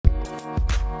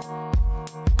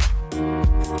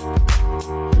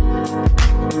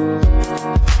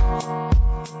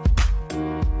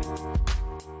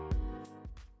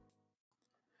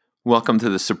Welcome to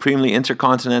the Supremely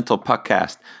Intercontinental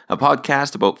Puckcast, a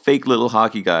podcast about fake little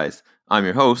hockey guys. I'm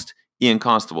your host, Ian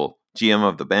Constable, GM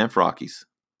of the Banff Rockies.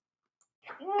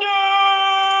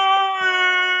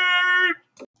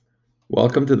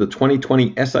 Welcome to the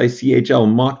 2020 SICHL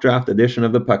mock draft edition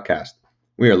of the Puckcast.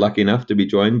 We are lucky enough to be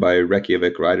joined by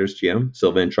Reykjavik Riders GM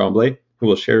Sylvain Tremblay, who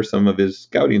will share some of his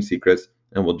scouting secrets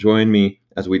and will join me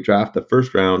as we draft the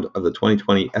first round of the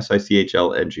 2020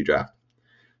 SICHL entry draft.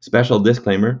 Special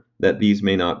disclaimer that these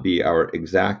may not be our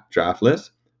exact draft list,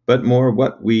 but more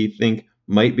what we think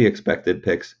might be expected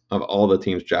picks of all the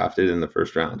teams drafted in the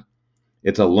first round.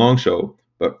 It's a long show,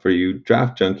 but for you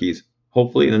draft junkies,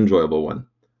 hopefully an enjoyable one.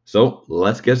 So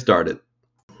let's get started.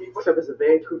 Up as the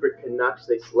Vancouver Canucks,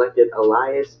 they selected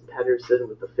Elias Pettersson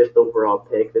with the 5th overall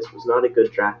pick. This was not a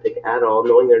good draft pick at all.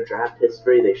 Knowing their draft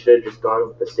history, they should have just gone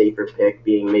with the safer pick,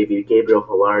 being maybe Gabriel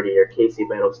Velarde or Casey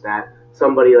Mittelstadt,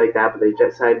 somebody like that, but they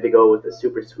decided to go with the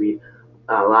super sweet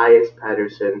Elias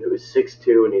Pettersson, who is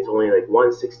 6'2", and he's only like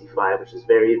 165, which is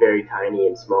very, very tiny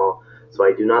and small. So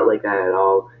I do not like that at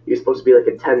all. He was supposed to be like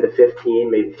a 10 to 15,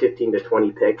 maybe 15 to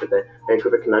 20 pick, but the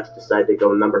Vancouver Canucks decided to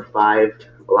go number 5,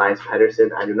 Elias Pettersson.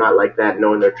 I do not like that.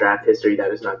 Knowing their draft history,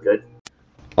 that is not good.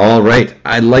 All right,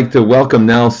 I'd like to welcome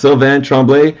now Sylvain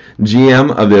Tremblay,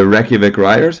 GM of the Reykjavik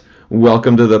Riders.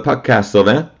 Welcome to the Puckcast,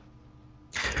 Sylvain.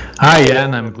 Hi,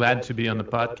 Ian. I'm glad to be on the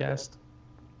podcast.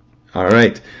 All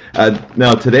right.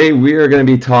 Now, today we are going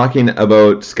to be talking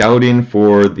about scouting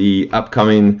for the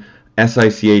upcoming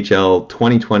SICHL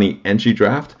 2020 entry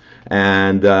draft.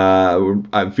 And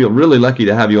I feel really lucky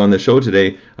to have you on the show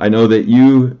today. I know that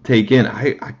you take in,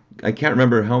 I can't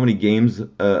remember how many games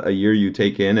a year you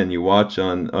take in and you watch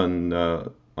on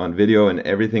video and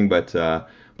everything, but a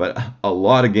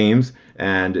lot of games,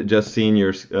 and just seeing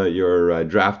your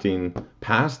drafting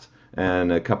past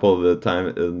and a couple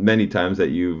of many times that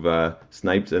you've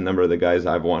sniped a number of the guys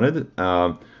I've wanted.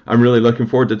 I'm really looking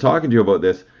forward to talking to you about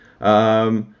this.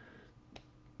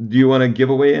 Do you want to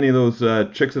give away any of those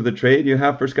tricks of the trade you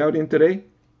have for scouting today?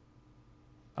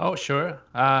 Oh, sure.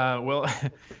 Well,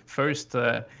 first,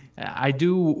 I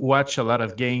do watch a lot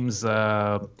of games,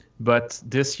 but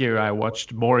this year I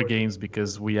watched more games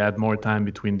because we had more time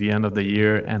between the end of the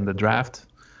year and the draft.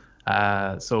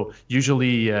 So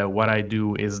usually what I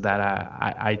do is that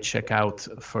I check out,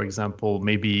 for example,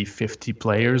 maybe 50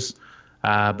 players.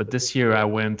 But this year I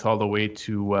went all the way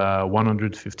to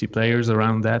 150 players,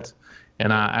 around that.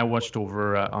 And I watched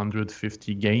over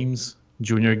 150 games,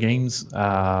 junior games,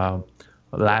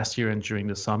 last year and during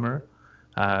the summer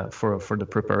for the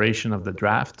preparation of the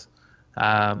draft.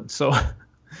 So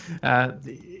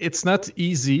it's not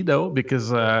easy, though,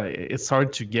 because it's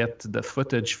hard to get the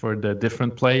footage for the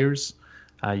different players.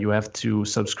 You have to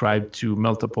subscribe to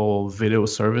multiple video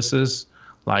services,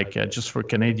 like just for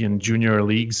Canadian junior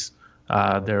leagues.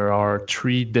 There are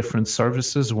 3 different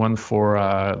services, one for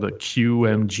the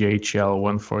QMJHL,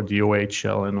 one for the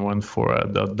OHL, and one for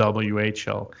the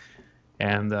WHL.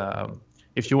 And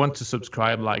if you want to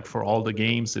subscribe, like for all the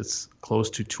games, it's close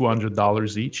to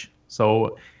 $200 each.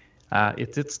 So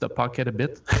it hits the pocket a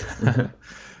bit.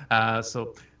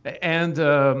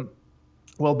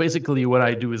 Well, basically what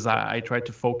I do is I try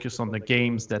to focus on the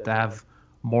games that have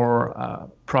more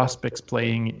prospects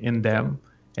playing in them.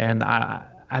 And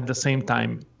at the same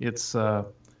time, it's a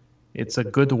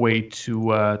good way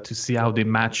to see how they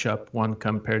match up one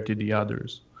compared to the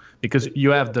others, because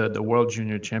you have the World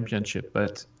Junior Championship,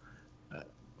 but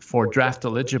for draft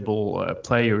eligible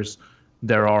players,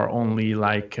 there are only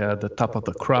like the top of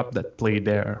the crop that play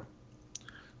there.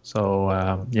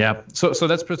 So so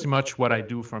that's pretty much what I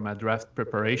do for my draft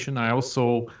preparation. I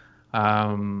also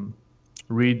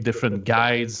read different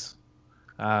guides.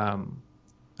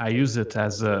 I use it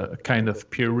as a kind of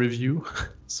peer review.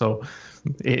 So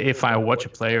if I watch a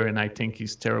player and I think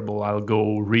he's terrible, I'll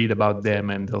go read about them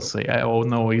and they'll say, oh,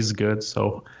 no, he's good.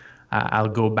 So I'll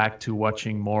go back to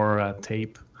watching more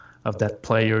tape of that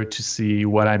player to see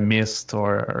what I missed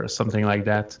or something like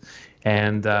that.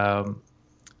 And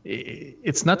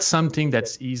it's not something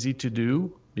that's easy to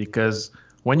do, because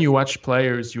when you watch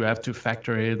players, you have to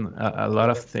factor in a lot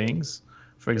of things.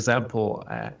 For example,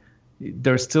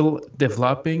 they're still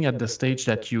developing at the stage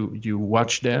that you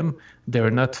watch them.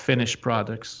 They're not finished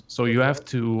products, so you have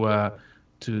to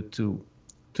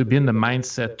be in the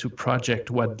mindset to project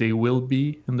what they will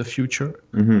be in the future.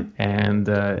 Mm-hmm. And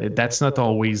that's not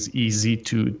always easy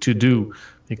to do,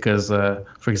 because,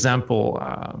 for example,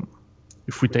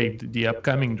 if we take the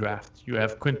upcoming draft, you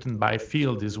have Quinton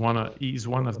Byfield. He's one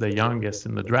of the youngest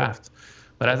in the draft,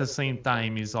 but at the same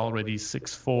time, he's already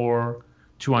 6'4",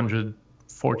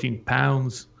 214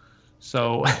 pounds.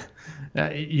 So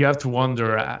you have to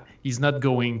wonder, he's not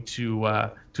going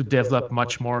to develop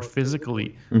much more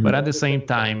physically. But at the same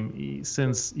time,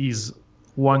 since he's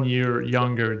 1 year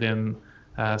younger than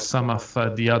some of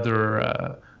the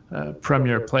other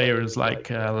premier players like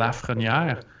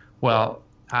Lafrenière, well,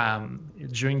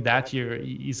 during that year,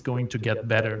 he's going to get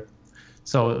better.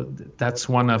 So that's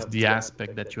one of the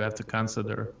aspects that you have to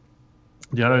consider.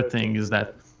 The other thing is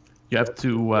that you have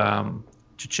to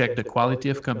check the quality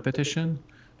of competition,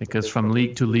 because from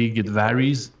league to league it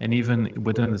varies, and even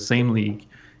within the same league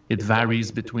it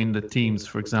varies between the teams.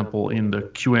 For example, in the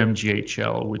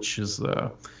QMGHL, which is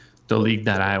the league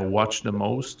that I watch the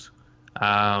most,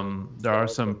 there are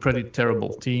some pretty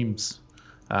terrible teams.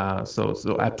 So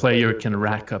a player can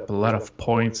rack up a lot of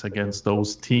points against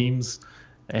those teams,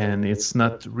 and it's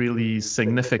not really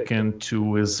significant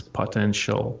to his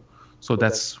potential. So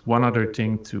that's one other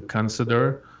thing to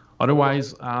consider.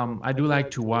 Otherwise, I do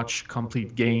like to watch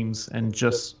complete games and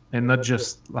not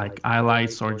just like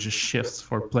highlights or just shifts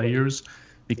for players,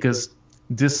 because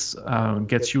this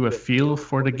gets you a feel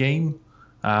for the game.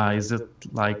 Is it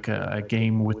like a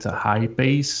game with a high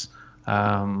pace?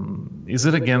 Is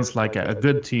it against like a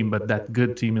good team, but that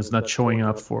good team is not showing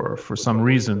up for some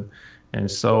reason?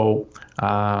 And so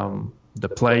the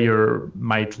player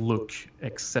might look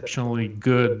exceptionally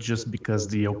good just because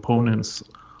the opponents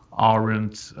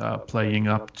aren't playing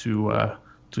up to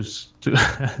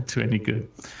any good.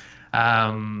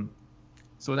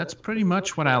 So that's pretty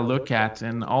much what I look at.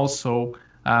 And also,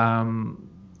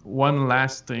 one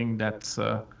last thing that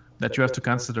you have to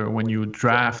consider when you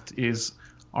draft is,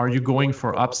 are you going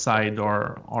for upside,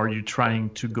 or are you trying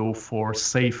to go for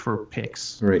safer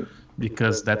picks? Right.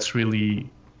 Because that's really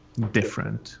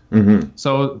different.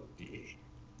 So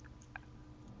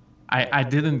I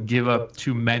didn't give up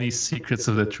too many secrets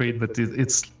of the trade, but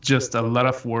it's just a lot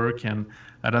of work and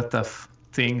a lot of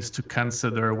things to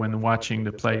consider when watching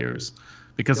the players,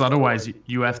 because otherwise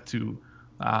you have to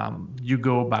you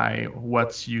go by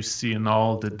what you see in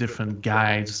all the different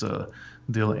guides.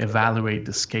 They'll evaluate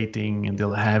the skating, and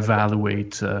they'll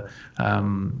evaluate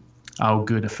how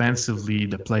good offensively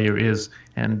the player is,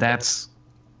 and that's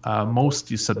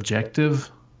mostly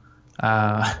subjective.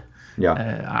 Yeah.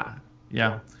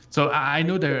 So I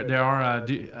know there are.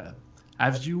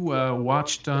 Have you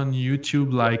watched on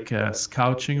YouTube like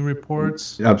scouting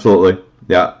reports? Absolutely.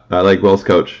 Yeah, I like Will's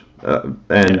coach,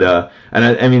 and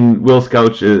I mean Will's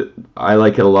coach. I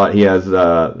like it a lot. He has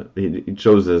he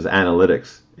shows his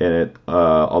analytics in it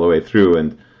all the way through,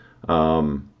 and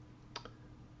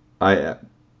I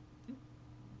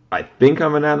think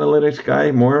I'm an analytics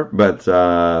guy more, but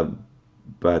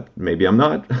maybe I'm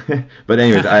not. But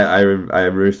anyways, I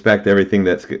respect everything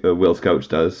that Will's coach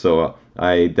does, so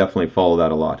I definitely follow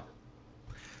that a lot.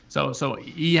 So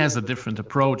he has a different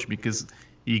approach because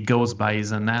he goes by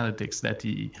his analytics. That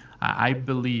I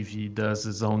believe he does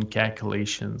his own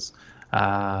calculations,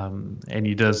 and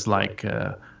he does like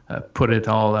put it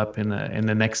all up in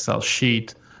an Excel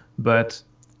sheet. But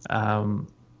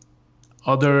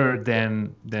other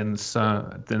than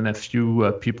a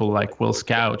few people like Will's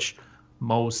coach,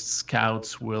 most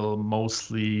scouts will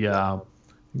mostly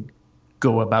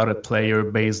go about a player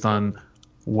based on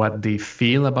what they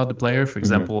feel about the player. For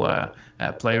example, a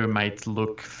player might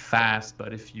look fast,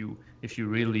 but if you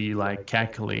really like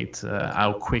calculate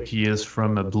how quick he is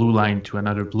from a blue line to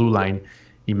another blue line,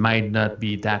 he might not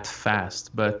be that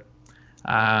fast. But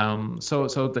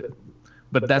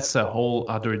but that's a whole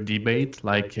other debate,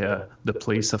 like the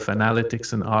place of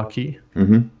analytics in hockey.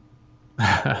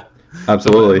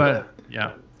 Absolutely. But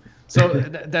yeah, so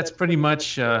that's pretty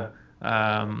much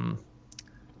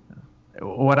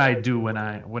what I do when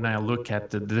I look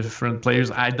at the different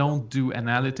players. I don't do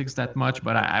analytics that much,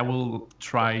 but I will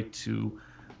try to.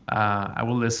 I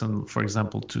will listen, for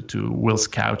example, to Will's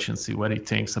couch and see what he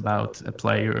thinks about a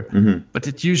player. But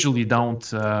it usually don't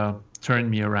turn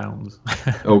me around.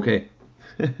 Okay.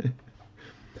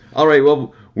 All right.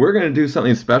 Well, we're going to do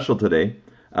something special today.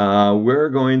 We're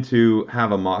going to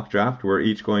have a mock draft. We're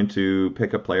each going to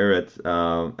pick a player at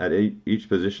each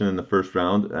position in the first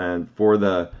round, and for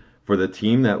the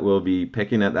team that will be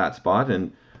picking at that spot.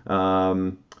 And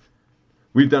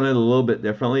we've done it a little bit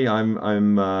differently.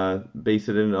 I'm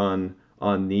basing it on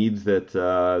needs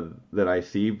that I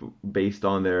see based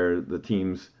on the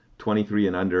team's 23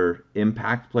 and under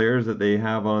impact players that they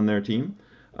have on their team.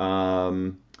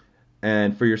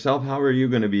 And for yourself, how are you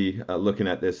going to be looking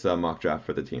at this mock draft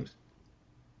for the teams?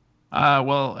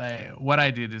 What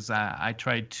I did is I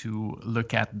tried to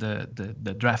look at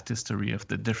the draft history of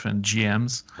the different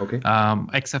GMs, Okay.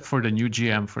 Except for the new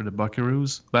GM for the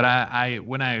Buckaroos. But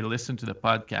when I listened to the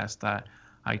podcast,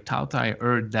 I thought I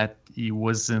heard that he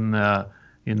was in the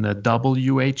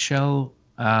WHL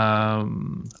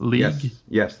league.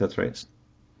 Yes, that's right.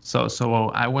 So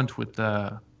I went with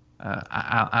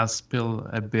I'll spill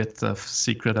a bit of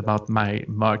secret about my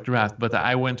mock draft, but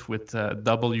I went with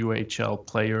WHL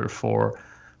player for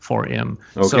him.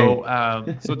 Okay.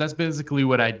 So that's basically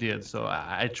what I did. So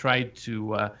I tried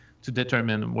to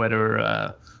determine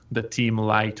whether the team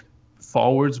liked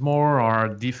forwards more or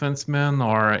defensemen,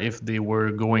 or if they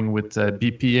were going with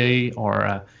BPA,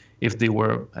 or if they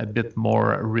were a bit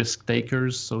more risk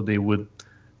takers, so they would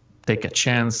take a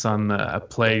chance on a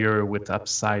player with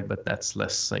upside, but that's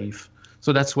less safe.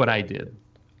 So that's what I did.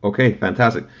 Okay,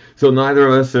 fantastic. So neither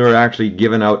of us are actually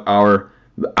giving out our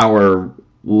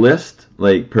list,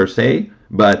 like, per se,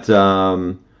 but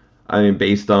I mean,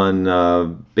 based on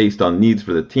needs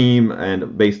for the team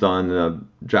and based on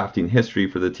drafting history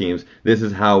for the teams, this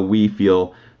is how we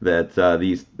feel that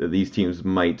these teams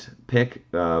might pick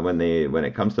when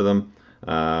it comes to them.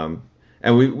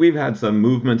 And we've had some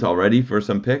movement already for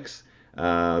some picks,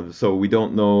 so we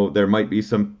don't know. There might be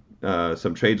some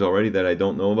trades already that I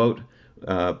don't know about,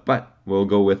 but we'll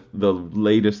go with the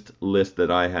latest list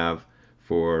that I have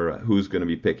for who's going to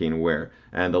be picking where.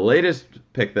 And the latest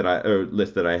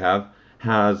list that I have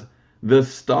has the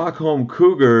Stockholm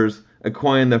Cougars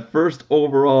acquiring the first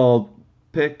overall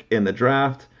pick in the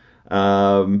draft.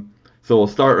 So we'll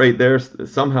start right there.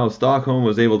 Somehow Stockholm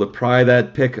was able to pry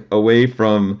that pick away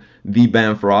from the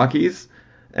Banff Rockies,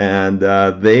 and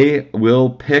they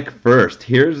will pick first.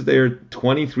 Here's their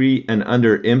 23 and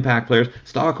under impact players.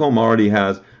 Stockholm already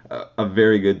has a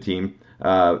very good team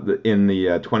in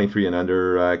the 23 and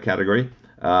under category.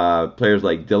 Players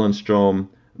like Dylan Strome,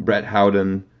 Brett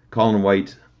Howden, Colin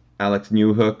White, Alex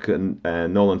Newhook, and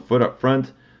Nolan Foote up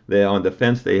front. On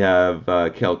defense, they have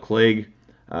Kel Clegg,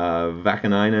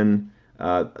 Vakanainen.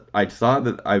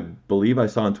 I believe I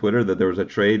saw on Twitter that there was a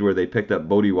trade where they picked up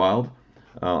Bodie Wild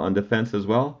on defense as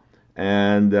well.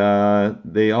 And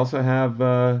they also have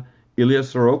Ilya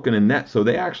Sorokin in net. So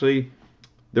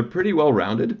they're pretty well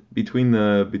rounded between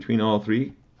all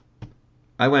three.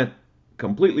 I went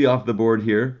completely off the board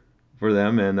here for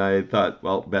them, and I thought,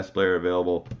 well, best player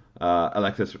available,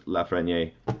 Alexis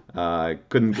Lafreniere. I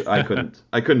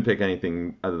couldn't pick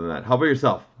anything other than that. How about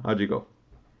yourself? How'd you go?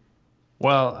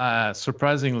 Well,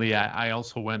 surprisingly, I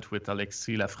also went with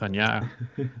Alexis Lafreniere,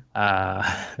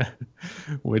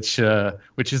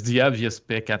 which is the obvious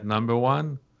pick at number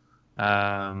one.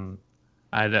 I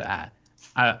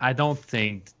don't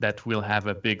think that we'll have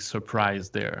a big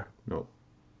surprise there. No.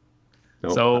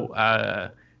 So,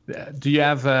 did you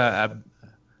have a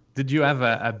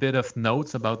bit of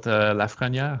notes about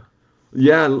Lafreniere?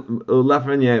 Yeah,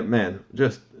 Lafreniere, man,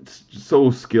 just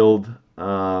so skilled.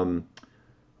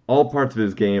 All parts of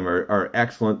his game are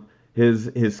excellent.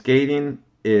 His skating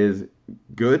is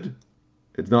good.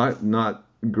 It's not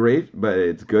great, but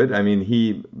it's good. I mean,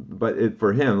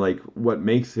 for him, like, what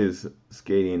makes his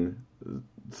skating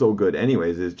so good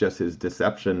anyways is just his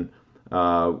deception,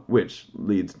 which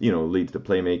leads to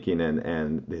playmaking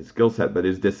and his skill set, but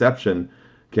his deception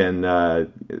can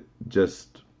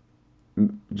just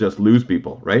lose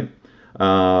people, right?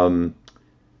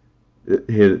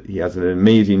 He has an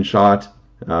amazing shot.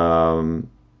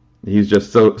 He's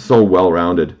just so well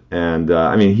rounded, and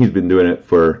I mean, he's been doing it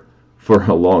for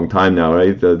a long time now,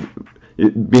 right?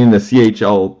 Being the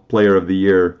CHL Player of the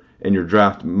Year in your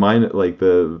draft, like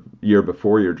the year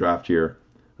before your draft year,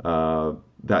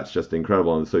 that's just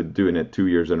incredible. And so doing it 2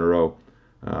 years in a row,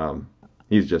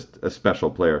 he's just a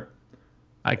special player.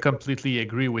 I completely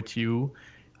agree with you.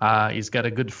 He's got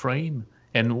a good frame,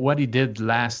 and what he did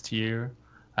last year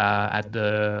at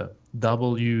the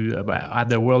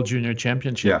World Junior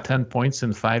Championship, 10 points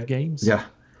in 5 games. Yeah.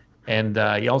 And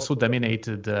he also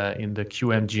dominated in the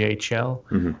QMJHL.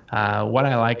 Mm-hmm. What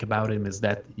I like about him is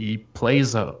that he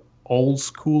plays a old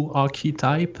school hockey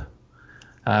type,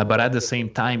 but at the same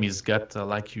time he's got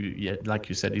like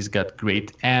you said, he's got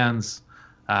great hands.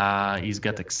 He's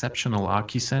got exceptional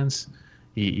hockey sense.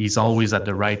 He's always at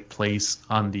the right place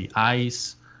on the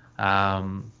ice.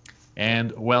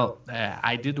 And well,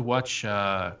 I did watch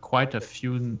quite a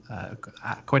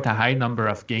high number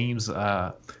of games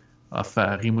of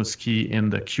Rimouski in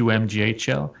the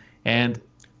QMJHL. And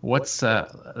what's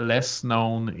less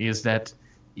known is that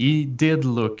he did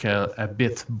look a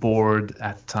bit bored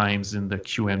at times in the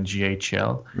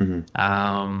QMJHL.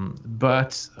 Mm-hmm.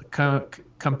 But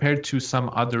compared to some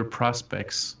other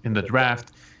prospects in the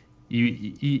draft,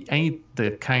 he ain't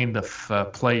the kind of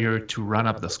player to run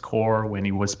up the score when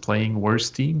he was playing worse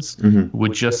teams. Mm-hmm.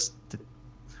 Would just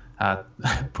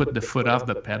put the foot off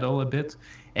the pedal a bit.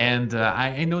 And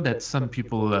I know that some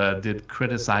people did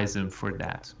criticize him for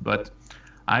that, but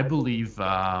I believe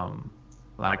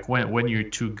like when you're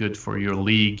too good for your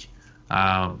league,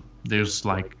 there's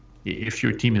like if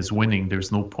your team is winning,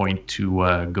 there's no point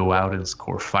to go out and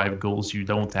score 5 goals. You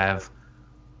don't have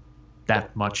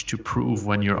that much to prove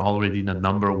when you're already the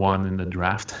number 1 in the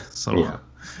draft. So, yeah.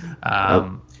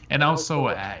 And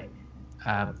also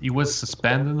he was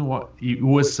suspended. He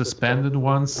was suspended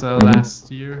once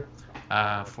last year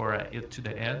for it to the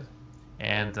head,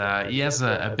 and he has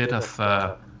a bit of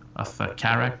a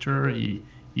character. He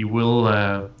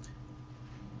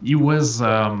was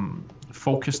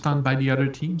focused on by the other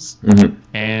teams,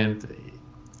 and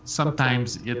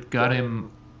sometimes it got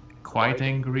him quite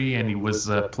angry, and he was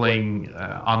playing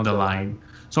on the line.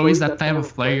 So he's that type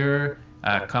of player,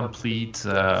 complete,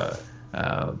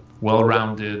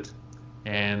 well-rounded,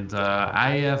 and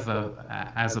I have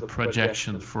as a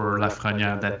projection for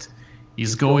Lafrenière that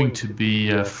he's going to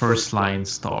be a first-line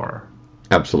star.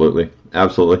 Absolutely.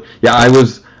 Yeah, I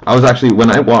was actually when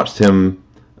I watched him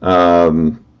at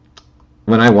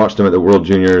the World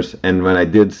Juniors, and when I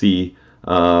did see,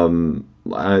 I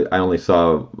only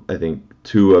saw I think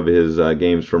 2 of his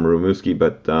games from Rimouski,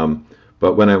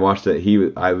 but when I watched it,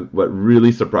 what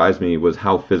really surprised me was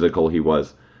how physical he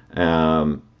was,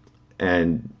 and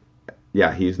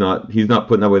yeah, he's not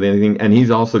putting up with anything, and he's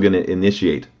also going to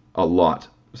initiate a lot.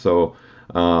 So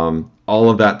all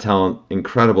of that talent,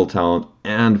 incredible talent,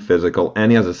 and physical,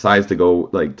 and he has a size to go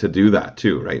to do that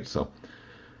too, right? So,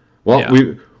 well,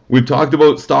 yeah. We've talked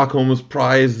about Stockholm's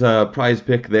prize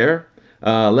pick there.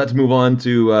 Let's move on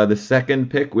to the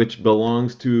second pick, which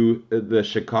belongs to the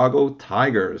Chicago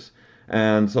Tigers.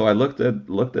 And so I looked at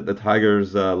the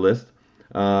Tigers list.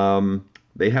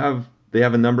 They have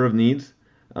a number of needs.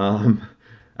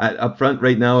 Up front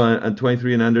right now at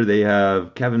 23 and under, they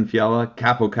have Kevin Fiala,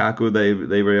 Capo Kaku.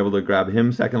 They were able to grab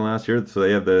him second last year, so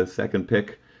they have the second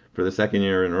pick for the second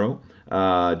year in a row.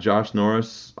 Josh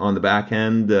Norris on the back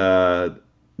end.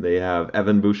 They have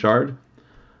Evan Bouchard.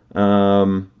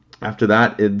 After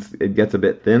that, it gets a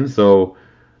bit thin. So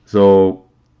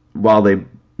while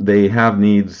they have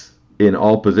needs in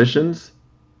all positions,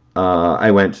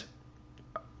 I went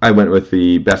with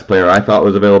the best player I thought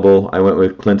was available. I went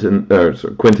with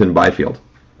Quinton Byfield.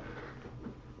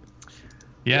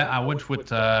 Yeah, I went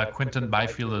with Quinton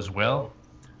Byfield as well.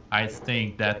 I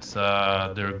think that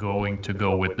they're going to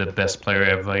go with the best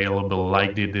player available,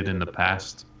 like they did in the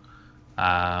past.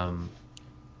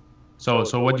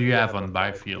 So what do you have on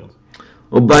Byfield?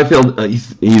 Well, Byfield,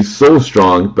 he's so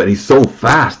strong, but he's so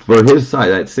fast for his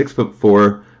size. At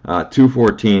 6'4",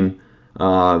 214.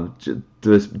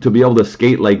 To be able to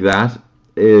skate like that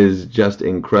is just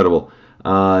incredible.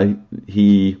 I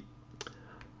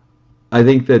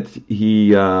think that he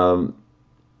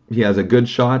has a good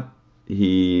shot.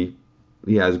 He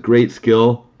has great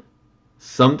skill.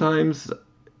 Sometimes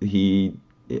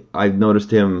I've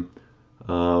noticed him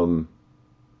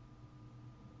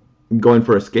going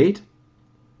for a skate,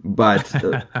 but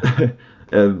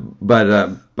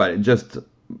just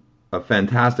a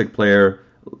fantastic player.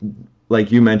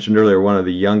 Like you mentioned earlier, one of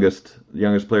the youngest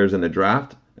players in the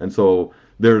draft, and so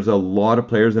there's a lot of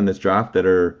players in this draft that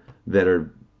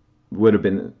would have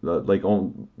been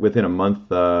within a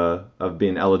month of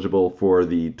being eligible for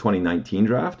the 2019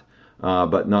 draft,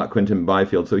 but not Quinton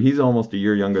Byfield. So he's almost a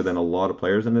year younger than a lot of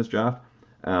players in this draft.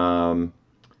 But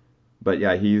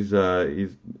yeah,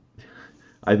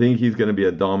 I think he's going to be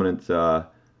a dominant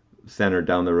center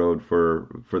down the road for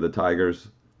the Tigers.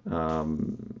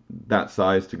 That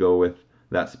size to go with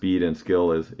that speed and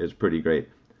skill is pretty great.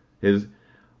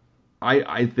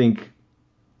 I think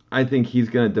he's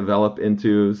going to develop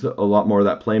into a lot more of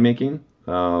that playmaking.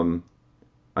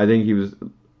 I think he was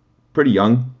pretty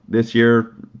young this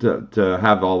year to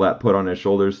have all that put on his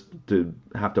shoulders, to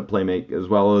have to playmake as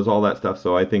well as all that stuff.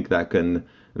 So I think that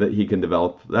he can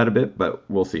develop that a bit, but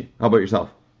we'll see. How about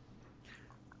yourself?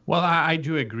 Well, I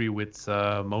do agree with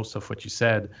most of what you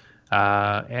said.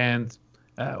 And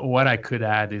what I could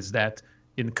add is that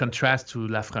in contrast to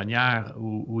Lafrenière,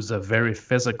 who's a very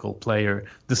physical player,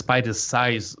 despite his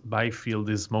size, Byfield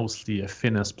is mostly a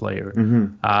finesse player.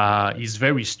 Mm-hmm. He's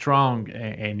very strong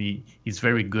and he's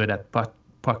very good at puck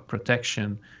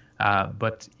protection,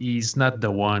 but he's not the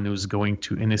one who's going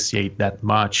to initiate that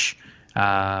much.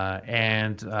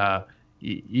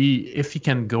 If he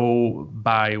can go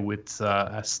by with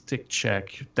a stick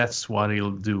check, that's what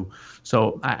he'll do.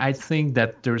 So I think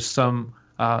that there's some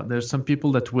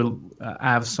people that will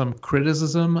have some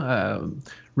criticism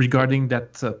regarding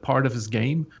that part of his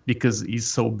game because he's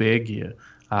so big.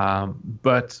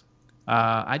 But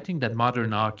I think that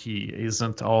modern hockey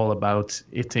isn't all about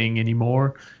hitting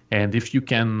anymore. And if you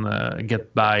can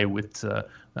get by with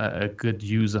a good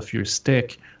use of your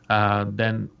stick,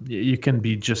 then you can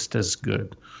be just as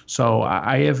good. So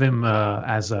I have him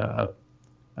as a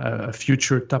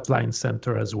future top line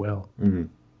center as well. Mm-hmm.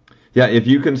 Yeah, if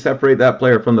you can separate that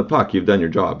player from the puck, you've done your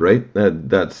job, right?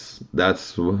 That's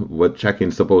what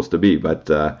checking's supposed to be. But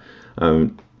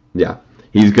yeah,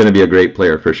 he's going to be a great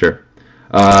player for sure.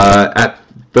 At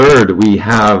third, we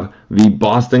have the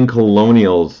Boston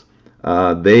Colonials.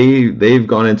 They've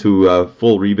gone into a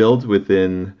full rebuild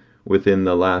within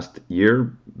the last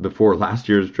year. Before last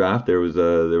year's draft, there was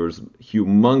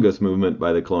humongous movement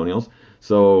by the Colonials.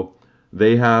 So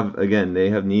they have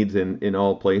needs in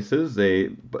all places.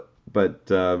 But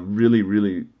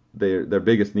really their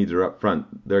biggest needs are up front.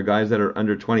 Their guys that are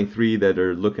under 23 that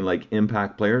are looking like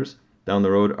impact players down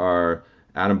the road are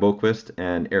Adam Boqvist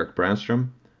and Eric Brandstrom.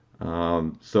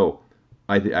 So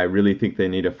I really think they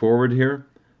need a forward here.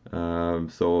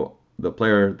 So the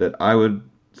player that I would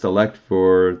select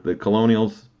for the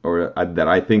Colonials, or that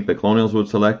I think the Colonials would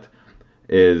select,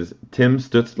 is Tim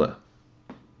Stützle.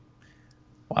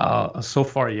 Well, so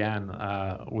far, Jan,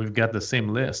 we've got the same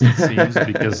list, it seems,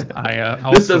 because I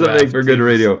also this doesn't make for good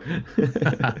radio.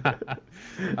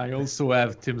 I also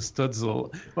have Tim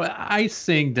Stützle. Well, I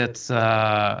think that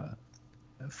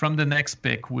from the next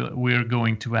pick, we're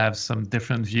going to have some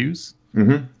different views.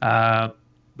 Mm-hmm.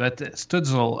 But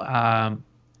Stützle,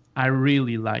 I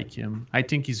really like him. I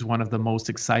think he's one of the most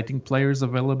exciting players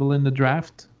available in the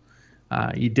draft.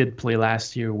 He did play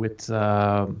last year with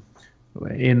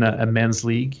in a men's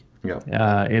league,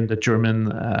 in the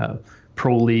German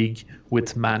Pro League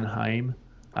with Mannheim,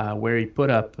 where he put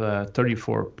up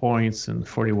 34 points in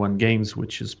 41 games,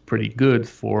 which is pretty good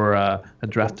for a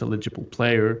draft-eligible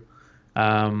player.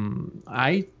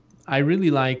 I really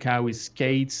like how he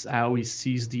skates, how he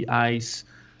sees the ice.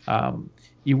 What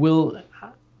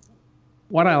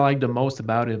I like the most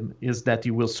about him is that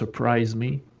he will surprise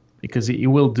me, because he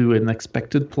will do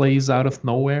unexpected plays out of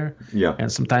nowhere. Yeah.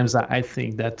 And sometimes I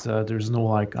think that there's no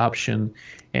option,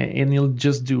 and he'll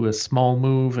just do a small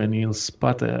move and he'll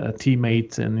spot a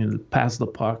teammate and he'll pass the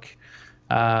puck.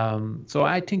 So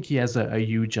I think he has a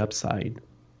huge upside.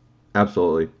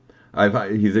 Absolutely.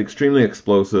 He's extremely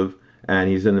explosive and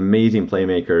he's an amazing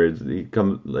playmaker. He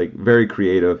comes very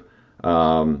creative.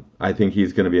 I think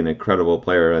he's going to be an incredible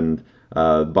player, and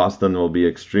Boston will be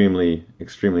extremely,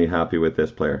 extremely happy with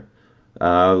this player.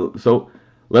 So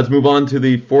let's move on to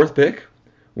the fourth pick.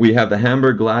 We have the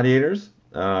Hamburg Gladiators.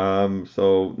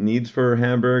 So needs for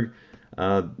Hamburg,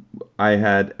 I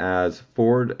had as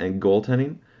forward and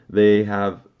goaltending. They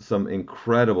have some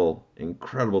incredible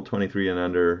 23 and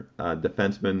under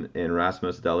defensemen in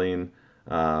Rasmus Dahlin,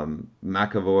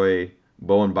 McAvoy,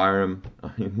 Bowen Byram.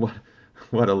 I mean,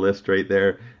 what a list right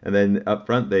there. And then up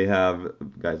front they have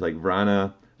guys like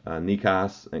Vrana,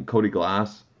 Nikas, and Cody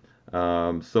Glass.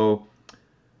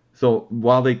 So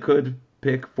while they could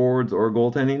pick forwards or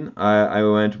goaltending, I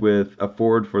went with a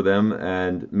forward for them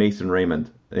and Mason Raymond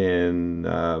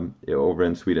over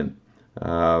in Sweden.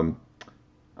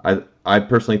 I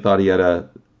personally thought he had a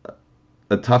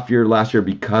tough year last year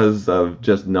because of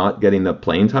just not getting the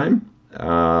playing time,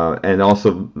 and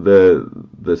also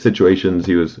the situations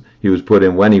he was put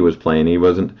in when he was playing. He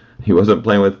wasn't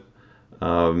playing with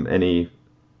any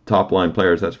top line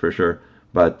players, that's for sure.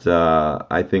 But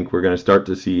I think we're going to start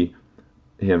to see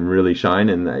him really shine.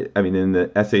 And I mean, in the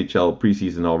SHL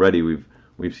preseason already,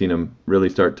 we've seen him really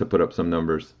start to put up some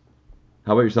numbers.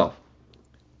 How about yourself?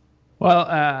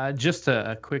 Well, just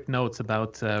a quick note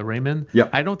about Raymond. Yeah.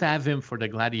 I don't have him for the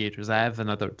Gladiators. I have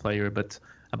another player, but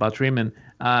about Raymond,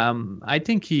 I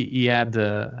think he had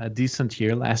a decent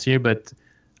year last year, but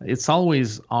it's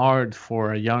always hard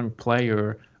for a young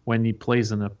player when he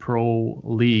plays in a pro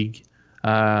league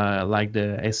like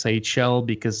the SHL,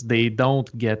 because they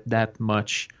don't get that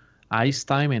much ice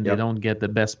time and they don't get the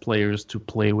best players to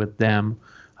play with them.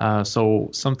 So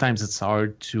sometimes it's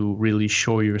hard to really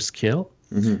show your skill.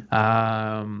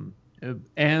 Mm-hmm.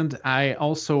 And I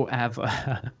also have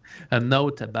a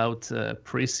note about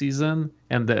preseason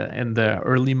and the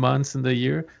early months in the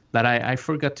year that I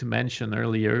forgot to mention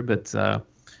earlier, but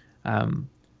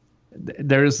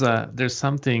there's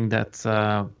something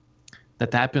that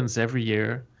happens every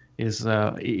year.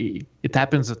 It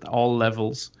happens at all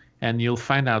levels, and you'll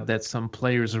find out that some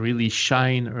players really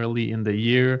shine early in the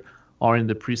year or in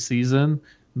the preseason.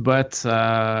 But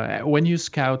when you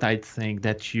scout, I think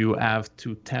that you have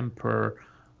to temper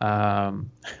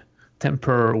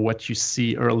what you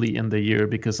see early in the year,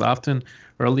 because often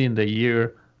early in the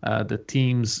year the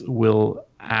teams will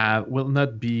will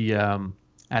not be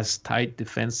as tight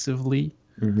defensively.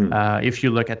 Mm-hmm. If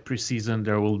you look at preseason,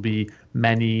 there will be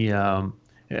many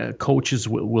coaches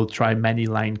will try many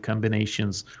line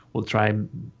combinations, will try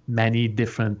many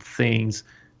different things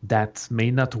that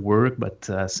may not work, but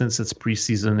since it's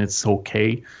preseason, it's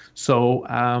okay. So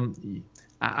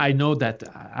I know that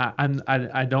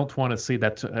I don't want to say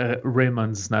that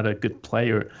Raymond's not a good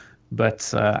player,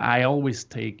 but I always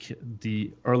take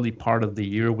the early part of the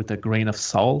year with a grain of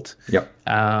salt. Yep.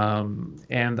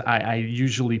 And I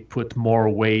usually put more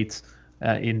weight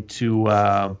into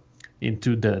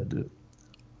the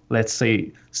let's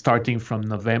say starting from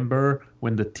November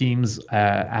when the teams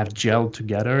have gelled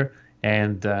together,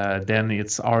 and then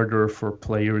it's harder for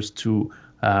players to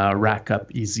rack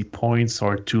up easy points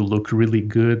or to look really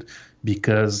good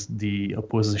because the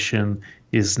opposition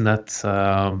is not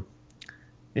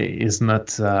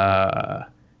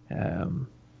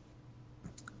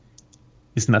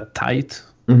tight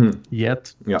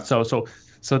yet. Yeah.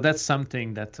 So that's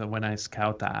something that when I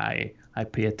scout, I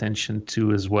pay attention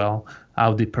to as well,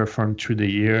 how they perform through the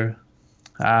year.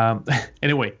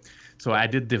 Anyway, so I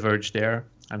did diverge there.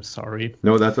 I'm sorry.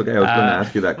 No, that's okay. I was going to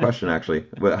ask you that question actually,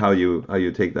 but how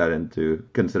you take that into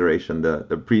consideration,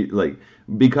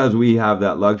 because we have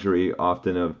that luxury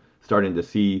often of starting to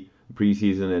see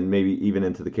preseason and maybe even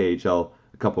into the KHL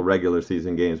a couple regular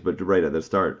season games, but right at the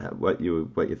start, what you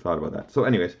thought about that. So,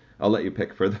 anyways, I'll let you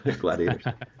pick for the Gladiators.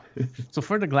 So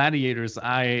for the Gladiators,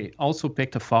 I also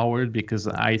picked a forward because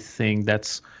I think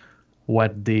that's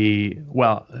what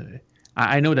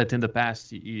I know that in the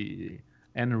past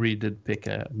Henry did pick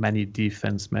many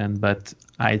defensemen, but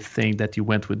I think that he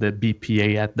went with the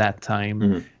BPA at that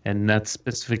time, and not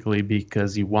specifically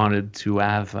because he wanted to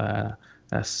have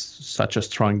such a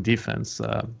strong defense.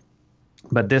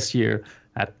 But this year,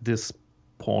 at this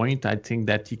point, I think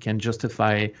that he can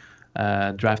justify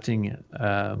drafting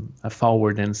a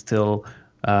forward and still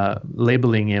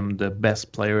labeling him the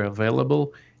best player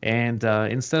available. And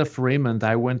instead of Raymond,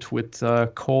 I went with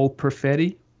Cole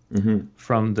Perfetti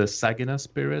from the Saginaw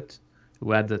Spirit,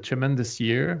 who had a tremendous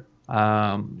year.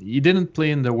 He didn't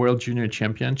play in the World Junior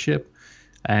Championship,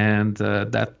 and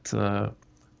that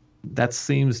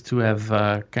seems to have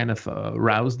kind of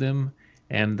roused him.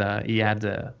 And he had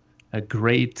a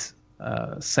great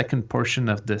second portion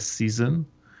of the season,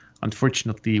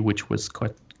 unfortunately, which was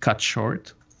cut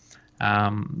short.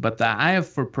 But I have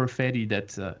for Perfetti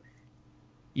that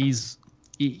he's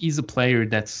a player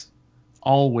that's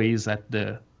always at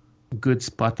the good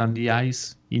spot on the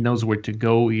ice. He knows where to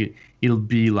go. He'll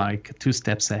be like 2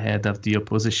 steps ahead of the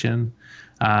opposition.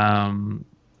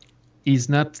 He's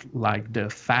not like the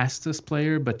fastest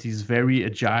player, but he's very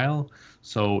agile.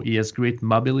 So he has great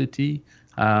mobility.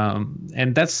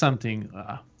 And that's something,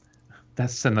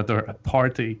 that's another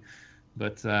party.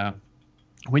 But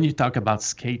when you talk about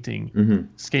skating,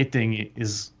 skating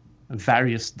is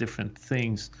various different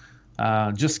things.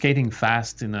 Just skating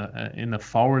fast in a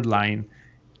forward line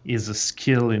is a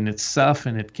skill in itself,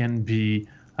 and it can be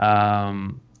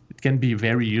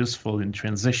very useful in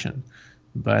transition.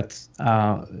 But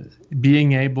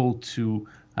being able to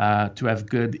have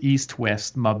good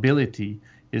east-west mobility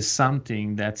is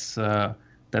something that's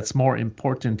more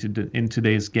important in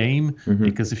today's game,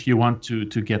 because if you want to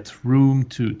get room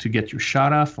to get your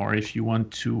shot off, or if you want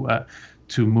to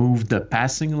move the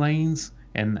passing lanes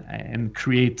and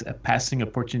create a passing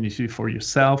opportunity for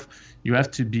yourself, you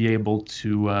have to be able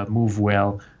to move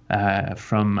well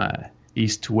from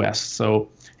east to west. So,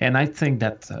 and I think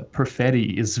that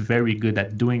Perfetti is very good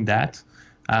at doing that.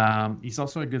 He's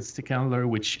also a good stick handler,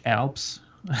 which helps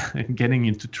getting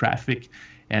into traffic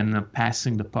and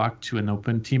passing the puck to an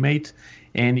open teammate.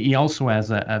 And he also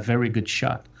has a very good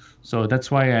shot. So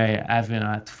that's why I have him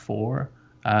at 4.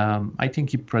 I think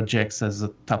he projects as a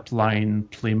top-line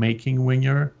playmaking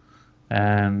winger,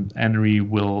 and Henry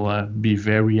will be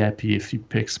very happy if he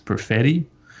picks Perfetti.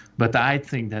 But I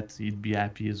think that he'd be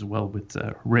happy as well with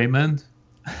Raymond.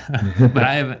 But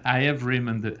I have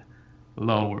Raymond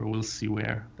lower. We'll see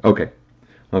where. Okay,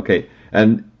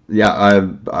 and yeah,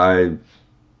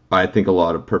 I think a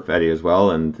lot of Perfetti as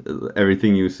well, and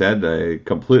everything you said, I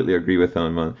completely agree with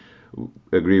him.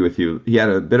 Agree with you. He had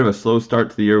a bit of a slow start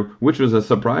to the year, which was a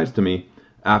surprise to me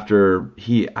after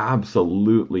he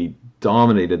absolutely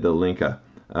dominated the Linka.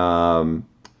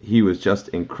 He was just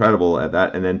incredible at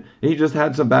that, and then he just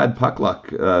had some bad puck luck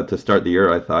to start the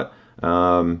year, I thought.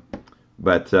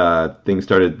 But things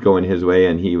started going his way,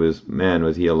 and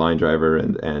was he a line driver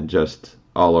and just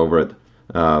all over it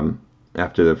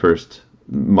after the first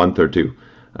month or two.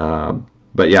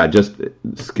 But yeah, just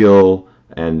skill,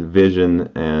 and vision,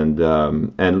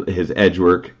 and his edge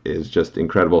work is just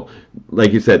incredible.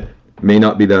 Like you said, may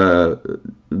not be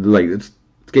it's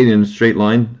skating in a straight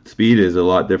line. Speed is a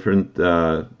lot different.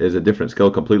 Is a different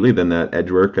skill completely than that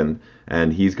edge work, and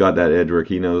he's got that edge work.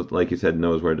 He knows, like you said,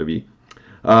 knows where to be.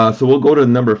 So we'll go to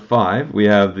number 5. We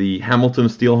have the Hamilton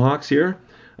Steelhawks here.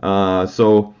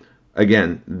 So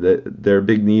again, their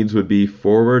big needs would be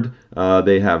forward.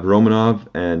 They have Romanov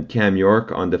and Cam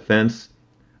York on defense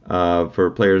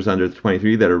for players under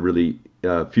 23 that are really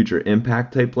future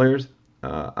impact type players.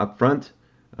 Up front,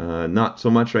 not so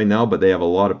much right now, but they have a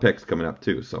lot of picks coming up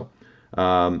too. So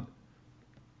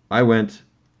I went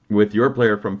with your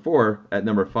player from 4 at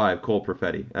number 5, Cole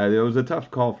Perfetti. It was a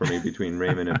tough call for me between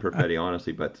Raymond and Perfetti,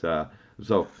 honestly. But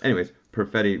so, anyways,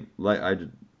 Perfetti,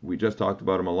 we just talked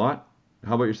about him a lot.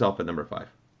 How about yourself at number 5?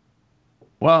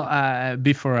 Well,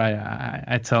 before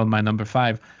I tell my number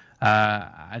 5,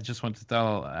 I just want to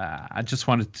tell. I just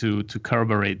wanted to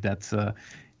corroborate that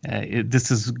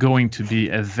this is going to be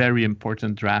a very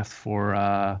important draft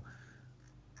for.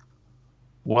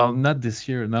 Well, not this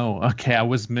year. No. Okay,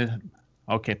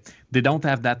 Okay, they don't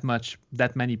have that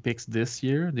many picks this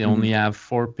year. They only have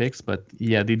 4 picks, but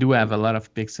yeah, they do have a lot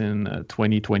of picks in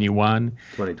 2021,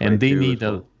 and they need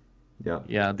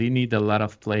they need a lot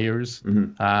of players.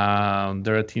 Mm-hmm.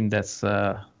 They're a team that's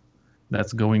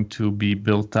going to be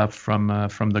built up from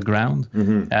the ground.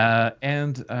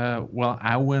 Mm-hmm. Well,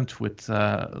 I went with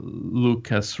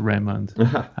Lucas Raymond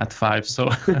at 5. So,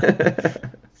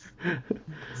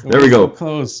 there we go.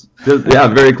 Close.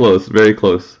 Very close. Very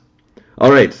close.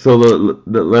 All right, so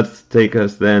let's take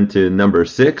us then to number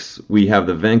 6. We have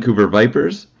the Vancouver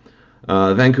Vipers.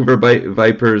 Vancouver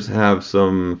Vipers have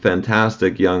some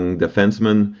fantastic young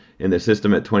defensemen in the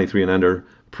system at 23 and under.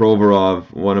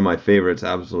 Provorov, one of my favorites,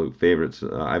 absolute favorites,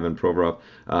 Ivan Provorov.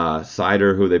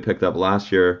 Seider, who they picked up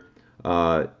last year.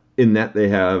 In net, they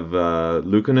have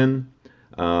Luukkonen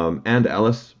and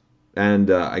Ellis, and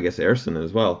I guess Ersson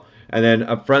as well. And then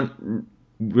up front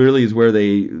really is where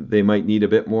they might need a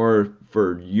bit more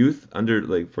for youth,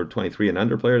 for 23 and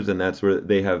under players, and that's where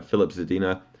they have Philip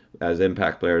Zadina as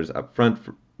impact players up front,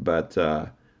 but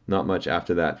not much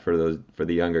after that for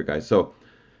the younger guys. So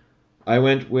I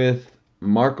went with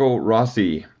Marco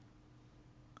Rossi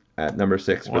at number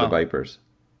 6 for the Vipers.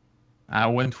 I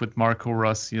went with Marco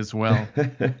Rossi as well.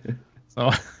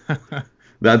 So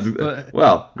that's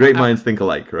great minds think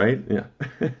alike, right? Yeah.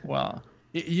 Well,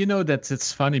 you know that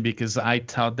it's funny because I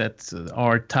thought that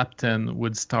our top 10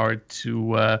 would start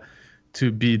to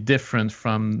be different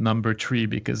from number 3,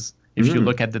 because if you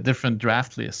look at the different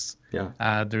draft lists,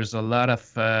 there's a lot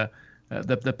of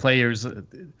the players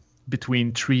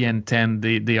between 3 and 10.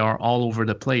 They are all over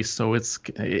the place. So it's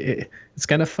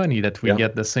kind of funny that we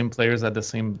get the same players at the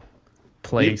same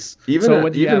place.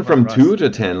 Even from 2 to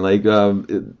 10, like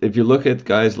if you look at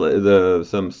guys some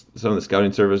of the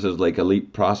scouting services like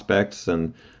Elite Prospects,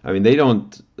 and I mean they have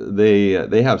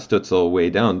Stützle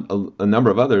way down. A number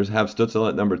of others have Stützle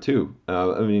at number 2.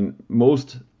 I mean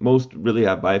most really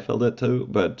have Byfield at 2,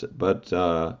 but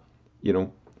you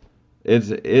know,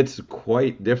 it's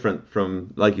quite different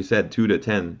from, like you said, 2 to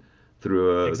 10.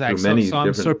 Through many so I'm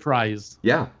different... surprised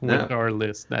with our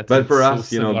list. But for us,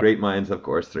 similar. Great minds, of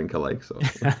course, think alike. So,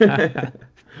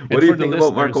 what do you think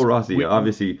about Marco Rossi?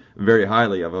 Obviously, very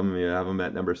highly of him. You have him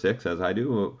at number 6, as I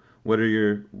do.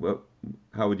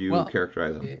 How would you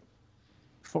characterize him?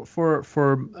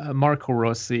 For Marco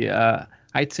Rossi,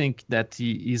 I think that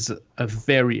he is a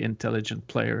very intelligent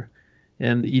player,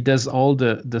 and he does all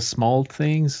the small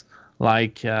things.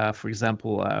 Like, for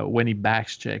example, when he back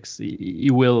checks, he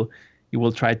will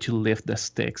try to lift the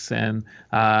sticks, and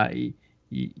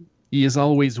he is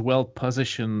always well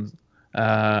positioned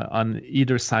on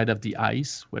either side of the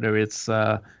ice, whether it's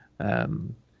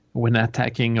when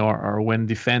attacking or when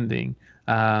defending.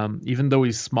 Even though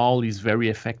he's small, he's very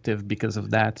effective because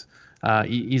of that.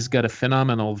 He's got a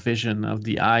phenomenal vision of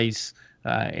the ice,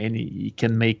 and he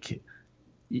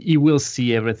will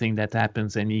see everything that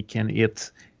happens, and he can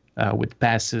hit with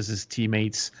passes his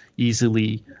teammates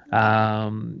easily.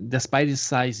 Despite his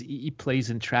size, he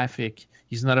plays in traffic.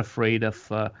 He's not afraid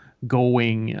of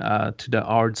going to the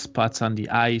hard spots on the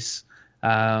ice.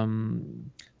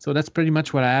 So that's pretty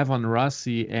much what I have on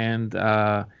Rossi. And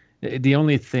the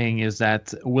only thing is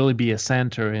that will he be a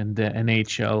center in the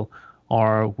NHL,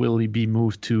 or will he be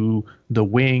moved to the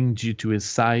wing due to his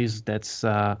size? That's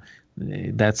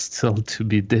still to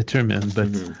be determined, but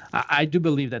I do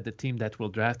believe that the team that will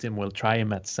draft him will try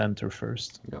him at center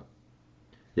first.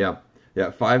 Yeah.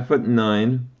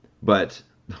 5'9", but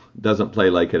doesn't play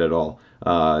like it at all.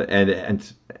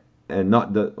 And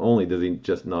not only does he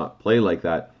just not play like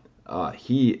that,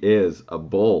 he is a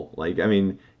bull. Like, I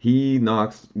mean, he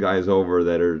knocks guys over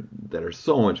that are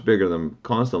so much bigger than him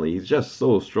constantly. He's just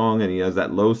so strong, and he has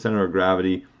that low center of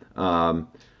gravity.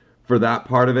 For that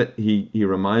part of it, he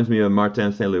reminds me of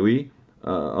Martin St. Louis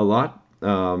a lot.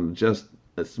 Just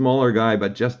a smaller guy,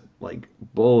 but just like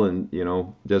bull, and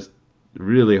just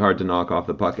really hard to knock off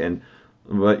the puck. And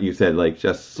what you said, like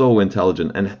just so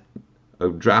intelligent and a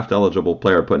draft eligible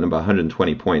player putting up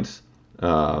 120 points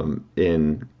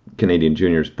in Canadian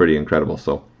juniors, pretty incredible.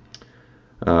 So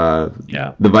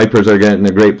Yeah. the Vipers are getting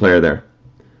a great player there.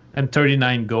 And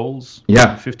 39 goals.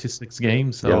 Yeah. 56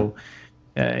 games. So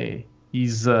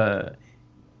he's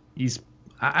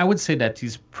I would say that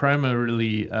he's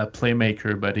primarily a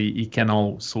playmaker, but he can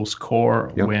also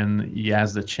score when he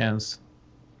has the chance.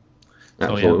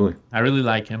 So, Absolutely. I really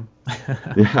like him.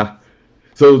 Yeah.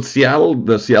 So the Seattle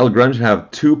Grunge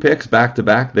have 2 picks back to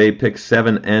back. They pick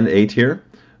 7 and 8 here.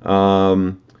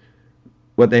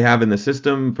 What they have in the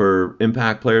system for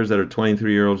impact players that are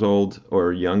 23 years old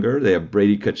or younger, they have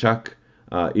Brady Tkachuk,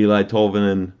 Eli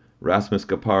Tolvanen, Rasmus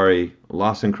Kapari,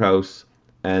 Lawson Krause,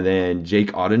 and then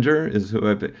Jake Ottinger is who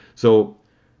I picked. So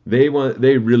they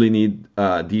really need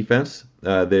defense.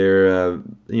 They're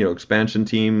expansion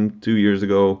team 2 years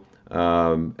ago.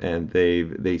 And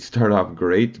they start off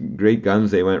great guns.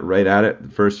 They went right at it the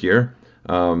first year.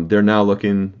 They're now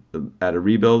looking at a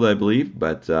rebuild, I believe,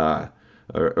 but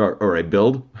or a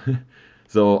build.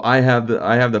 So I have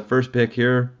the first pick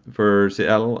here for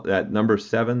Seattle at number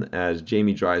 7 as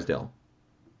Jamie Drysdale.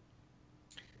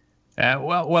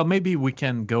 Well, maybe we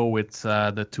can go with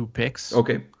the 2 picks.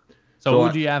 Okay. So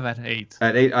who do you have at 8?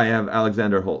 At 8, I have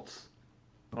Alexander Holtz.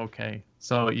 Okay.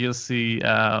 So you'll see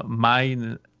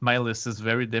my list is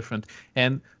very different.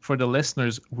 And for the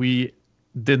listeners, we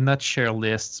did not share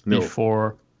lists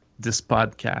before this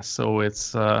podcast, so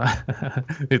it's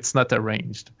it's not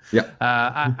arranged. Yeah.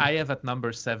 I have at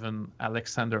number 7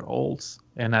 Alexander Holtz,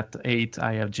 and at 8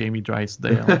 I have Jamie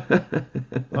Drysdale.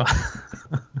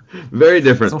 Very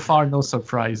different. So far, no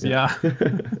surprise. Yeah.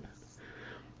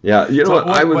 Yeah. You know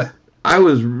what? I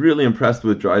was really impressed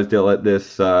with Drysdale at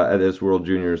this World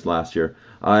Juniors last year.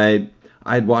 I'd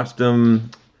watched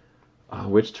him.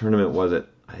 Which tournament was it?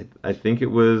 I think it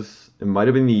might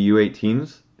have been the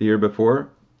U18s the year before,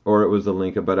 or it was the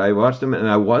Linka. But I watched him and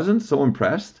I wasn't so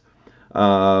impressed.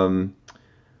 But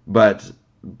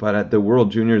at the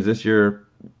World Juniors this year,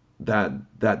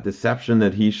 that deception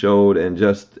that he showed and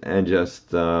just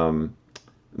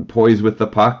poised with the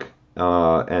puck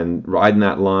and riding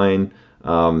that line.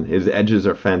 His edges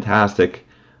are fantastic.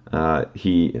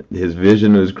 His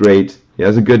vision was great. He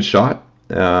has a good shot.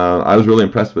 I was really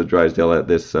impressed with Drysdale at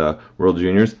this World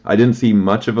Juniors. I didn't see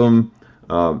much of him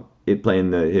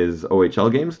playing his OHL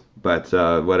games, but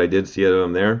what I did see of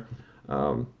him there,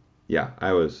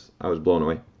 I was blown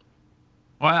away.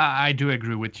 Well, I do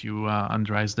agree with you on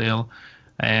Drysdale,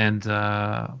 and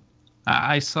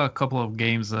I saw a couple of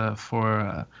games of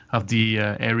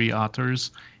the Erie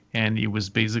Otters, and he was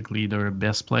basically their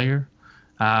best player.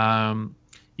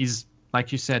 He's,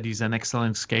 like you said, he's an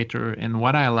excellent skater, and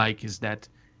what I like is that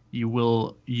he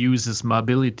will use his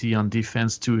mobility on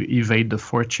defense to evade the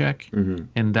forecheck,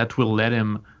 and that will let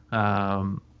him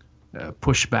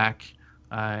push back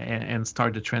and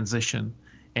start the transition.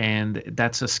 And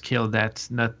that's a skill that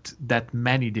not that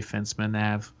many defensemen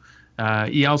have.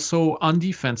 He also, on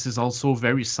defense, is also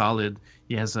very solid.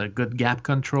 He has a good gap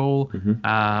control.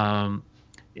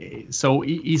 So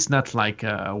he's not like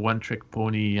a one-trick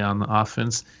pony on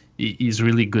offense. He's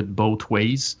really good both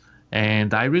ways.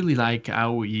 And I really like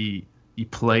how he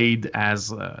played as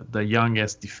the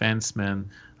youngest defenseman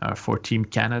for Team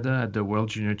Canada at the World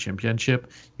Junior Championship.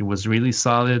 He was really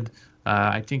solid.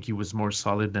 I think he was more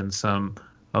solid than some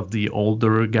of the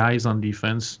older guys on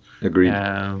defense. Agreed.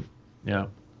 Yeah.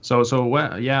 So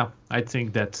well, yeah, I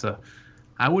think that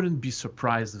I wouldn't be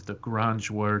surprised if the Grunge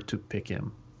were to pick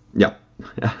him. Yeah.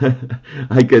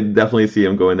 I could definitely see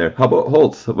him going there. How about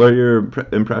Holtz? What are your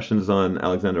impressions on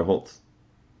Alexander Holtz?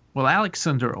 Well,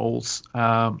 Alexander Holtz,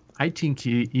 I think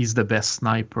he's the best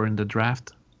sniper in the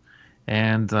draft.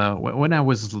 And when I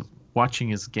was watching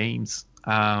his games,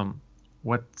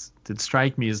 what did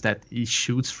strike me is that he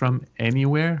shoots from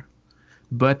anywhere,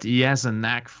 but he has a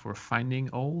knack for finding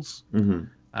holes.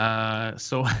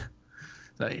 So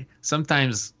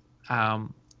sometimes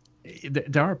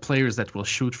there are players that will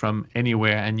shoot from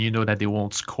anywhere, and you know that they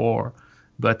won't score.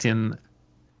 But in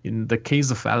the case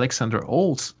of Alexander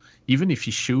Holtz, even if he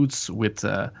shoots with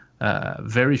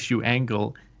very few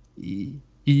angle, he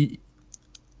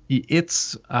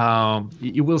hits.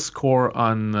 He will score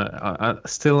on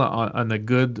still on a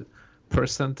good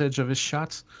percentage of his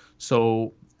shots.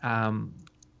 So um,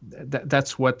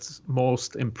 that's what's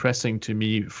most impressing to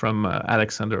me from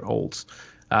Alexander Holtz.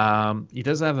 He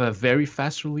does have a very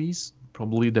fast release,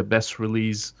 probably the best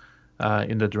release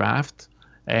in the draft.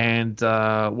 And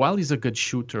while he's a good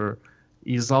shooter,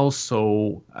 he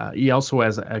also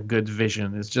has a good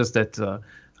vision. It's just that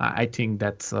I think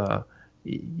that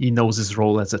he knows his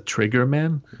role as a trigger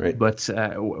man. Right. But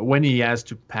when he has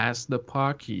to pass the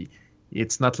puck,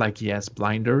 it's not like he has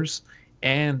blinders.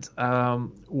 And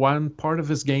one part of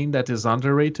his game that is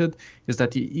underrated is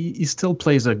that he still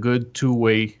plays a good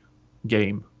two-way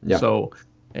game. Yeah. So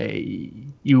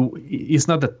he's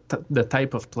not the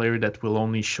type of player that will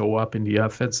only show up in the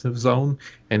offensive zone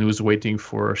and who's waiting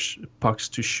for pucks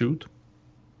to shoot.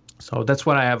 So that's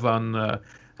what I have on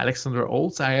Alexander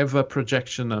Holtz. I have a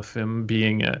projection of him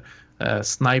being a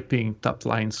sniping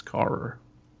top-line scorer.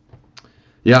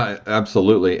 Yeah,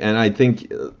 absolutely, and I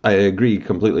think I agree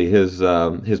completely. His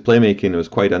playmaking was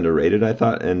quite underrated, I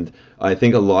thought, and I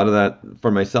think a lot of that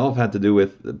for myself had to do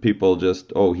with people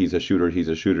just, oh, he's a shooter, he's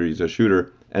a shooter, he's a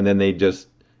shooter, and then they just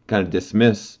kind of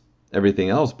dismiss everything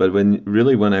else. But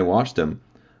when I watched him,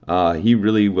 he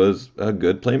really was a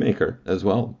good playmaker as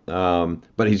well.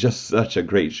 But he's just such a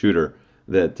great shooter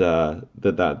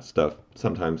that stuff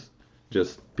sometimes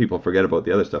just people forget about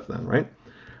the other stuff then, right?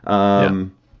 Yeah.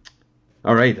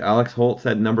 All right, Alex Holtz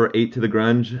at number 8 to the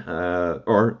Grunge,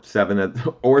 or 7 to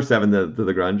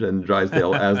the Grunge, and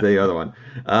Drysdale as the other one.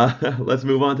 Let's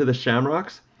move on to the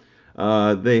Shamrocks.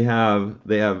 They have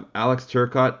Alex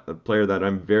Turcotte, a player that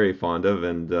I'm very fond of,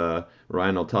 and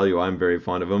Ryan will tell you I'm very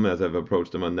fond of him as I've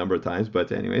approached him a number of times.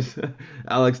 But anyways,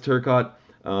 Alex Turcotte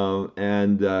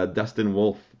and Dustin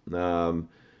Wolf,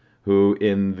 who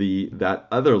in that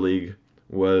other league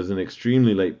was an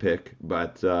extremely late pick,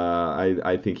 but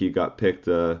I think he got picked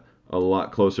a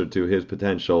lot closer to his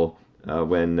potential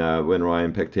when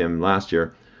Ryan picked him last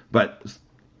year. But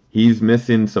he's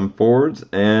missing some forwards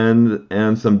and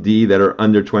some D that are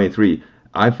under 23.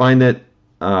 I find that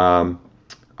Ryan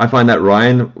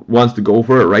wants to go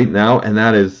for it right now, and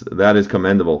that is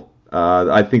commendable.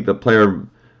 I think the player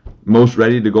most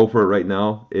ready to go for it right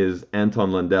now is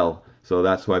Anton Lundell, so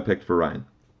that's who I picked for Ryan.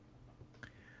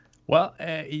 Well,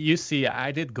 you see,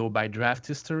 I did go by draft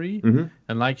history, Mm-hmm.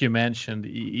 and like you mentioned,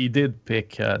 he did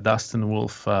pick Dustin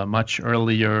Wolf much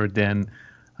earlier than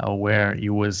where he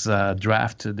was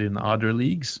drafted in other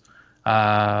leagues.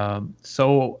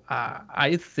 So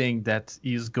I think that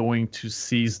he's going to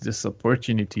seize this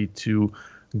opportunity to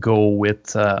go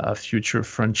with a future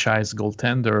franchise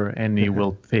goaltender, and he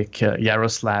will pick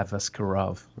Yaroslav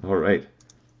Askarov. All right.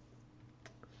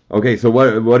 Okay, so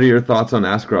what are your thoughts on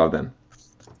Askarov then?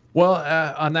 Well,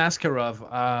 on Askarov,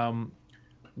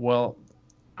 well,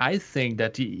 I think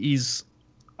that he's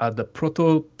the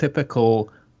prototypical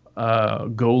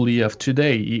goalie of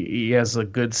today. He has a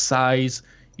good size.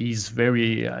 He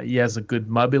has a good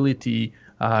mobility.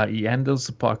 He handles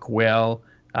the puck well.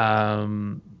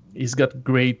 He's got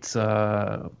great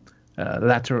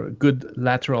good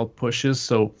lateral pushes.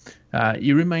 So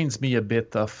he reminds me a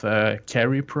bit of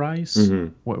Carey Price,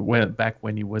 back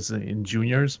when he was in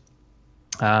juniors.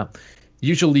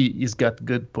 Usually he's got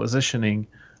good positioning,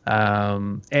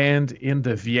 and in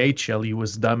the VHL he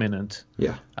was dominant.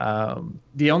 Yeah.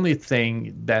 The only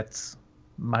thing that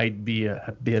might be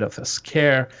a bit of a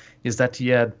scare is that he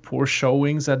had poor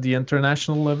showings at the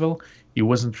international level. He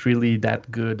wasn't really that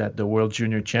good at the World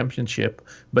Junior Championship,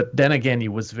 but then again he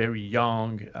was very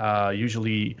young.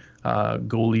 Usually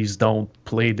goalies don't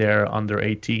play there under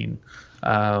 18.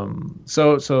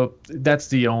 So that's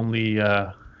the only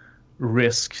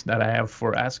risk that I have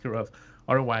for Askarov.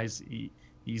 Otherwise,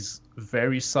 he's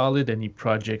very solid and he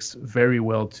projects very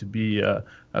well to be a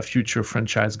future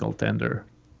franchise goaltender.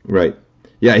 Right.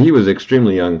 Yeah, he was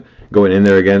extremely young going in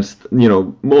there against,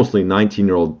 mostly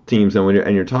 19-year-old teams,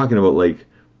 and you're talking about like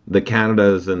the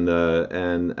Canadas and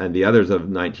the others of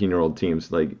 19-year-old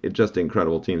teams, like it's just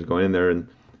incredible teams going in there, and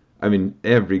I mean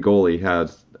every goalie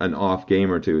has an off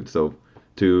game or two. So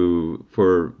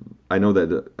I know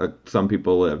that some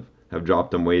people have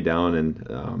dropped him way down,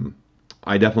 and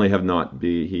I definitely have not.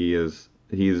 He's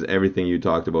everything you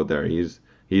talked about there. He's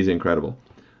incredible.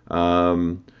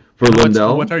 For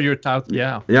Lundell, what are your thoughts?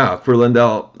 Yeah. Yeah, for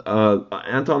Lundell,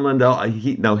 Anton Lundell.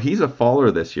 He's a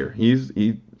faller this year.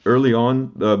 He early on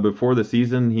before the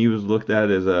season he was looked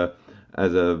at as a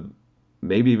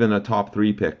maybe even a top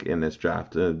 3 pick in this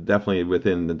draft. Definitely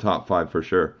within the top 5 for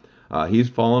sure. He's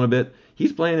fallen a bit.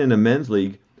 He's playing in a men's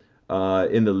league.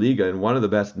 In the Liga, and one of the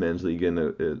best men's leagues in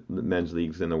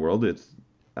the world. It's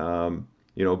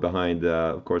behind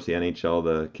of course the NHL,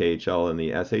 the KHL, and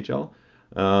the SHL.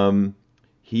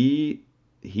 He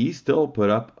he still put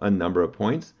up a number of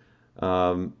points.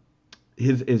 Um,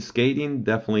 his skating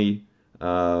definitely,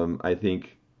 I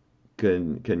think,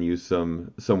 can use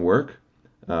some work.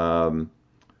 Um,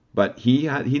 but he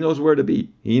knows where to be.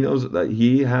 He knows that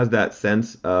he has that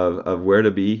sense of where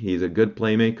to be. He's a good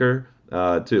playmaker,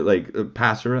 to like a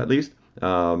passer at least.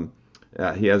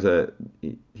 He has a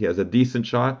decent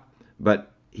shot,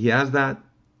 but he has that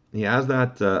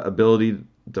ability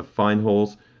to find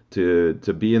holes, to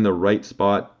be in the right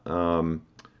spot. You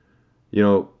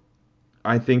know,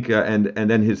 I think, and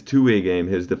then his two-way game,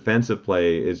 his defensive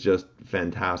play is just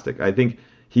fantastic. I think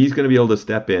he's going to be able to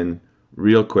step in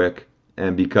real quick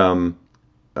and become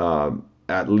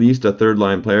at least a third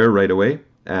line player right away,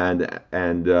 and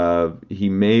he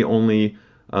may only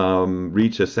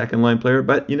reach a second line player,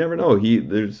 but you never know.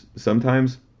 There's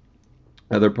sometimes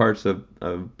other parts of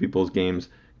people's games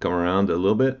come around a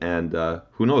little bit, and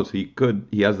who knows? He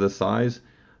has the size.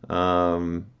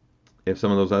 If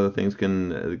some of those other things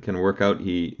can work out,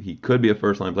 he could be a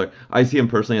first line player. I see him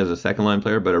personally as a second line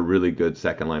player, but a really good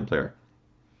second line player.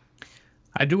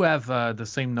 I do have the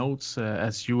same notes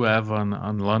as you have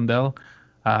on Lundell.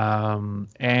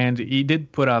 And he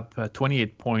did put up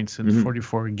 28 points in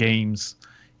 44 games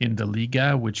in the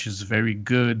Liga, which is very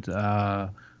good,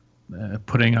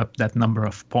 putting up that number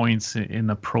of points in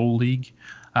a pro league.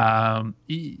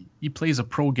 He plays a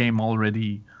pro game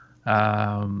already.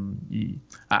 I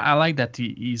like that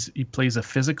he plays a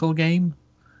physical game.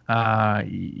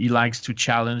 He likes to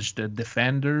challenge the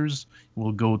defenders.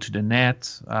 Will go to the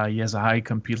net. He has a high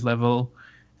compete level,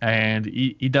 and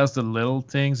he does the little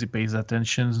things. He pays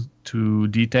attention to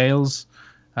details,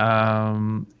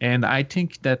 and I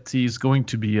think that he's going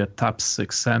to be a top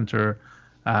six center.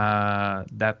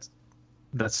 That's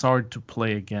hard to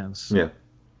play against. Yeah,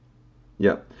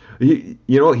 yeah. He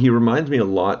reminds me a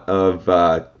lot of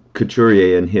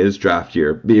Couturier in his draft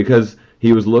year, because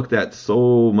he was looked at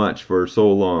so much for so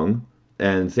long.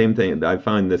 And same thing, I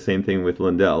find the same thing with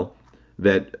Lundell,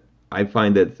 that I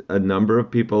find that a number of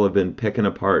people have been picking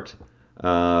apart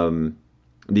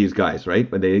these guys, right?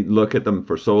 But they look at them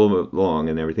for so long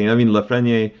and everything. I mean,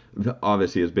 Lafreniere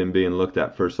obviously has been being looked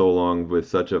at for so long with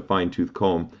such a fine-tooth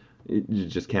comb. You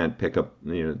just can't pick up,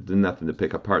 there's nothing to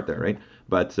pick apart there, right?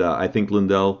 But I think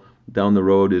Lundell down the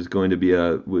road is going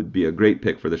to would be a great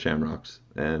pick for the Shamrocks,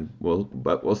 and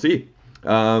we'll see.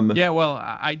 Yeah, well,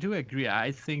 I do agree.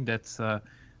 I think that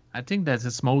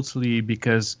it's mostly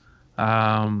because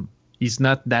he's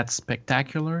not that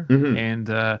spectacular,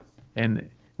 and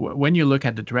when you look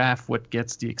at the draft, what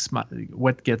gets the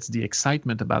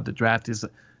excitement about the draft is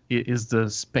the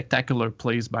spectacular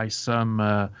plays by some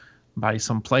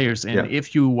players, and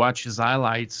if you watch his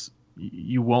highlights,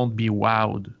 you won't be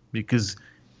wowed because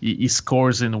he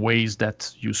scores in ways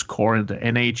that you score in the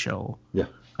NHL. Yeah.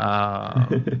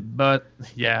 But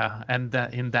yeah, and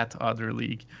that in that other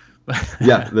league.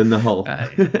 Yeah, the Null.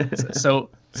 So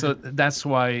that's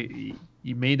why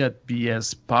he may not be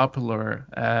as popular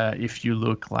if you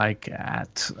look like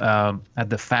at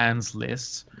the fans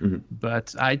lists.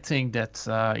 But I think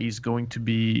that he's going to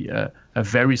be a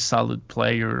very solid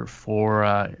player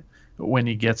for when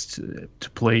he gets to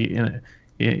play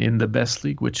in the best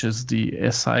league, which is the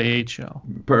SIHL.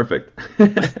 Perfect.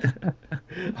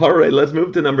 All right, let's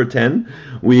move to number 10.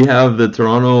 We have the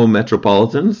Toronto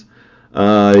Metropolitans.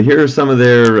 Here are some of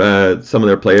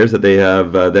their players that they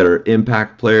have that are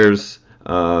impact players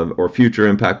or future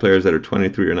impact players that are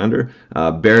 23 and under.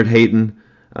 Barrett Hayton,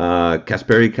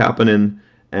 Kasperi Kapanen,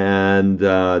 and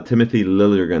Timothy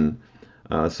Liljegren.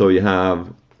 So you have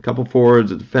a couple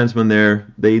forwards, a defenseman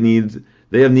there.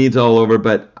 They have needs all over,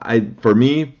 but for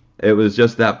me, it was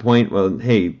just that point. Well,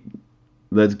 hey,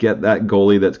 let's get that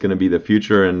goalie that's going to be the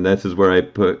future, and this is where I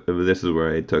took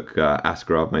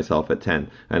Askarov myself at 10.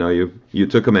 I know you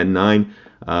took him at 9,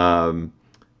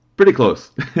 pretty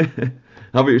close.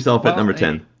 How about yourself at number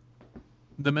 10?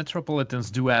 The Metropolitans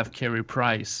do have Carey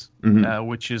Price,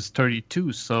 which is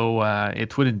 32, so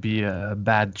it wouldn't be a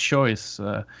bad choice.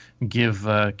 Give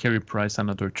Carey Price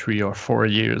another 3 or 4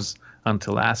 years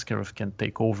until Askarov can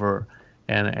take over,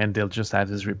 and they'll just have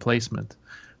his replacement.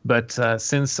 But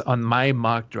since on my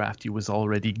mock draft he was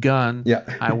already gone,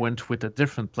 I went with a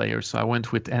different player. So I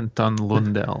went with Anton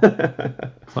Lundell.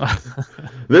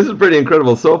 This is pretty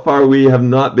incredible. So far, we have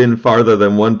not been farther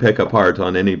than one pick apart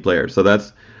on any player. So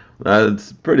that's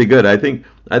pretty good. I think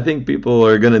people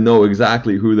are going to know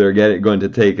exactly who they're going to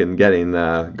take and getting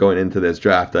going into this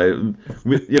draft.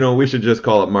 We should just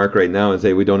call it Mark right now and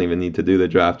say we don't even need to do the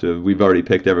draft. We've already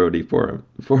picked everybody for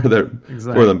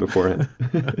them beforehand.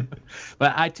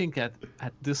 But I think at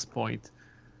this point,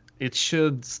 it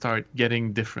should start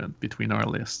getting different between our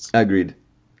lists. Agreed.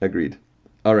 Agreed.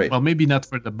 All right. Well, maybe not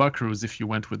for the Buckaroos if you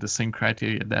went with the same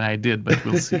criteria that I did, but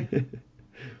we'll see.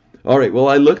 All right. Well,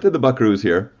 I looked at the Buckaroos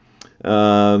here.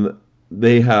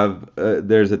 They have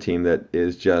there's a team that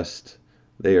is just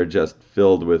they are just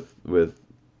filled with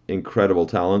incredible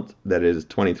talent that is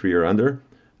 23 or under.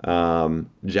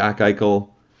 Jack Eichel,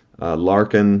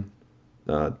 Larkin,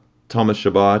 Thomas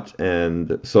Chabot, and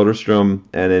Soderstrom,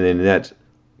 and then in net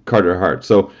Carter Hart.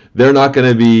 So they're not going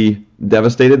to be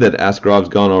devastated that Askarov's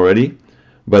gone already,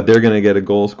 but they're going to get a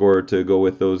goal scorer to go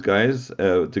with those guys,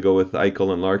 to go with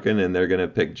Eichel and Larkin, and they're going to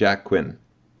pick Jack Quinn.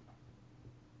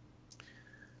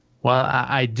 Well,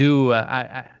 I do.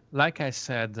 Like I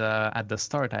said at the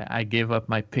start, I gave up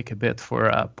my pick a bit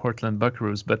for Portland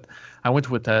Buckaroos, but I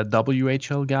went with a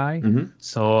WHL guy. Mm-hmm.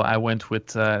 So I went with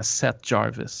Seth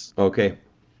Jarvis. Okay.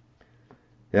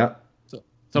 Yeah. So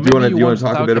do you want to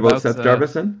talk a bit about Seth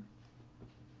Jarvis then?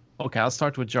 Okay, I'll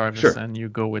start with Jarvis, sure. And you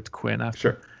go with Quinn after.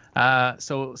 Sure.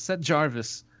 So Seth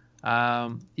Jarvis,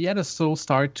 he had a slow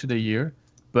start to the year,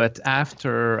 but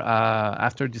after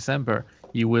December,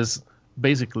 he was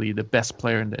basically the best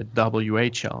player in the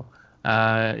WHL.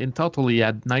 In total, he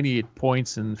had 98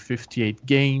 points in 58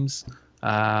 games,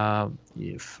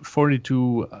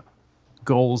 42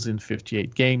 goals in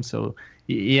 58 games. So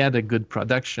he had a good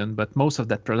production, but most of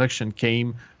that production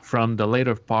came from the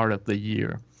later part of the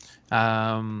year.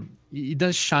 He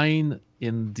does shine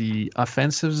in the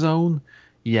offensive zone.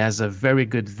 He has a very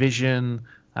good vision.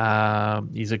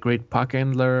 He's a great puck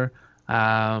handler.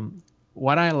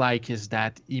 What I like is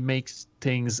that he makes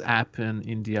things happen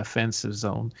in the offensive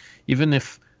zone. Even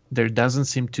if there doesn't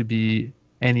seem to be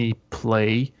any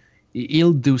play,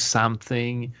 he'll do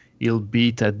something. He'll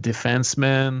beat a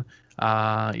defenseman.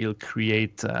 He'll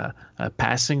create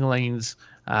passing lanes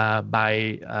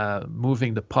by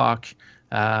moving the puck.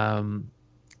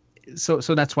 So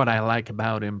that's what I like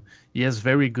about him. He has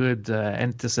very good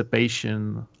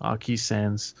anticipation, hockey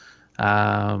sense.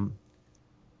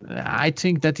 I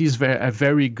think that he's a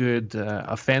very good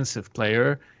offensive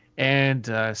player. And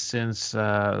since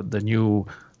the new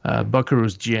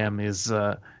Buckaroos GM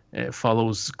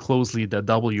follows closely the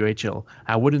WHL,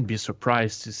 I wouldn't be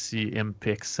surprised to see him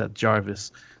pick Seth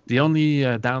Jarvis. The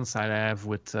only downside I have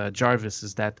with Jarvis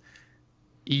is that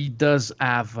he does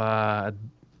have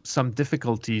some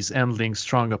difficulties handling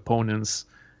strong opponents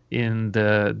in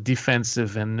the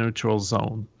defensive and neutral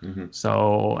zone. Mm-hmm.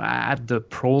 So at the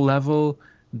pro level,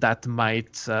 that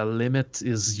might limit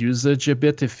his usage a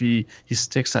bit if he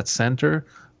sticks at center.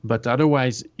 But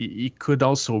otherwise, he could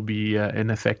also be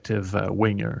an effective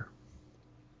winger.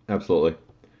 Absolutely.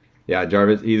 Yeah,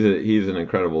 Jarvis, he's an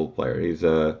incredible player. He's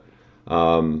a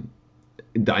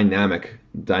dynamic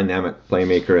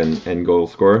playmaker and goal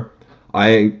scorer.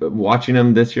 Watching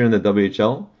him this year in the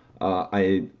WHL,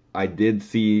 I did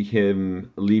see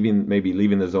him leaving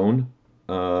the zone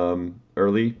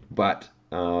early, but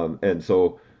and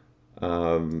so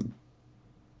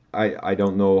I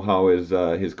don't know how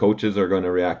his coaches are going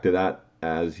to react to that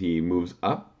as he moves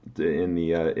up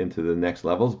into the next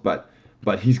levels, but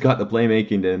he's got the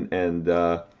playmaking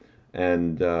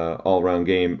and all round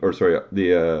game, or sorry,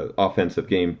 the offensive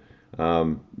game,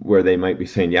 where they might be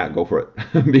saying, yeah, go for it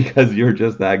because you're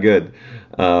just that good.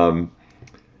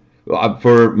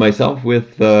 For myself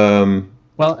with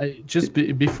just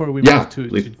before we move to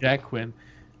Jack Quinn,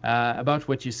 about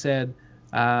what you said,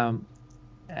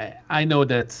 I know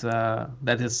that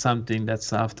that is something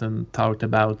that's often talked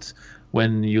about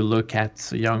when you look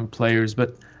at young players,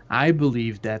 but I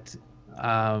believe that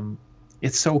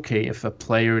it's okay if a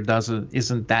player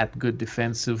isn't that good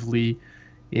defensively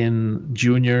in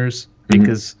juniors,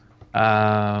 because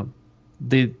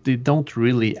they don't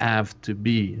really have to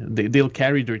be. They'll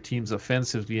carry their teams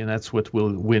offensively, and that's what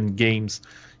will win games.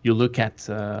 You look at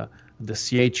the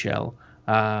CHL,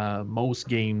 most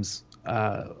games,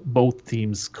 both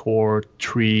teams score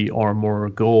 3 or more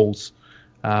goals.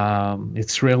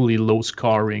 It's really low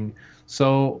scoring.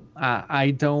 So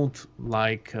I don't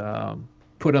like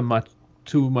put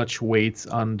too much weight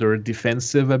on their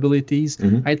defensive abilities.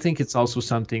 Mm-hmm. I think it's also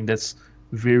something that's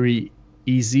very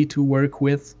easy to work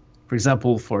with. For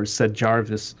example, for Seth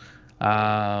Jarvis,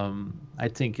 I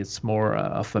think it's more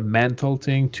of a mental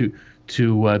thing to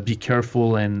be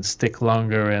careful and stick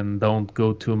longer and don't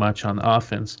go too much on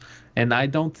offense. And I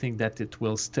don't think that it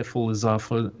will stifle his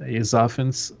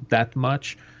offense that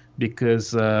much,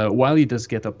 because while he does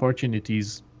get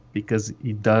opportunities, because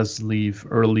he does leave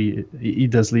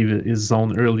his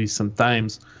zone early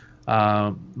sometimes,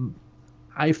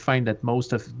 I find that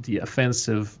most of the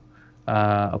offensive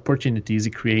opportunities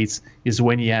he creates is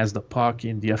when he has the puck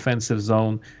in the offensive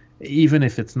zone even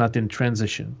if it's not in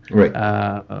transition. Right.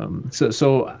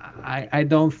 So I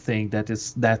don't think that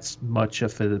that's much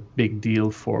of a big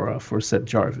deal for Seth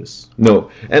Jarvis.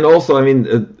 No, and also, I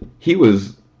mean, he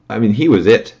was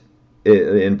it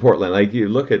in Portland. Like you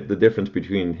look at the difference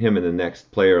between him and the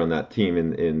next player on that team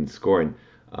in scoring,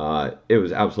 it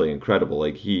was absolutely incredible.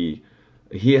 Like he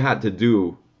had to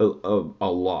do a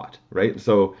lot, right?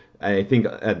 So I think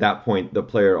at that point the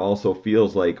player also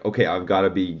feels like, okay, I've got to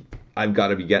be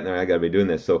getting there. I got to be doing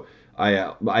this. So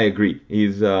I agree.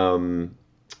 He's an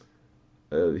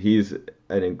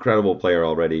incredible player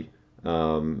already,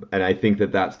 and I think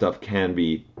that stuff can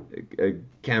be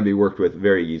worked with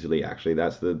very easily. Actually,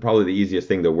 that's probably the easiest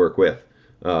thing to work with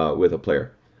a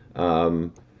player.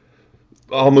 I'll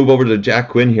move over to Jack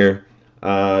Quinn here.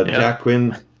 Yeah. Jack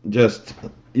Quinn, just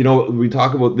we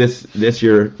talk about this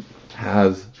year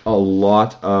has a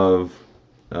lot of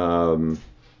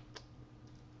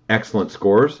excellent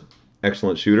scorers,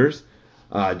 excellent shooters.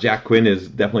 Jack Quinn is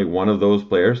definitely one of those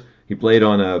players. He played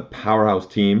on a powerhouse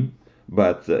team,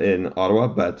 but in Ottawa,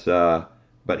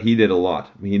 but he did a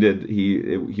lot.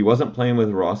 He wasn't playing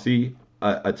with Rossi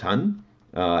a ton.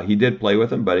 He did play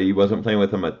with him, but he wasn't playing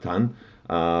with him a ton.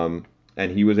 And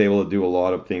he was able to do a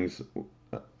lot of things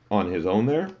on his own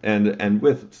there, and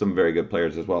with some very good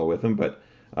players as well with him. But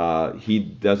he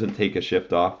doesn't take a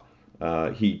shift off.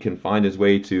 He can find his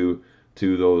way to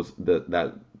those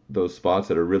spots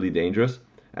that are really dangerous.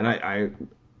 And I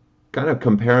kind of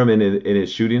compare him in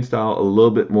his shooting style a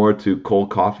little bit more to Cole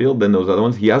Caulfield than those other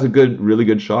ones. He has a really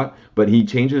good shot, but he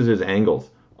changes his angles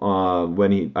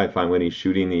when he's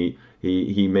shooting.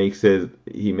 He makes it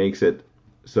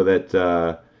so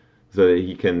that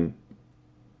he can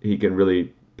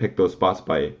really pick those spots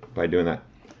by doing that.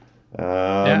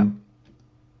 Yeah,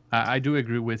 I do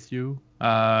agree with you.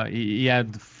 He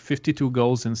had 52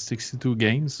 goals in 62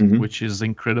 games, which is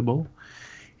incredible.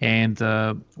 And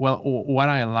what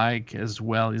I like as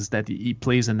well is that he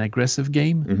plays an aggressive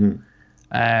game.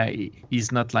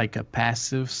 He's not like a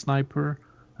passive sniper.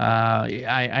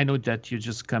 I know that you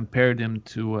just compared him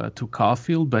to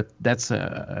Caulfield, but that's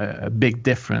a big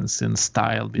difference in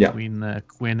style between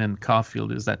Quinn and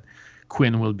Caulfield. Is that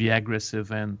Quinn will be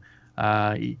aggressive and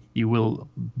he will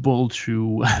bull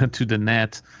through to the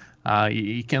net.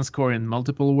 He can score in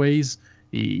multiple ways.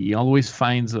 He always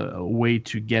finds a way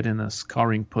to get in a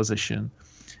scoring position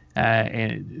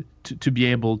and to be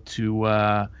able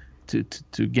to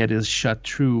get his shot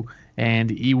through. And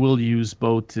he will use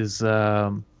both his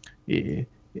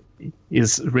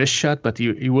wrist shot, but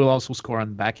he will also score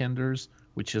on backhanders,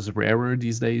 which is rarer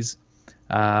these days.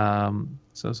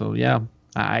 So yeah,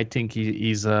 I think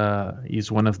he's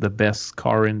one of the best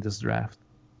scorers in this draft.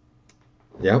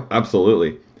 Yeah,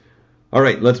 absolutely. All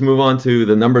right, let's move on to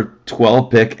the number 12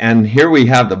 pick, and here we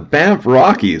have the Banff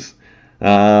Rockies.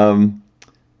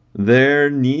 Their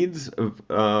needs,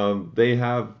 they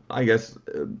have, I guess,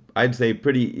 I'd say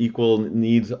pretty equal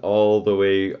needs all the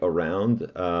way around.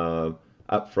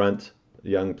 Up front,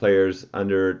 young players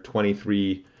under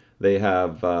 23, they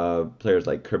have players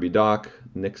like Kirby Dach,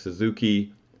 Nick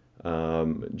Suzuki,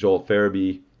 Joel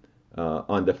Farabee.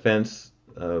 On defense,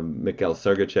 Mikhail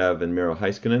Sergachev and Miro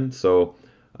Heiskanen. So,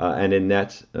 and in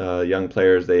net, young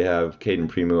players, they have Caden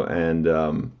Primo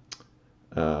and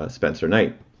Spencer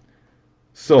Knight.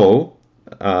 So,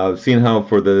 seeing how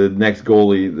for the next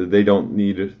goalie, they don't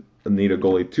need a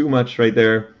goalie too much right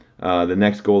there. The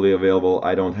next goalie available,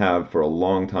 I don't have for a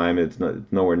long time. It's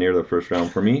nowhere near the first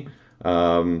round for me.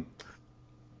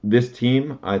 This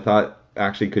team, I thought,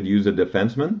 actually could use a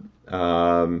defenseman.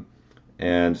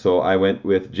 And so I went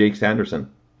with Jake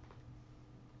Sanderson.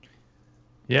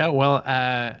 Yeah, well,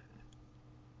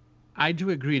 I do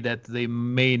agree that they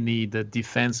may need a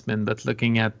defenseman, but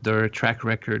looking at their track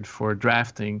record for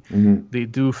drafting, they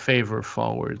do favor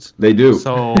forwards. They do.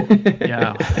 So,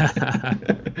 yeah.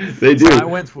 They do. So I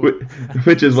went for,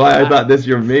 which is why I thought this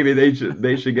year maybe they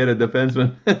should get a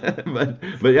defenseman.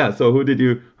 but yeah, so who did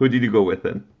you go with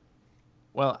then?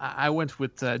 Well, I went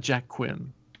with Jack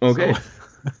Quinn. Okay. So,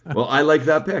 well, I like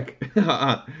that pick.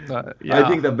 yeah. I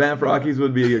think the Banff Rockies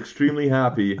would be extremely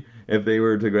happy if they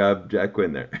were to grab Jack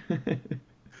Quinn there.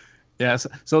 Yes.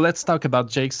 So let's talk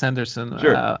about Jake Sanderson.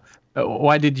 Sure.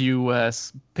 Why did you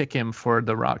pick him for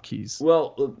the Rockies?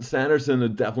 Well, Sanderson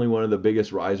is definitely one of the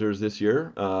biggest risers this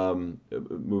year,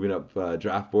 moving up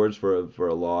draft boards for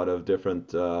a lot of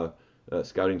different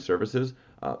scouting services.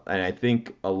 And I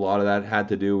think a lot of that had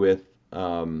to do with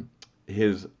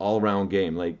his all-round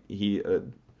game, like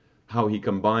how he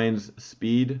combines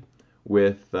speed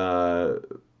with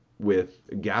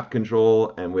gap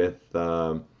control and with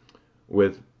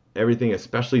everything,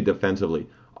 especially defensively.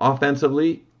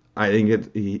 Offensively, I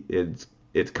think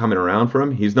it's coming around for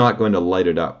him. He's not going to light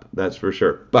it up, that's for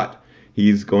sure. But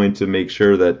he's going to make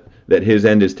sure that his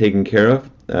end is taken care of.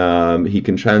 He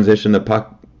can transition the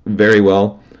puck very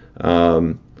well.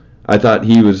 I thought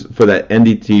he was, for that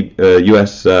NDT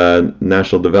U.S.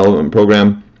 National Development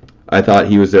Program, I thought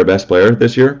he was their best player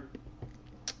this year.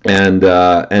 And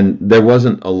there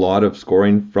wasn't a lot of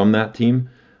scoring from that team.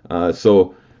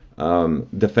 So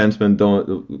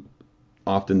defensemen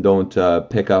often don't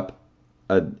pick up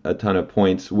a ton of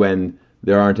points when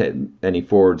there aren't any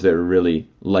forwards that are really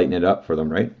lighting it up for them,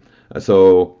 right?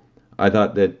 So I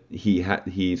thought that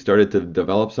he started to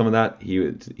develop some of that.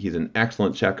 He's an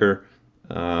excellent checker,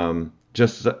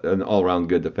 just an all-around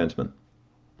good defenseman.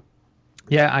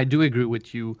 Yeah, I do agree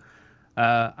with you.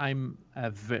 I'm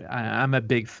a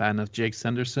big fan of Jake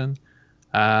Sanderson.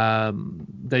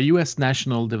 The U.S.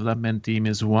 National Development Team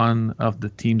is one of the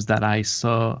teams that I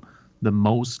saw the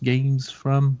most games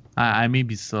from. I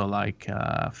maybe saw like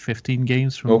 15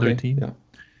 games from their team. Yeah.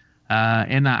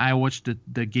 And I watched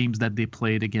the games that they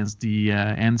played against the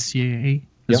NCAA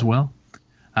as well.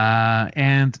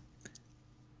 And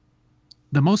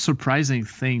the most surprising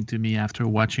thing to me after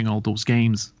watching all those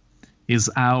games is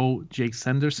how Jake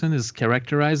Sanderson is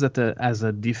characterized as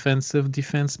a defensive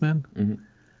defenseman. Mm-hmm.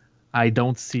 I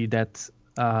don't see that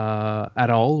at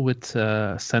all with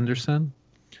Sanderson.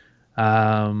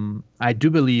 I do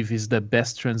believe he's the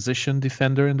best transition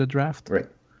defender in the draft. Right.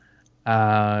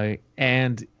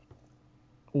 And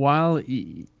while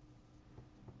he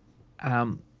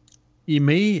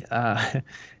may, at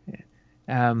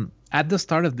the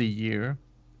start of the year,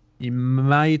 he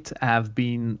might have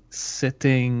been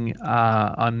sitting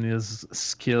on his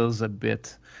skills a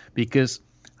bit, because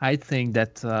I think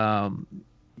that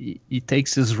he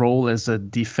takes his role as a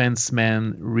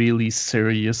defenseman really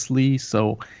seriously.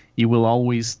 So he will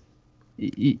always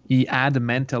he had a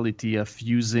mentality of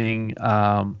using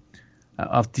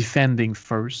of defending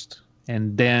first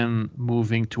and then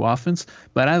moving to offense.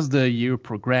 But as the year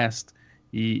progressed,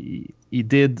 he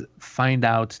did find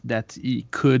out that he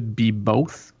could be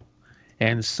both.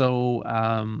 And so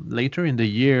later in the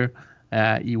year,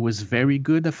 he was very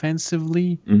good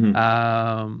offensively.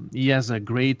 Mm-hmm. He has a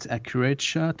great accurate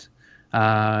shot.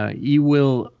 He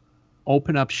will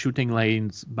open up shooting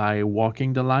lanes by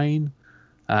walking the line.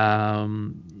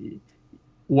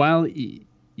 While he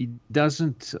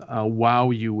doesn't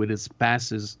wow you with his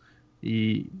passes,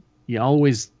 he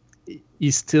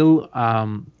still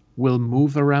will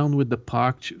move around with the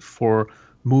puck for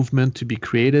movement to be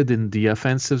created in the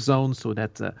offensive zone so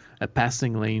that a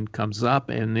passing lane comes up,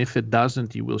 and if it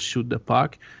doesn't, he will shoot the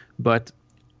puck. But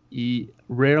he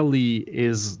rarely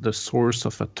is the source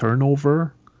of a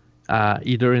turnover,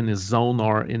 either in his zone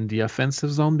or in the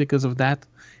offensive zone because of that.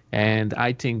 And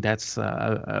I think that's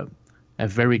a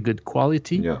very good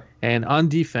quality. Yeah. And on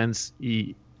defense,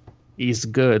 he's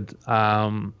good.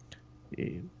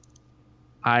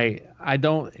 I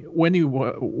don't, when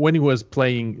he was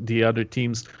playing, the other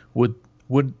teams would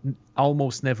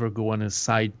almost never go on his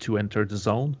side to enter the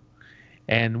zone,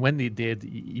 and when they did,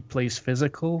 he plays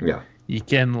physical. Yeah. He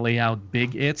can lay out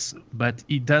big hits, but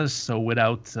he does so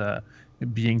without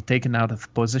being taken out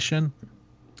of position.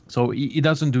 So he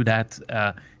doesn't do that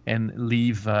and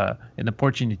leave an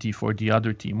opportunity for the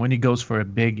other team. When he goes for a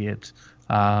big hit,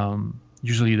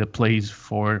 usually the plays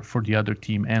for the other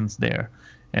team ends there.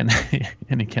 And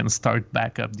he can start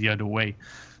back up the other way.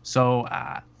 So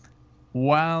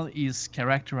while he's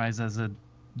characterized as a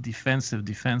defensive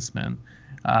defenseman,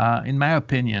 in my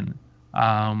opinion,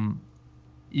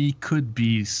 he could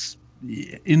be,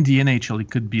 in the NHL, he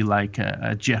could be like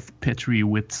a Jeff Petrie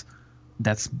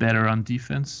that's better on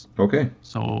defense. Okay.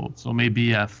 So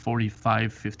maybe a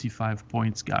 45, 55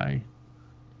 points guy.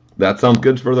 That sounds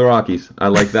good for the Rockies. I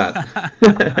like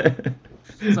that.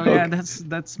 So yeah,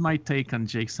 that's my take on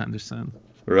Jake Sanderson.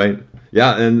 Right.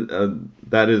 Yeah, and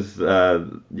that is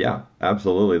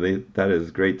absolutely. That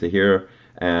is great to hear.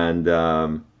 And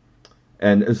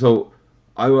so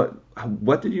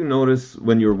what did you notice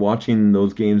when you were watching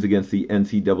those games against the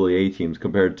NCAA teams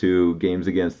compared to games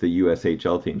against the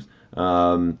USHL teams?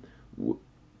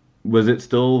 Was it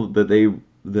still that the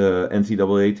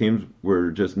NCAA teams were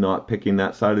just not picking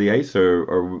that side of the ice,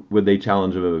 or would they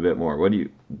challenge them a bit more?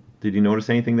 Did you notice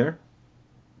anything there?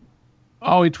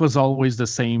 Oh, it was always the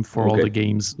same for all the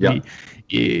games. Yeah.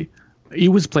 He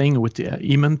was playing with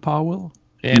Eamon Powell,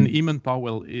 and Eamon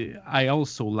Powell, I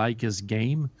also like his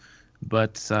game,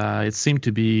 but it seemed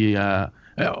to be a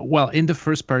Well, in the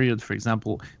first period, for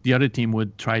example, the other team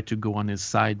would try to go on his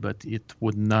side, but it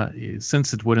would not.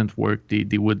 Since it wouldn't work,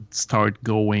 they would start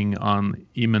going on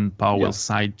Eamon Powell's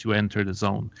side to enter the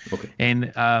zone. Okay.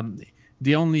 And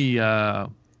the only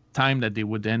time that they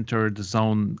would enter the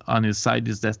zone on his side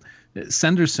is that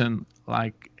Sanderson,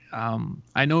 like,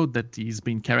 I know that he's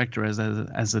been characterized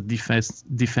as a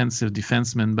defensive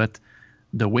defenseman, but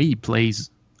the way he plays,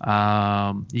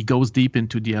 he goes deep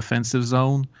into the offensive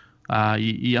zone.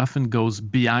 He often goes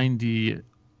behind the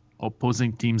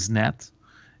opposing team's net.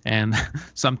 And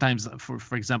sometimes,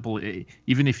 for example,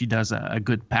 even if he does a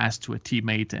good pass to a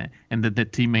teammate and the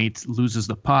teammate loses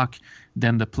the puck,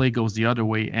 then the play goes the other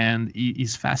way, and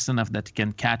he's fast enough that he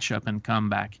can catch up and come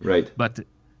back. Right. But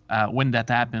when that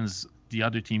happens, the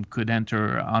other team could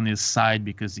enter on his side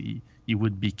because he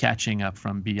would be catching up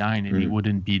from behind, and he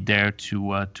wouldn't be there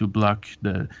to block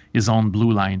his own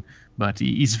blue line. But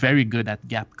he's very good at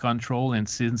gap control, and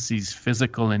since he's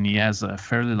physical and he has a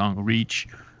fairly long reach,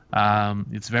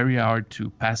 it's very hard to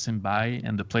pass him by.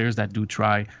 And the players that do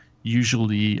try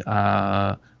usually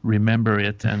remember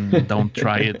it and don't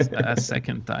try it a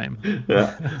second time.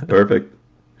 Yeah, perfect.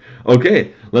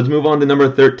 Okay, let's move on to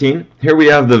number 13. Here we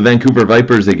have the Vancouver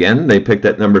Vipers again. They picked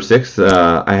at number 6.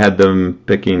 I had them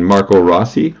picking Marco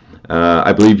Rossi.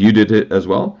 I believe you did it as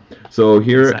well. So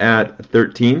here at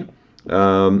 13,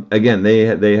 again,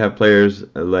 they have players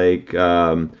like,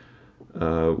 where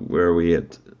are we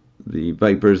at? The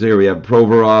Vipers there. We have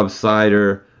Provorov,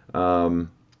 Sider, and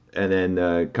then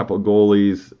a couple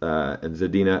goalies, and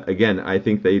Zadina. Again, I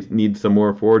think they need some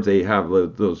more forwards. They have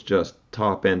those just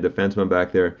top-end defensemen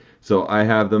back there. So I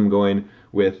have them going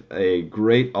with a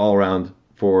great all-around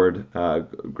forward,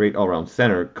 great all-around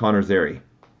center, Connor Zary.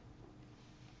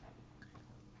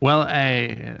 Well,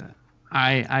 I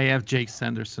have Jake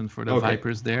Sanderson for the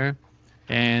Vipers there.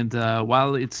 And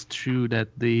while it's true that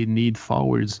they need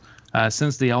forwards,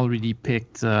 since they already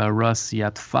picked Rossi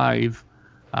at 5,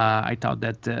 I thought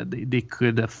that they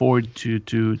could afford to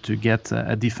get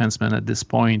a defenseman at this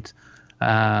point.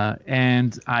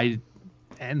 And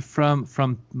from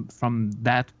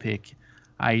that pick,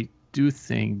 I do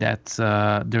think that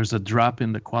there's a drop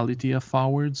in the quality of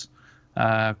forwards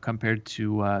compared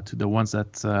to the ones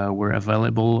that were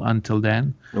available until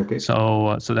then. Okay.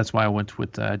 So that's why I went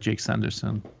with Jake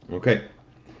Sanderson. Okay.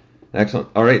 Excellent.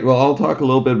 All right. Well, I'll talk a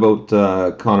little bit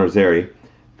about Connor Zary.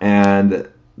 And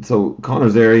so Connor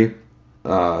Zary,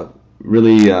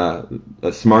 really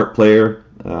a smart player.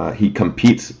 He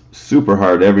competes super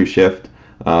hard every shift.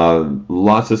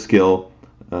 Lots of skill.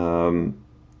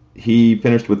 He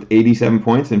finished with 87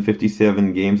 points in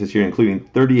 57 games this year, including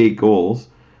 38 goals.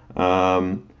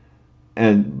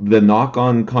 And the knock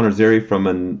on Connor Zary from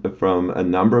a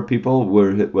number of people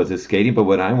was his skating, but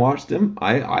when I watched him,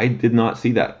 I did not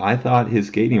see that. I thought his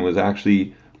skating was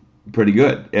actually pretty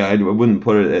good. I wouldn't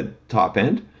put it at top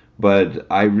end, but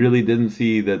I really didn't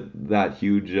see that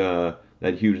huge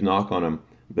knock on him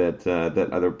that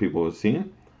other people were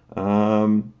seeing.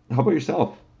 How about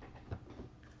yourself?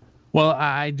 Well,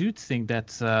 I do think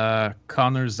that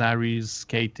Connor Zary's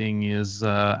skating is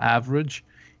average,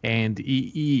 and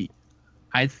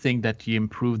I think that he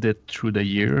improved it through the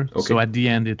year. Okay. So at the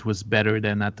end, it was better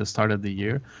than at the start of the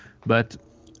year. But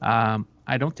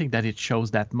I don't think that it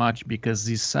shows that much because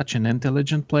he's such an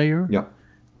intelligent player. Yeah.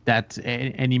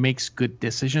 And he makes good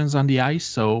decisions on the ice.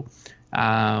 So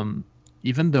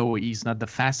even though he's not the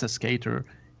fastest skater,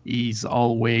 he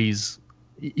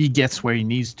gets where he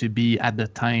needs to be at the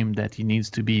time that he needs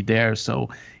to be there. So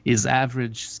his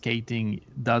average skating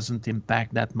doesn't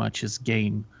impact that much his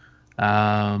game.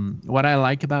 What I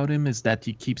like about him is that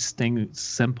he keeps things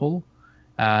simple.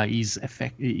 He's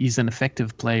an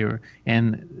effective player,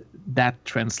 and that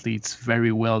translates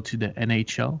very well to the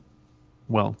NHL.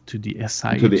 Well, to the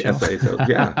SIHL. To the SIHL,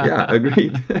 yeah,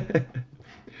 agreed.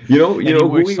 you know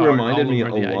who he reminded me a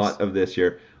lot of this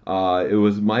year. It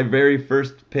was my very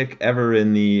first pick ever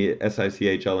in the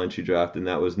SICHL entry draft, and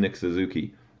that was Nick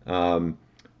Suzuki. I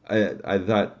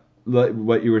thought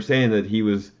what you were saying, that he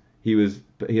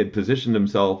had positioned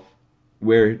himself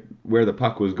where the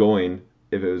puck was going.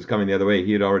 If it was coming the other way,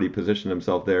 he had already positioned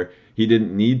himself there. He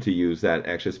didn't need to use that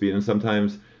extra speed, and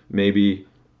sometimes maybe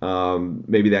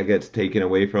that gets taken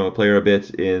away from a player a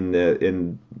bit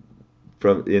in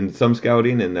some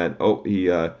scouting, and that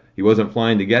he wasn't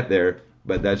flying to get there,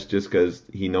 but that's just because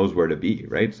he knows where to be,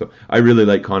 right? So I really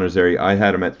like Connor Zary. I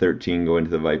had him at 13 going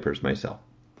to the Vipers myself.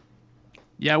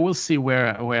 Yeah, we'll see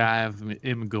where I have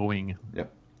him going. Yeah.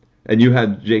 And you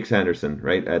had Jake Sanderson,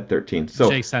 right, at 13. So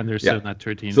Jake Sanderson at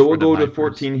 13. So we'll go to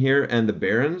 14 here, and the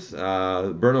Barons,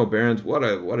 Brno Barons. What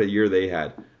a year they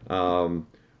had.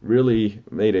 really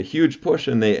made a huge push,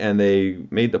 and they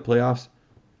made the playoffs.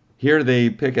 Here they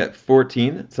pick at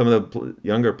 14. Some of the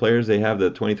younger players, they have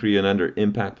the 23 and under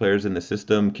impact players in the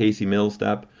system. Casey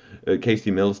Millstat,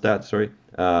 sorry.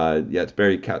 Yeah, it's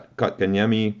Barry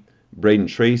Kotkaniemi, Braden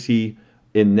Tracy,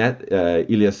 in net,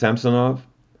 Ilya Samsonov.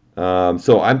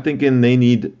 So I'm thinking they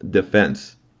need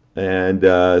defense. And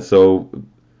so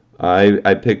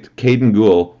I picked Caden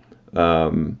Gould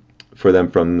for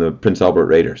them from the Prince Albert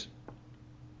Raiders.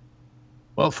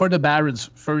 Well, for the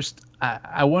Barons, first,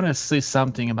 I want to say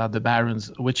something about the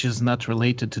Barons, which is not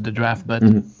related to the draft, but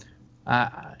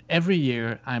every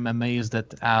year I'm amazed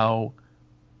at how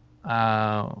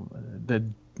the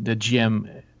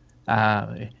GM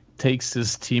takes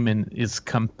his team and is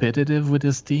competitive with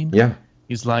his team. Yeah.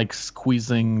 He's like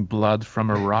squeezing blood from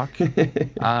a rock,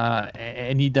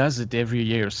 and he does it every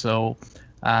year. So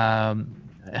I'm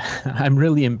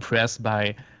really impressed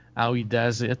by how he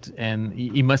does it, and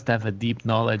he must have a deep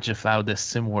knowledge of how the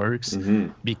sim works,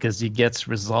 because he gets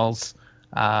results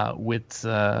with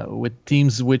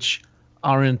teams which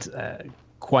aren't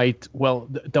quite well,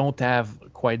 don't have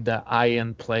quite the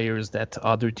high-end players that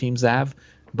other teams have,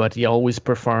 but he always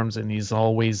performs and he's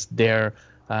always there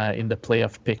in the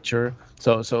playoff picture.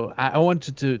 So I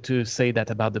wanted to say that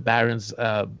about the Barons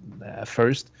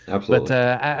first. Absolutely.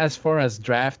 But as far as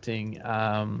drafting,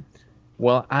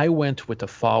 well, I went with a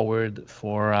forward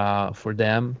for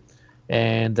them,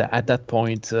 and at that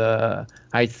point,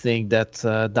 I think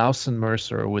that Dawson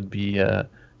Mercer would be a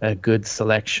good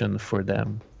selection for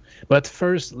them. But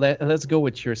first, let's go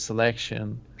with your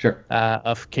selection. Sure.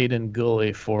 Of Caden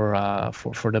Gould for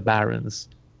the Barons.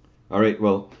 All right.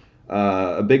 Well,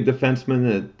 a big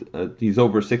defenseman. He's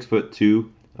over 6'2",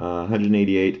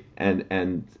 188,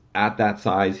 and at that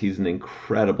size, he's an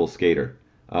incredible skater.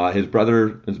 His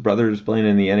brother's playing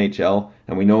in the NHL,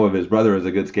 and we know of his brother as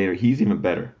a good skater. He's even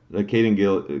better.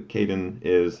 Caden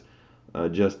is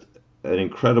just an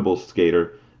incredible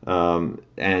skater,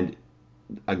 and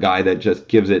a guy that just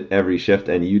gives it every shift,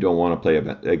 and you don't want to play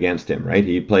against him, right?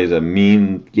 He plays a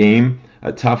mean game,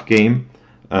 a tough game.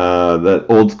 That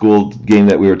old school game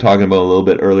that we were talking about a little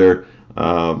bit earlier,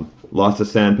 lost the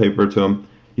sandpaper to him.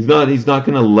 He's not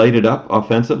going to light it up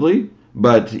offensively,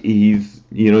 but he's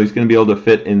going to be able to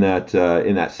fit in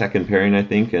that second pairing, I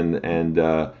think, and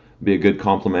be a good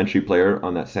complementary player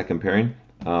on that second pairing.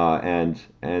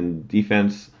 And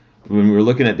defense. When we're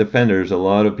looking at defenders, a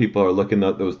lot of people are looking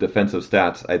at those defensive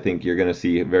stats. I think you're going to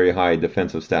see very high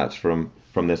defensive stats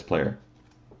from this player.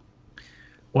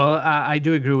 Well, I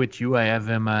do agree with you. I have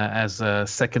him as a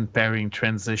second pairing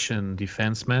transition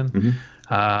defenseman.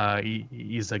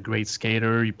 He's a great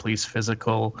skater. He plays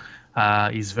physical.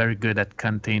 He's very good at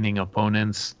containing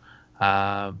opponents.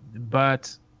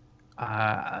 But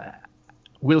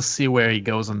we'll see where he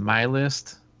goes on my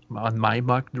list, on my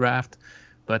mock draft.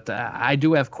 But I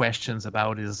do have questions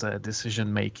about his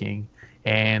decision making,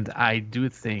 and I do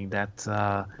think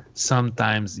that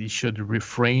sometimes he should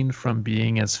refrain from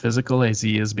being as physical as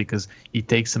he is, because he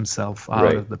takes himself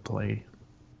out of the play.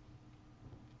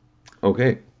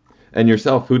 Okay. And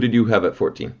yourself, who did you have at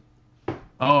 14?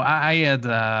 Oh, I had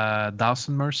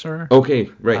Dawson Mercer. Okay,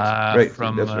 right.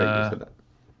 From, that's right. You said that.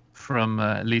 From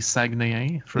Les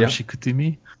Saguenayens, from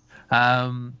Chicoutimi.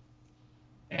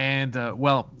 And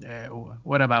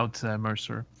what about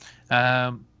Mercer?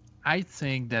 I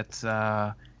think that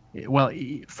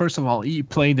first of all, he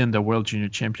played in the World Junior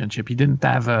Championship. He didn't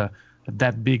have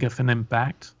that big of an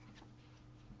impact,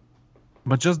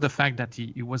 but just the fact that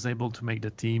he was able to make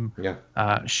the team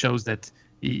shows that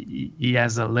he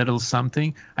has a little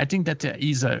something. I think that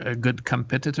he's a good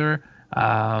competitor.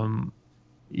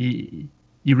 He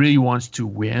really wants to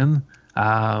win.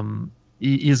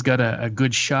 He's got a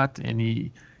good shot, and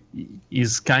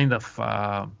he's kind of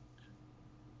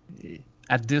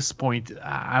at this point,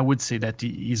 I would say that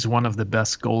he's one of the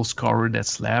best goal scorers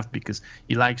that's left, because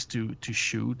he likes to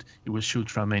shoot. He will shoot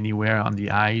from anywhere on the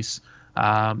ice.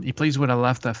 He plays with a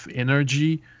lot of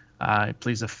energy. He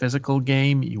plays a physical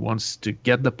game. He wants to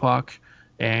get the puck,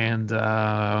 and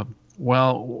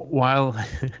while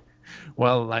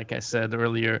like I said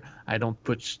earlier, I don't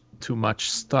put too much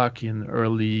stock in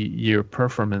early year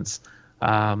performance.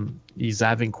 He's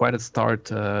having quite a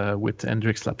start with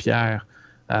Hendrix Lapierre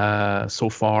so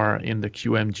far in the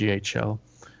QMJHL.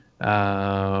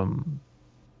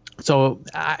 So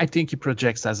I think he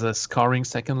projects as a scoring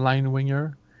second line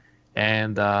winger,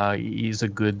 and he's a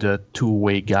good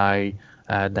two-way guy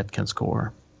that can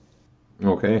score.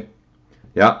 Okay.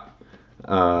 Yeah.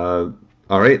 All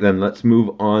right, then let's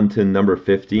move on to number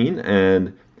 15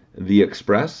 and the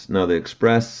Express. Now the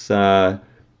Express,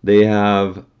 they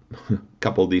have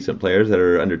couple decent players that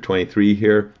are under 23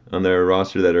 here on their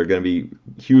roster that are going to be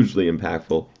hugely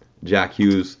impactful. Jack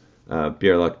Hughes,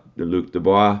 Pierre-Luc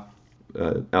Dubois,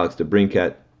 Alex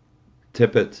DeBrincat,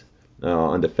 Tippett,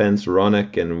 on defense,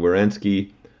 Roenick and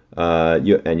Werenski, and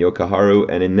Yokoharu,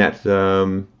 and in net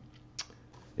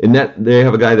they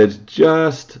have a guy that's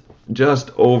just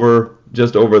over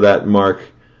that mark.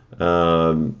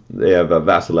 They have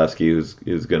Vasilevsky,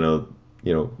 who's going to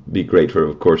be great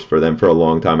of course for them for a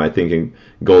long time. I think in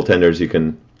goaltenders you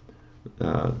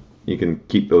can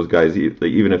keep those guys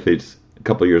even if it's a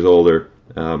couple years older.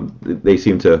 They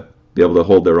seem to be able to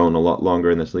hold their own a lot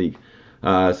longer in this league.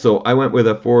 So I went with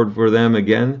a forward for them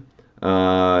again,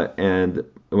 and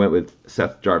I went with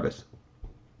Seth Jarvis.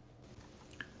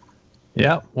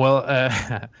 Yeah, well,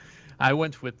 I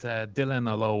went with Dylan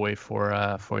Holloway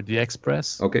for the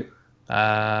Express. Okay.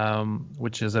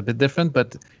 Which is a bit different,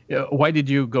 but why did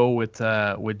you go with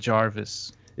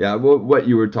Jarvis? Yeah, well, what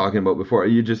you were talking about before,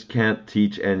 you just can't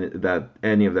teach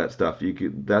any of that stuff.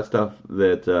 That stuff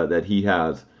that he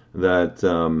has, that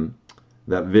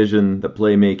vision, the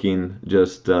playmaking,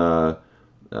 just that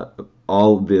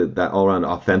all-around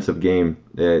offensive game.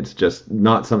 It's just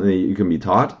not something that you can be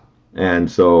taught,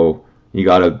 and so you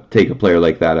got to take a player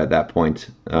like that at that point,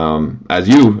 as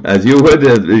you would.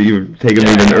 You've taken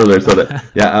me even earlier, so that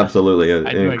absolutely, an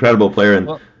incredible player, and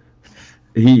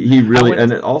he really,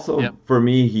 and also for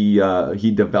me,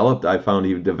 he developed. I found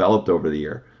he developed over the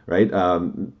year, right?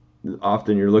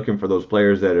 Often you're looking for those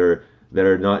players that are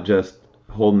not just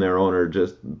holding their own,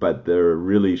 but they're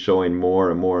really showing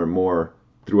more and more and more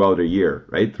throughout a year,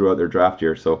 right? Throughout their draft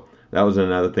year. So that was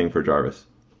another thing for Jarvis.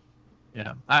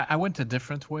 Yeah, I went a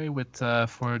different way with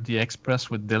for the Express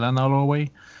with Dylan Holloway,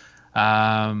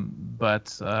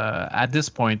 but at this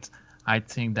point, I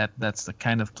think that's the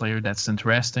kind of player that's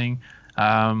interesting.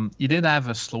 He did have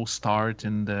a slow start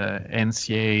in the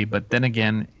NCAA, but then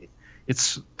again,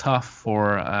 it's tough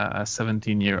for a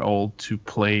 17-year-old to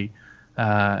play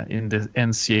in the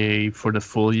NCAA for the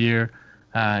full year.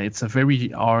 It's a very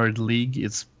hard league.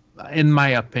 It's, in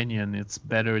my opinion, it's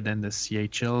better than the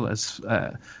CHL as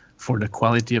for the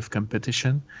quality of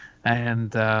competition,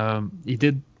 and he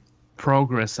did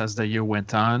progress as the year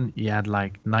went on. He had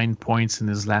like 9 points in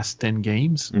his last 10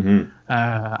 games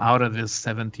out of his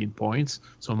 17 points.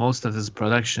 So most of his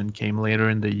production came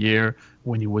later in the year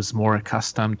when he was more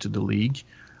accustomed to the league.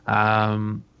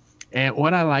 And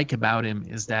what I like about him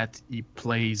is that he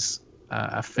plays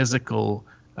a physical,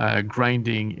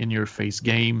 grinding, in-your-face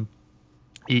game.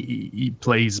 He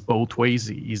plays both ways.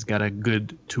 He's got a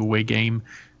good two-way game.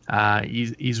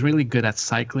 He's really good at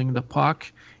cycling the puck,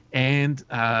 and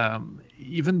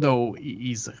even though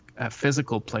he's a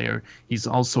physical player, he's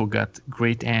also got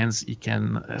great hands. He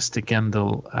can stick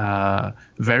handle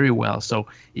very well, so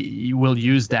he will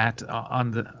use that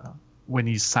when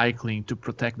he's cycling to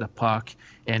protect the puck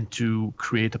and to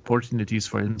create opportunities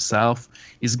for himself.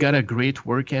 He's got a great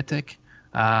work ethic.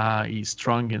 He's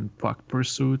strong in puck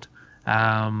pursuit.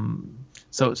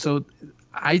 So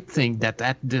I think that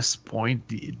at this point,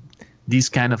 these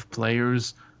kind of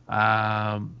players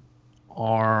well,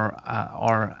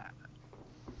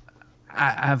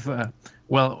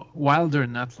 while they're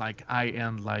not like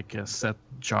high-end like Seth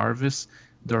Jarvis,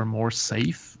 they're more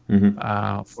safe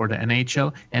for the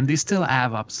NHL, and they still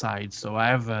have upside. So I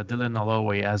have Dylan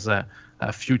Holloway as a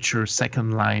future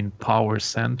second-line power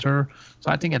center.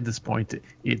 So I think at this point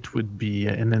it would be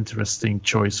an interesting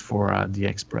choice for the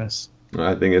Express.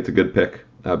 I think it's a good pick.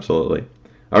 Absolutely.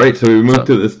 All right, so we move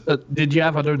to this. Did you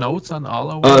have other notes on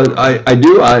Holloway? I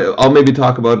do. I'll maybe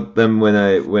talk about them when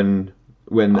I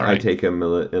take him in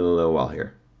a little while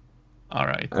here. All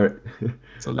right.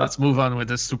 So let's move on with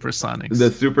the Supersonics. The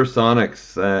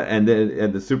Supersonics, and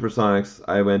the Supersonics,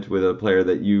 I went with a player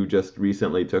that you just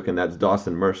recently took, and that's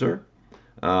Dawson Mercer.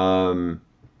 And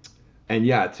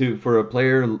yeah, for a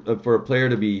player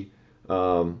to be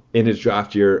in his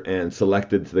draft year and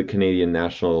selected to the Canadian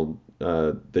national,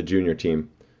 the junior team,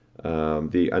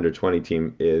 the under 20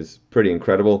 team, is pretty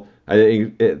incredible. I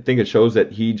think it shows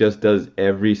that he just does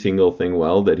every single thing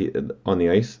well that he on the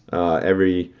ice.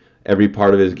 Every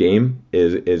part of his game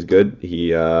is good. He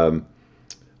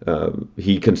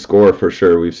can score for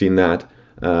sure. We've seen that.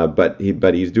 But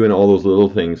he's doing all those little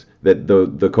things that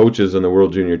the coaches on the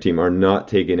World Junior team are not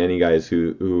taking any guys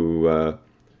who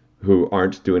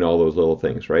aren't doing all those little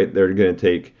things, right? They're going to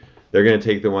take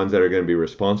the ones that are going to be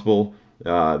responsible.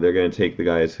 They're going to take the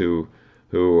guys who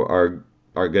are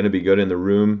going to be good in the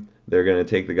room. They're going to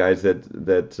take the guys that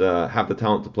have the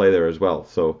talent to play there as well.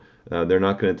 So they're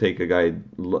not going to take a guy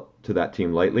to that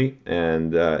team lightly,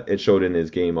 and it showed in his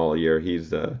game all year.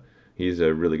 He's a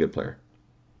really good player.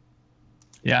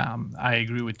 Yeah, I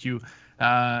agree with you.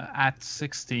 At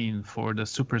 16 for the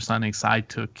Supersonics, I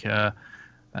took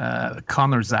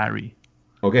Connor Zary,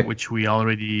 Okay. which we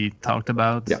already talked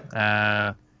about.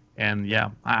 Yeah. And yeah,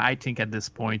 I think at this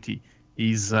point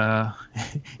he's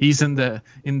he's in the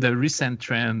recent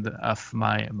trend of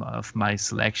my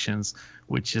selections,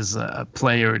 which is a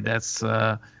player that's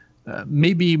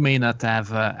maybe may not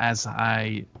have as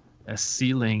high a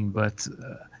ceiling, but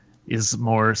is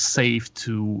more safe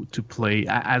to play,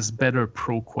 has better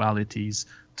pro qualities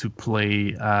to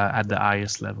play at the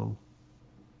highest level.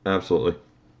 Absolutely.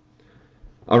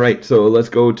 All right, so let's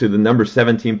go to the number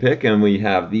 17 pick, and we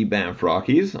have the Banff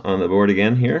Rockies on the board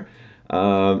again here.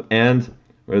 And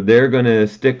they're going to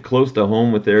stick close to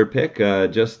home with their pick,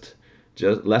 just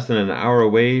less than an hour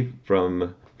away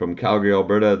from Calgary,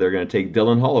 Alberta. They're going to take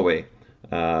Dylan Holloway,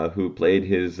 who played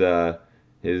his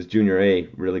junior A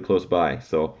really close by.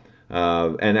 So,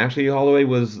 and actually Holloway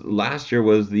last year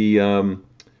was the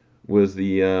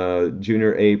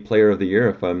Junior A Player of the Year,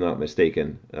 if I'm not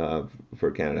mistaken, for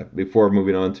Canada, before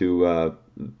moving on to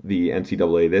the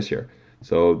NCAA this year.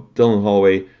 So Dylan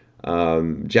Holloway,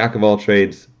 jack of all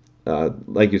trades,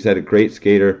 like you said, a great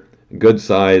skater, good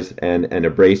size, and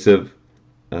abrasive.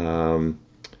 He's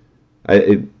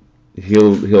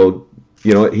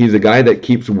a guy that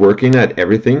keeps working at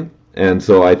everything. And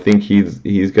so I think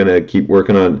he's going to keep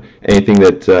working on anything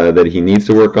that he needs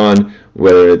to work on,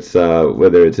 whether it's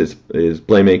his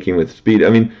playmaking with speed. I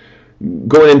mean,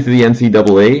 going into the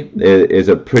NCAA is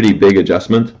a pretty big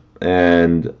adjustment.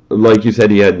 And like you said,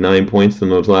 he had 9 points in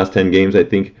those last 10 games. I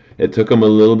think it took him a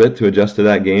little bit to adjust to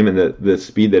that game and the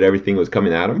speed that everything was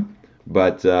coming at him.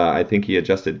 But I think he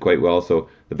adjusted quite well. So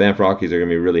the Banff Rockies are going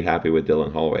to be really happy with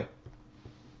Dylan Holloway.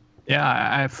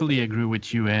 Yeah, I fully agree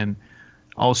with you. And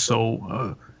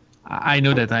also, I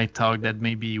know that I thought that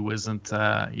maybe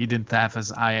he didn't have as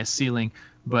high a ceiling,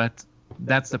 but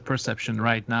that's the perception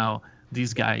right now.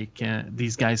 These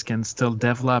guys can still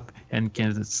develop and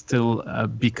can still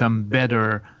become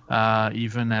better,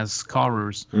 even as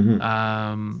scorers.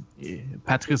 Mm-hmm.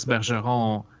 Patrice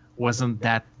Bergeron wasn't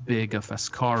that big of a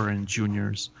scorer in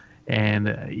juniors, and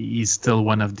he's still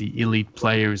one of the elite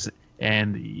players,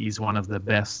 and he's one of the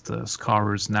best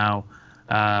scorers now.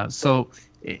 So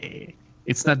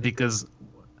it's not because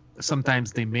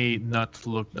sometimes they may not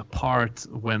look the part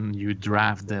when you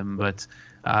draft them, but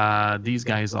these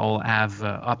guys all have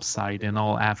upside and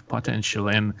all have potential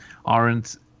and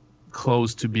aren't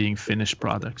close to being finished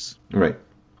products. Right.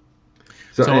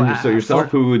 So yourself,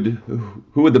 who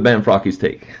would the Banff Rockies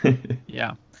take?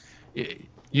 Yeah,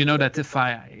 you know that if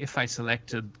I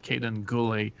selected Caden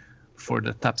Goulet for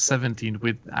the top 17,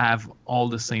 we'd have all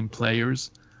the same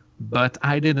players. But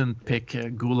I didn't pick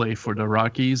Goulet for the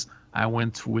Rockies. I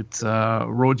went with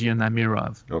Rodion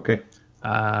Amirov. Okay.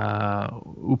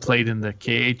 Who played in the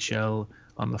KHL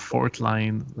on the fourth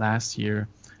line last year.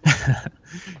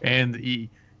 And he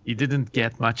didn't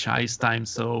get much ice time,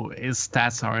 so his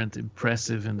stats aren't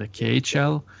impressive in the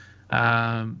KHL.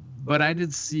 But I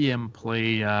did see him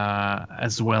play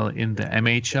as well in the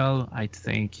MHL. I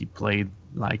think he played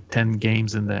like 10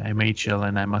 games in the MHL,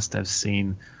 and I must have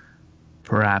seen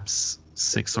perhaps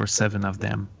 6 or 7 of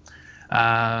them.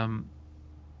 Amirov,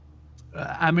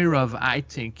 I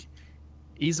think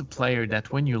he's a player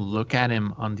that when you look at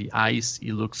him on the ice,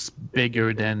 he looks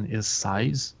bigger than his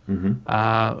size,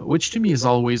 which to me is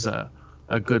always a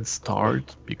good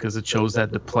start because it shows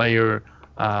that the player,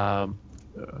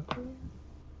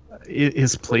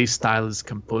 his play style, his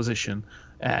composition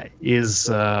is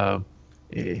one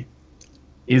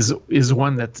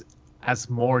that has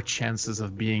more chances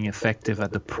of being effective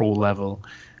at the pro level.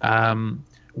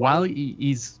 While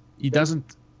he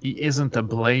isn't a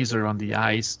blazer on the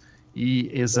ice, he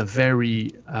is a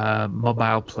very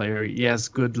mobile player. He has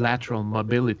good lateral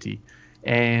mobility,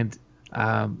 and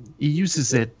he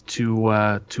uses it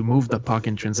to move the puck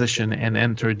in transition and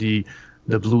enter the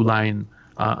blue line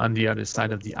on the other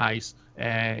side of the ice.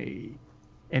 And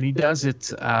he does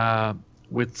it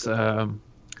with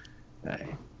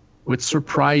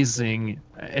surprising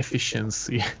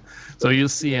efficiency. So you'll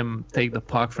see him take the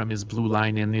puck from his blue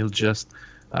line and he'll just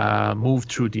move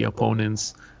through the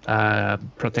opponents,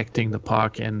 protecting the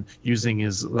puck and using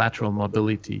his lateral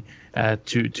mobility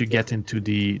to get into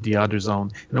the other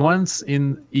zone. And once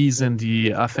he's in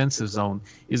the offensive zone,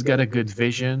 he's got a good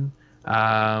vision,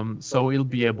 so he'll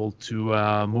be able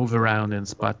to move around and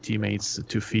spot teammates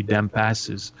to feed them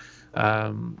passes.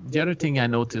 The other thing I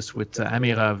noticed with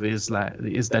Amirov is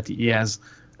that he has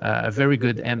a very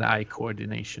good hand-eye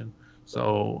coordination.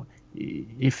 So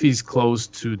if he's close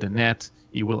to the net,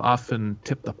 he will often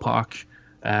tip the puck,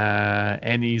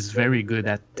 and he's very good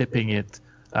at tipping it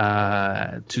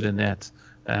to the net.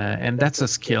 And that's a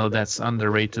skill that's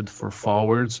underrated for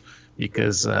forwards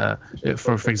because,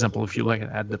 for example, if you look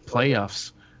at the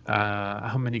playoffs,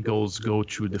 how many goals go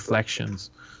through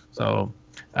deflections? So,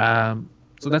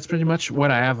 so that's pretty much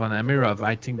what I have on Amirov.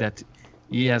 I think that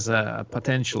he has a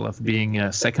potential of being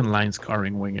a second-line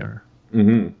scoring winger.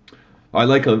 Mm-hmm. I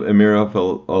like Amirov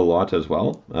a lot as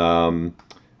well.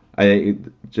 I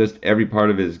just every part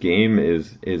of his game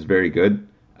is very good.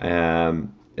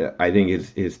 I think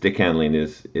his stick handling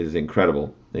is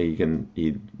incredible. He's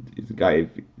a guy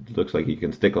looks like he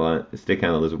can stick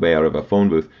handle his way out of a phone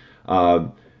booth.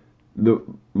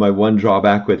 My one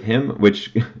drawback with him,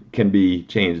 which can be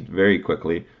changed very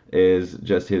quickly, is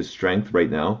just his strength right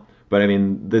now. But I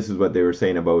mean, this is what they were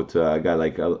saying about a guy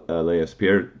like Elias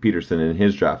Peterson in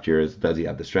his draft year: is does he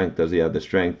have the strength? Does he have the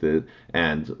strength?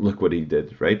 And look what he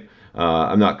did, right?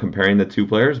 I'm not comparing the two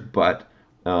players, but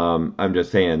I'm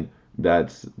just saying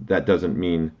that doesn't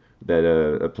mean that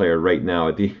a player right now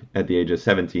at the age of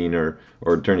 17 or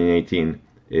turning 18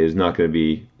 is not going to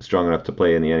be strong enough to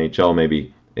play in the NHL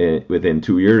maybe within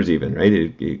 2 years even,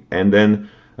 right? And then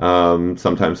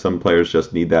sometimes some players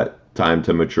just need that time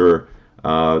to mature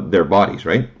their bodies,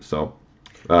 right? So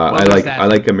I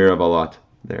like Amirov a lot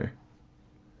there.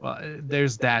 Well,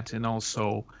 there's that, and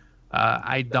also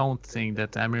I don't think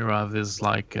that Amirov is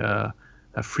like a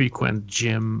frequent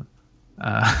gym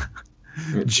rat,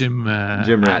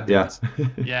 yeah.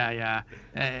 yeah.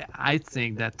 I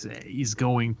think that he's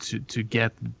going to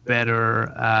get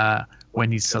better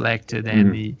when he's selected,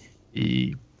 and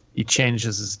he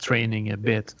changes his training a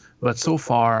bit. But so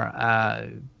far,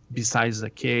 besides the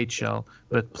KHL,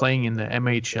 but playing in the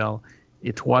MHL,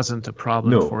 it wasn't a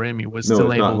problem for him. He was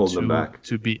still able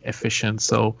to be efficient.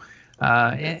 So,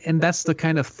 and that's the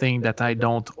kind of thing that I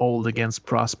don't hold against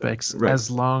prospects, right, as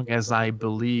long as I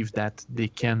believe that they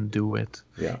can do it.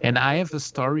 Yeah. And I have a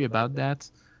story about that,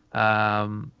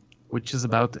 which is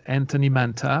about Anthony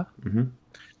Mantha.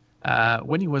 Mm-hmm.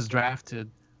 When he was drafted,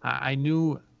 I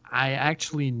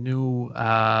actually knew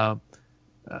I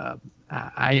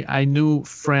knew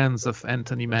friends of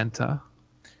Anthony Mantha,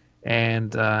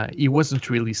 and he wasn't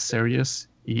really serious.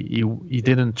 He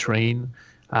didn't train.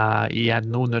 He had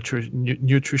no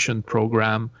nutrition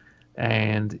program,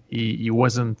 and he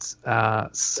wasn't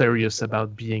serious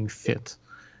about being fit.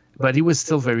 But he was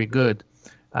still very good.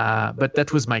 But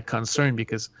that was my concern,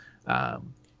 because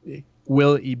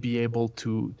will he be able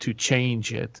to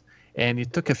change it? And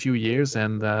it took a few years,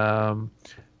 and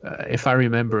if I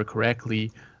remember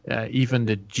correctly, even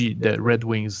the Red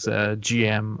Wings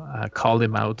GM called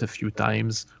him out a few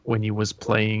times when he was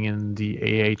playing in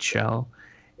the AHL.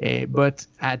 But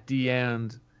at the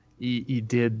end, he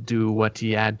did do what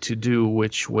he had to do,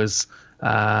 which was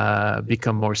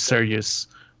become more serious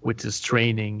with his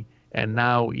training. And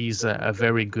now he's a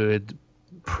very good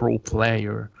pro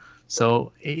player.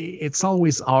 So it's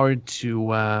always hard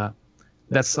to...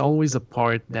 that's always a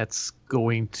part that's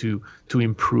going to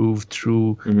improve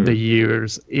through the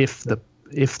years if the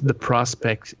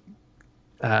prospect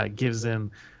gives him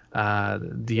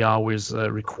the hours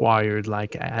required,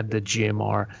 like at the gym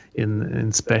or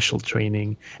in special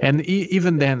training. And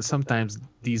even then, sometimes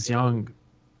these young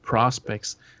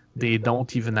prospects, they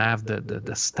don't even have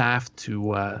the staff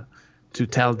to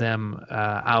tell them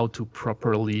how to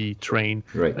properly train.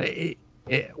 Right.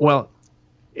 Well,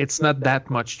 it's not that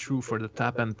much true for the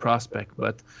top-end prospect,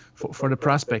 but for the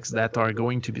prospects that are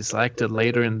going to be selected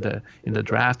later in the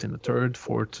draft, in the 3rd,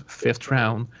 4th, 5th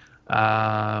round,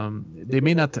 they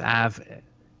may not have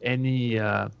any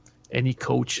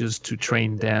coaches to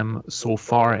train them so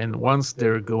far. And once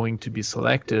they're going to be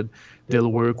selected,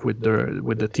 they'll work with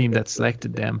the team that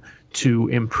selected them to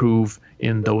improve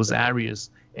in those areas,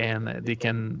 and they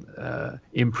can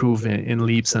improve in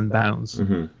leaps and bounds.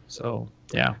 Mm-hmm. So.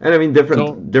 Yeah, and I mean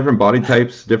different body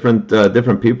types, different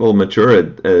people mature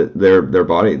at their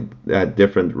body at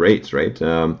different rates, right?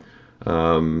 You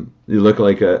look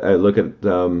like I look at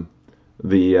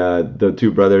the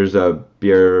two brothers,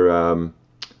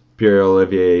 Pierre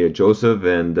Olivier Joseph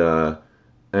and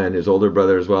his older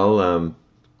brother as well.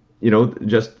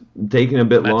 Just taking a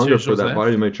bit longer for that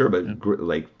body to mature, but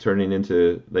like turning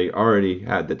into, they already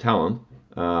had the talent.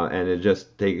 And it's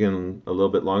just taken a little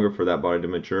bit longer for that body to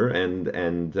mature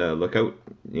and look out,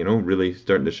 really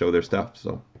starting to show their stuff.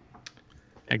 So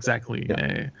exactly.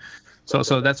 Yeah.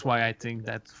 So that's why I think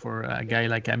that for a guy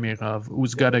like Amirov,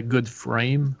 who's got a good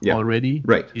frame already,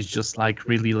 right, he's just like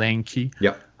really lanky.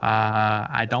 Yeah.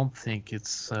 I don't think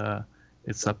it's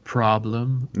it's a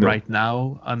problem right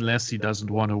now unless he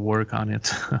doesn't want to work on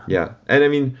it. Yeah, and I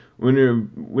mean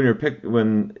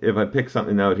if I pick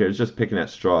something out here, it's just picking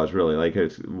at straws really. Like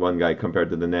it's one guy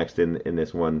compared to the next in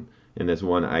this one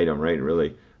item, right?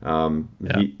 Really,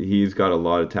 he's got a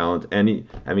lot of talent, and it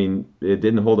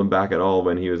didn't hold him back at all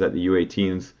when he was at the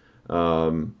U18s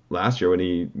last year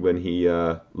when he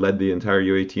led the entire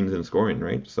U18s in scoring,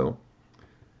 right? So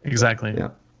exactly. Yeah.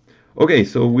 Okay,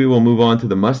 so we will move on to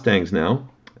the Mustangs now.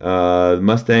 The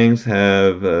Mustangs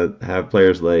have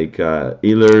players like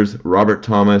Ehlers, Robert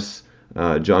Thomas,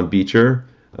 John Beecher,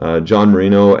 John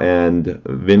Marino, and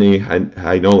Vinny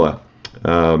Heinola,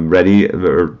 ready,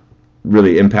 or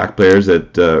really impact players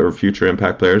or future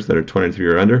impact players that are 23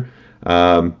 or under.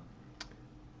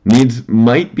 Needs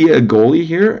might be a goalie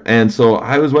here, and so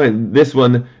I was wondering this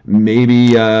one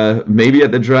maybe at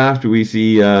the draft we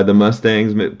see the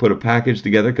Mustangs put a package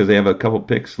together because they have a couple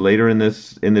picks later in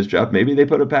this draft. Maybe they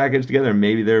put a package together,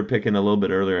 maybe they're picking a little bit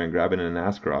earlier and grabbing an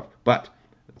Askarov. But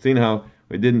seeing how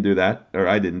we didn't do that, or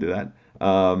I didn't do that,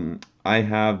 I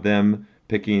have them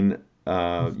picking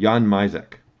Jan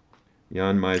Mysak.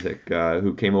 Jan Mysak,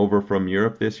 who came over from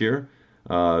Europe this year,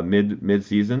 mid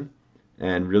season.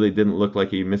 And really didn't look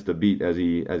like he missed a beat as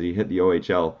he hit the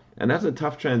OHL, and that's a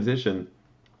tough transition,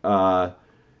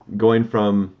 going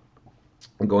from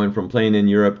playing in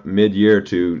Europe mid-year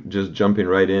to just jumping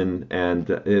right in, and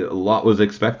a lot was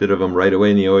expected of him right away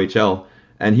in the OHL,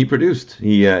 and he produced.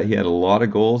 He had a lot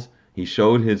of goals. He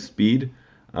showed his speed,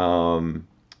 and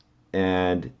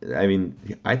I mean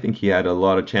I think he had a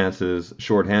lot of chances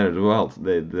shorthanded as well.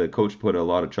 The coach put a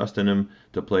lot of trust in him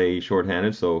to play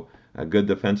shorthanded, so. A good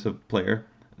defensive player.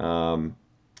 How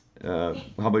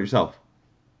about yourself?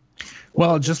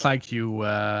 Well, just like you,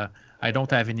 I don't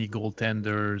have any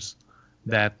goaltenders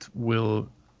that will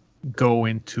go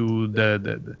into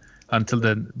until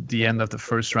the end of the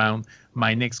first round.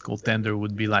 My next goaltender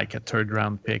would be like a third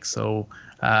round pick. So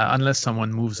unless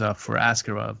someone moves up for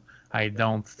Askarov, I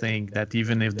don't think that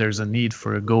even if there's a need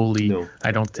for a goalie,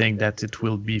 I don't think that it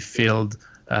will be filled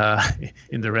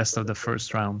in the rest of the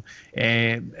first round.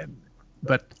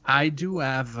 But I do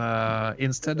have,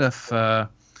 instead of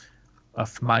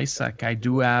Mysak, I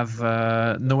do have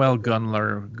Noel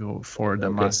Gunler go for the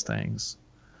Mustangs.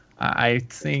 I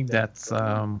think that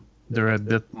they're a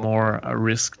bit more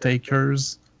risk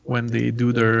takers when they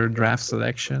do their draft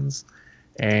selections.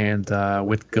 And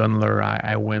with Gunler,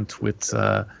 I went with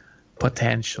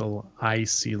potential high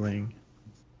ceiling.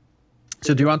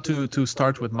 So do you want to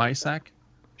start with Mysak?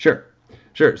 Sure.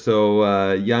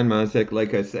 So Jan Mysak,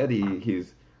 like I said,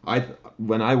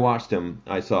 when I watched him,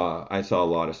 I saw a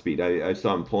lot of speed. I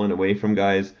saw him pulling away from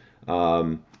guys.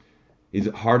 He's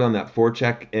hard on that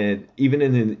forecheck, and even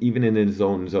in his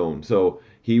own zone. So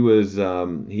he was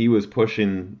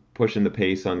pushing the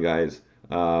pace on guys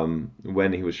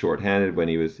when he was shorthanded. When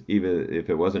he was, even if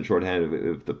it wasn't shorthanded,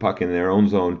 if the puck in their own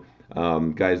zone,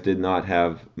 guys did not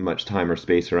have much time or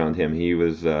space around him. He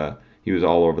was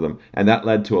all over them, and that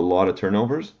led to a lot of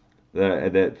turnovers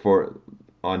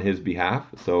on his behalf.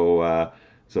 So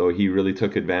he really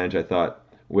took advantage, I thought,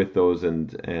 with those,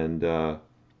 and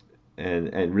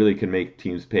really can make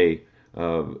teams pay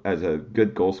as a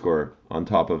good goal scorer on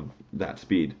top of that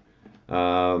speed.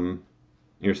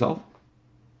 Yourself?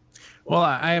 Well,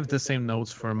 I have the same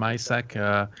notes for Mysak.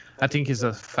 I think he's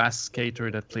a fast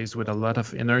skater that plays with a lot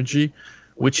of energy,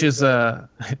 which is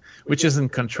in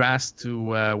contrast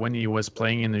to when he was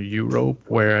playing in Europe,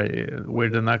 where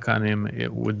the knock on him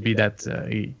it would be that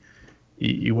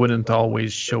he wouldn't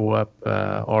always show up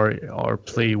or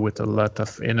play with a lot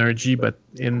of energy. But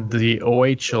in the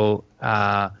OHL,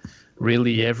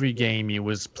 really every game he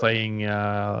was playing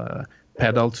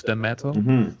pedal to the metal.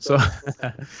 Mm-hmm. So,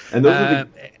 and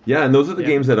those are the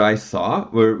games that I saw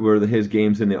were his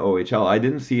games in the OHL. I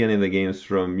didn't see any of the games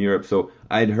from Europe, so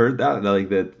I'd heard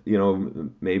that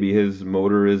maybe his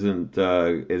motor isn't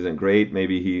great.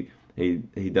 Maybe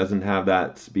he doesn't have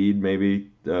that speed,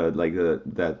 maybe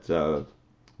that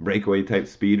breakaway type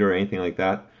speed or anything like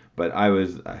that. But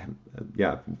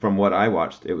from what I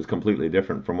watched, it was completely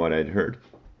different from what I'd heard.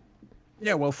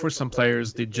 Yeah, well, for some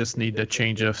players, they just need a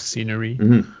change of scenery.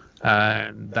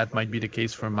 Mm-hmm. That might be the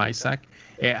case for Mysak.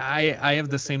 I have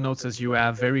the same notes as you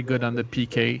have. Very good on the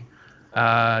PK.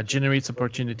 Generates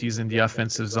opportunities in the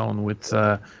offensive zone with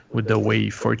the way he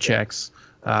forechecks.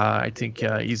 I think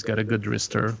he's got a good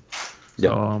wrister.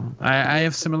 So I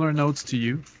have similar notes to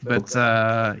you, but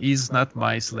he's not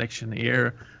my selection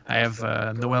here. I have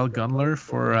Noel Gunler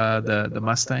for the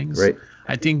Mustangs. Right.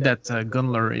 I think that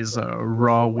Gunler is a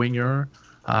raw winger.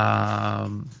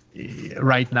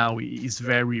 Right now, he's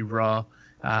very raw,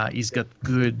 He's got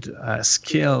good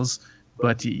skills,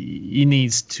 but he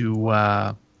needs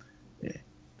to.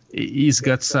 He's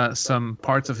got some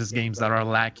parts of his games that are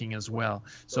lacking as well.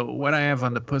 So what I have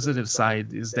on the positive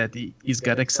side is that he's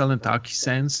got excellent hockey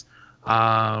sense,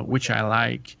 which I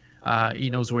like. He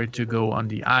knows where to go on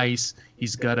the ice.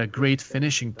 He's got a great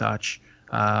finishing touch,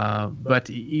 but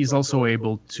he's also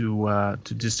able to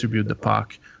distribute the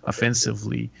puck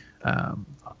offensively.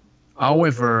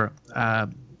 However, I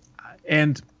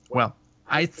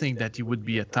think that he would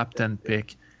be a top 10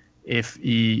 pick if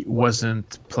he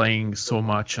wasn't playing so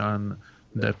much on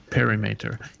the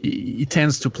perimeter. He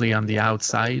tends to play on the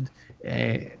outside,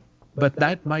 but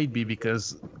that might be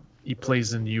because he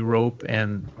plays in Europe,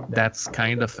 and that's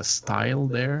kind of a style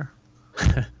there.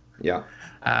 Yeah.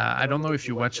 I don't know if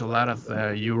you watch a lot of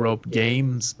Europe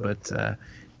games, but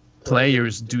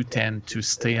players do tend to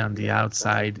stay on the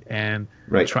outside and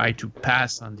try to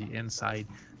pass on the inside,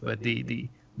 but they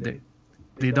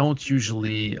don't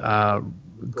usually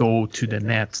go to the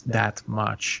net that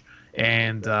much,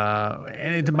 and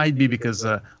it might be because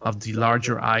of the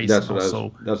larger ice. That's what I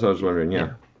was wondering.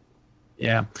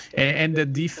 Yeah. And the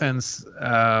defense,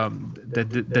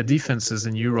 the defenses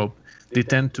in Europe, they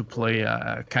tend to play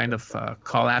a kind of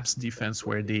collapse defense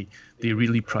where they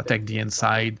really protect the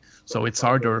inside. So it's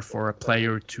harder for a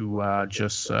player to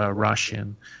just rush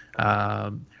in,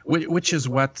 which is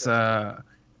what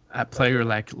a player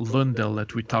like Lundell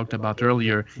that we talked about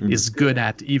earlier is good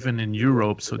at, even in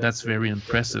Europe. So that's very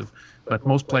impressive. But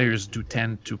most players do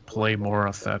tend to play more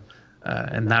of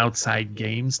an outside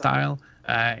game style.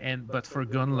 But for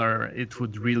Gunler, it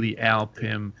would really help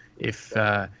him if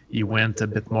he went a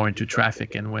bit more into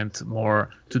traffic and went more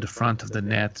to the front of the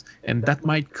net, and that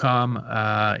might come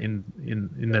in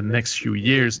the next few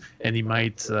years, and he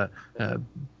might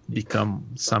become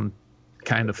some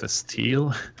kind of a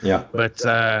steal. Yeah. But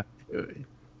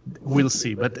we'll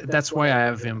see. But that's why I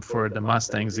have him for the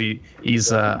Mustangs.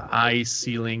 He's a high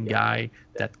ceiling guy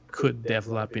that could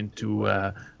develop into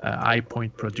a high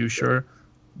point producer,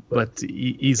 but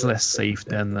he's less safe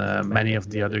than many of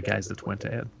the other guys that went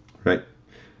ahead. Right.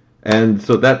 And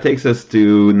so that takes us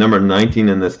to number 19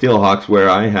 in the Steelhawks, where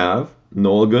I have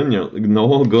Noel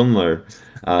Gunler.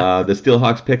 The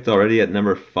Steelhawks picked already at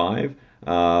number 5.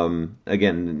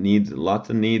 Again, lots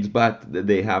of needs, but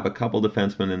they have a couple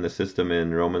defensemen in the system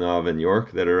in Romanov and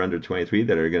York that are under 23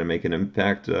 that are going to make an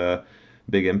impact,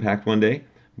 big impact one day.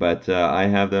 But I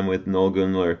have them with Noel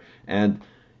Gunler, and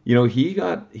he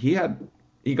got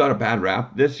a bad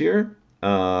rap this year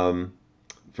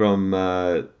from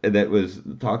that was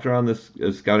talked around the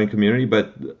scouting community,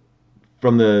 but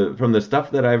from the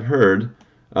stuff that I've heard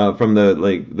from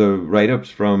the write-ups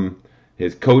from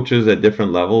his coaches at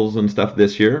different levels and stuff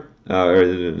this year, or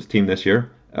his team this year,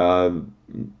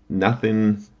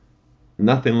 nothing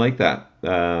like that.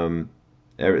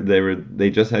 They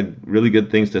just had really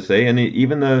good things to say, and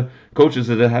even the coaches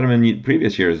that had him in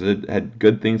previous years had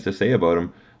good things to say about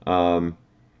him.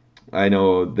 I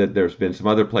know that there's been some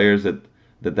other players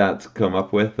that's come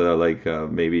up with,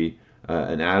 maybe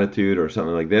an attitude or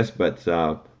something like this, but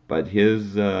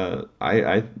his, I'm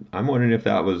wondering if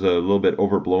that was a little bit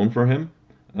overblown for him.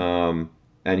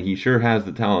 And he sure has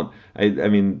the talent. I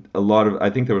mean, I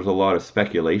think there was a lot of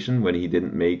speculation when he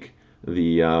didn't make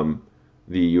the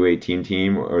U18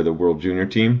 team or the World Junior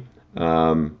team.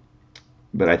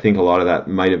 But I think a lot of that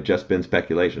might have just been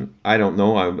speculation. I don't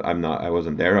know. I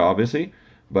wasn't there, obviously.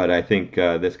 But I think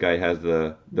this guy has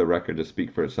the record to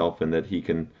speak for itself, and that he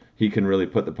can really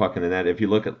put the puck in the net. If you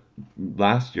look at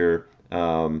last year,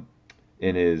 in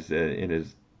his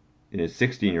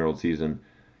 16-year-old season,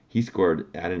 he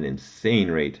scored at an insane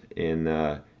rate in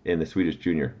the Swedish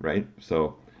junior, right?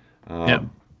 So,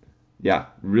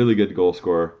 really good goal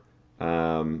scorer.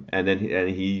 And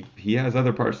he has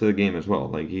other parts of the game as well.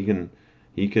 Like he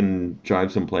can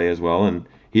drive some play as well, and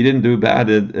he didn't do bad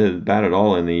at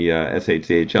all in the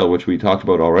SHCHL, which we talked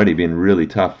about already, being really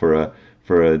tough for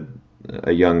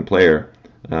a young player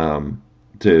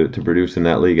to produce in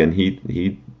that league, and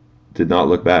he did not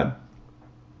look bad.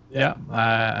 Yeah,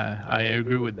 I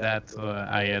agree with that.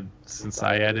 I had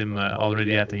him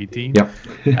already at 18. Yeah.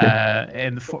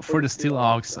 And for the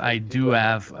Steelhawks, I do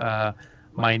have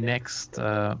my next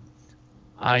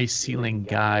high ceiling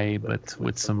guy, but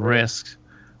with some risks,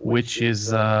 which is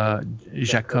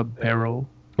Jacob Perreault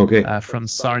from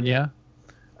Sarnia.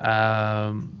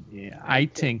 I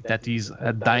think that he's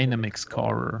a dynamic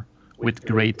scorer with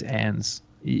great hands.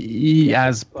 He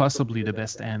has possibly the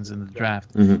best hands in the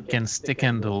draft. Mm-hmm. Can stick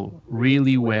handle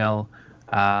really well.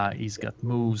 He's got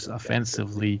moves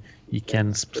offensively. He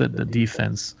can split the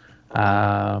defense.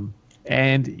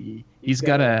 And he's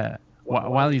got a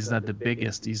while he's not the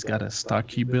biggest, he's got a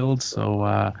stocky build,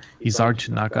 so he's hard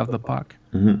to knock off the puck.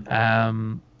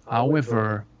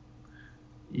 However,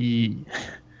 he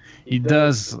he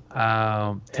does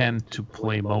tend to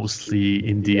play mostly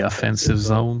in the offensive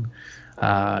zone.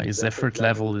 His effort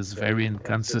level is very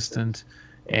inconsistent,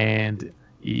 and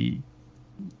he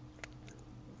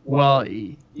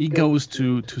goes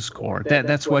to score.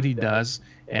 That's what he does,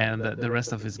 and the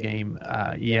rest of his game,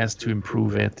 he has to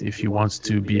improve it if he wants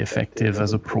to be effective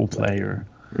as a pro player.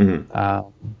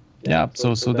 So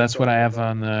that's what I have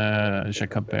on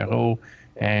Jacob Perreault,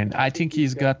 and I think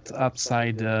he's got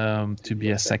upside to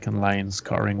be a second line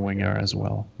scoring winger as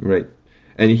well. Right,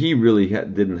 and he really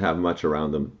didn't have much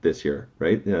around him this year,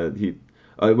 right?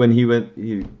 When he went,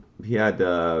 he had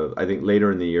I think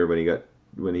later in the year when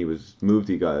he was moved,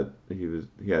 did he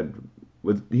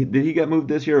get moved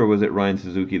this year, or was it Ryan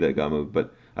Suzuki that got moved?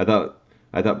 But I thought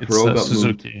Perreault got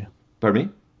Suzuki. moved. Pardon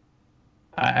me?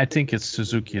 I think it's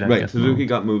Suzuki that right. got Suzuki moved.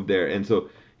 got moved there, and so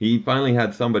he finally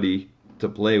had somebody to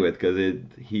play with because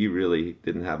he really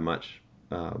didn't have much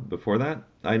before that.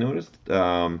 I noticed,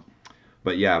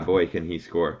 but yeah, boy, can he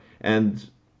score! And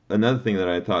another thing that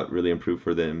I thought really improved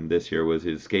for them this year was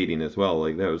his skating as well.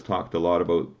 Like that was talked a lot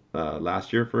about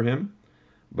last year for him,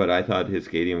 but I thought his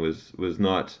skating was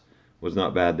not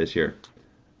bad this year.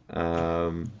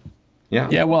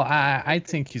 Yeah, well, I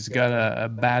think he's got a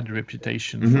bad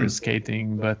reputation for his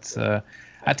skating, but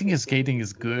I think his skating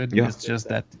is good. Yeah. It's just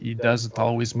that he doesn't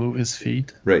always move his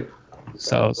feet. Right.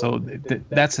 So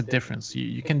that's a difference.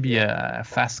 You can be a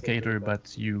fast skater,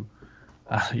 but you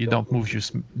don't move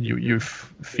your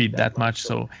feet that much,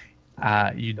 so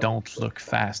you don't look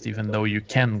fast, even though you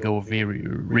can go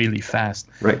really fast.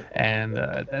 Right. And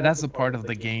that's the part of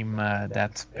the game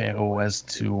that Perreault has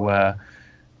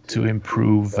to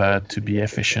improve to be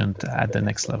efficient at the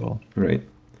next level. Right.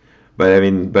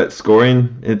 But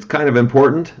scoring, it's kind of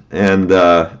important, and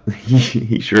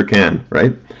he sure can,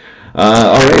 right?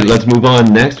 All right, let's move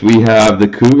on. Next, we have the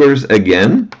Cougars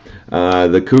again.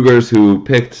 The Cougars who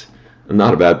picked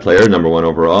not a bad player, number 1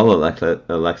 overall,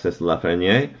 Alexis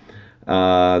Lafreniere.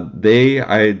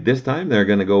 This time they're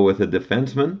going to go with a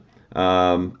defenseman.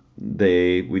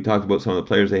 We talked about some of the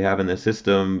players they have in the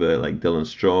system, but like Dylan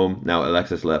Strome, now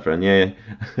Alexis Lafreniere,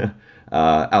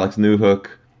 Alex Newhook,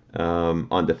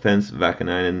 on defense,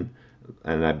 Vakanainen,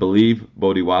 and I believe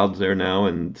Bodie Wild's there now,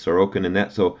 and Sorokin in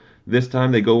net. So this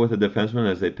time they go with a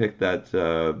defenseman as they pick that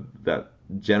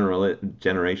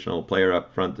generational player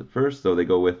up front at first. So they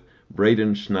go with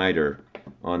Braden Schneider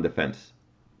on defense.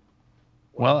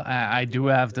 Well, I do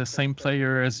have the same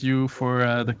player as you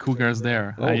for the Cougars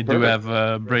there. Oh, I perfect. do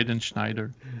have Braden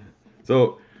Schneider.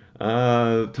 So,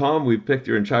 Tom, we picked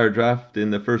your entire draft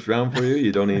in the first round for you.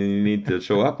 You don't even need to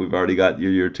show up. We've already got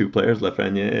your 2 players,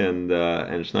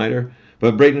 Lafreniere and Schneider.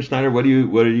 But Braden Schneider, what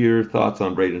are your thoughts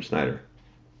on Braden Schneider?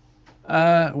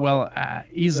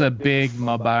 He's a big,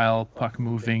 mobile,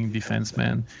 puck-moving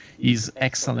defenseman. He's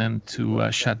excellent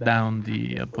to shut down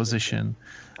the opposition.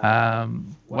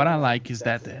 What I like is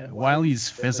that while he's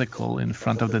physical in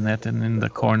front of the net and in the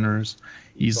corners,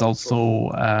 he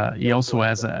also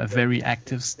has a very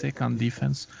active stick on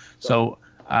defense. So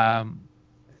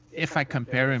if I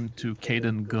compare him to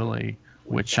Caden Goulet,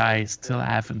 which I still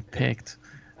haven't picked,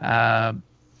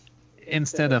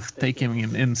 instead of taking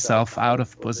himself out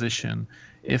of position,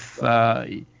 if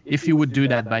he would do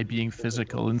that by being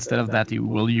physical, instead of that, he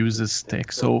will use his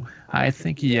stick. So I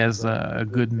think he has a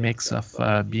good mix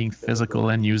of being physical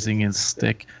and using his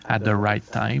stick at the right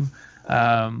time.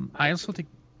 I also think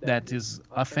that his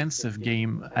offensive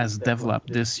game has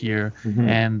developed this year,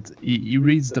 and he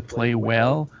reads the play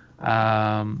well,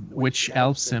 which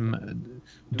helps him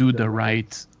do the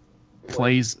right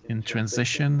plays in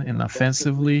transition and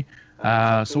offensively.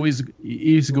 So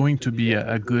he's going to be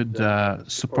a good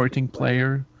supporting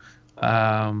player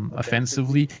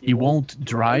offensively. He won't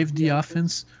drive the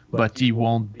offense, but he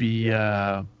won't be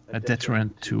a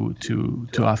deterrent to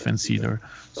offense either.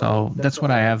 So that's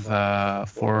what I have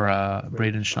for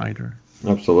Braden Schneider.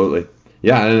 Absolutely.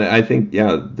 Yeah, and I think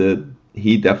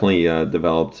he definitely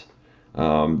developed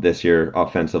this year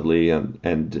offensively,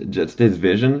 and just his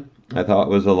vision I thought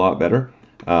was a lot better.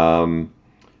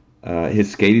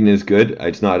 His skating is good.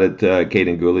 It's not at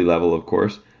Caden Goulet level, of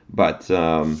course, but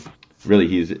really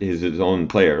he's his own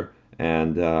player,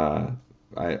 and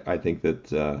I think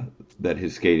that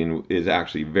his skating is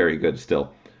actually very good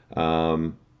still.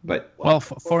 But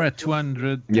for a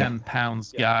 210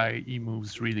 pounds guy, he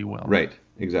moves really well. Right,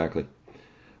 exactly.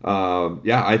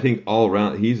 I think all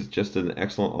around he's just an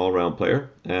excellent all around player.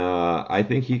 I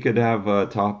think he could have a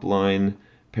top line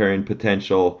pairing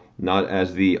potential, not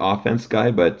as the offense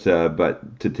guy, but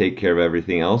to take care of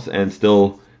everything else and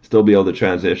still be able to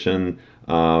transition,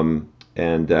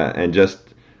 and just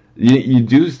you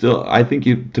do still. I think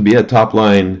you to be a top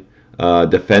line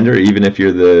defender, even if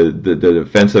you're the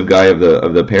defensive guy of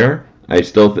the pair. I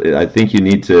think you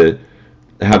need to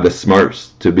have the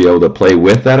smarts to be able to play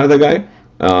with that other guy,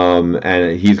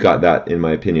 and he's got that in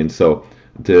my opinion. So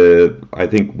I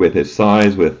think with his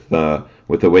size, with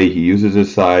the way he uses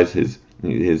his size,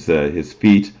 his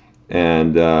feet,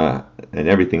 and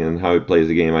everything, and how he plays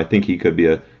the game, I think he could be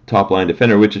a top line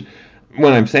defender. Which,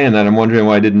 when I'm saying that, I'm wondering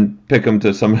why I didn't pick him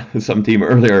to some team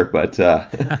earlier. But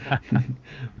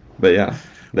but yeah,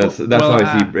 that's how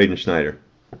I see Braden Schneider.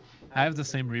 I have the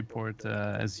same report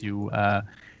as you,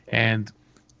 and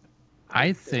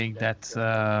I think that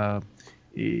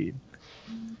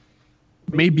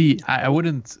maybe I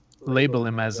wouldn't label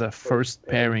him as a first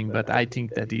pairing, but I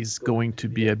think that he's going to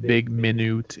be a big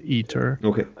minute eater.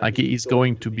 Okay. Like he's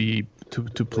going to be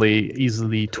to play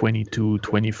easily 22,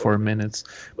 24 minutes.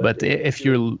 But if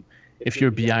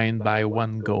you're behind by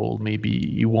one goal, maybe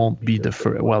you won't be the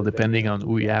first. Well, depending on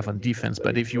who you have on defense.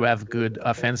 But if you have good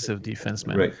offensive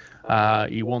defensemen, right,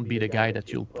 he won't be the guy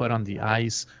that you'll put on the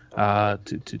ice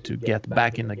to get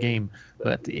back in the game.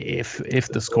 But if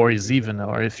the score is even,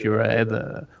 or if you're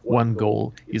ahead one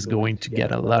goal, he's going to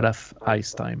get a lot of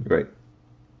ice time. Right.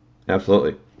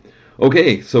 Absolutely.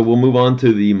 Okay, so we'll move on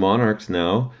to the Monarchs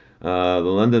now. The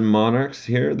London Monarchs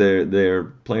here, they're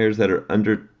players that are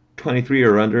under 23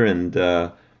 or under, and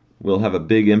will have a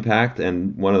big impact,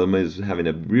 and one of them is having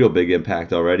a real big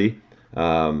impact already.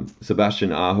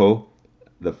 Sebastian Aho,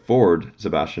 the forward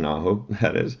Sebastian Aho,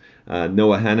 that is.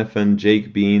 Noah Hannafin,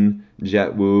 Jake Bean,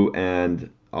 Jet Wu, and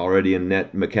already in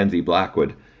net Mackenzie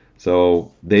Blackwood.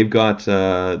 So they've got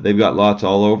lots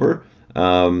all over.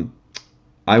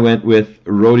 I went with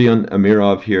Rodion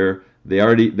Amirov here. They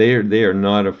are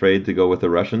not afraid to go with the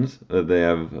Russians. They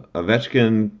have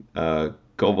Ovechkin,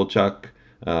 Kovalchuk,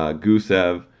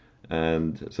 Gusev,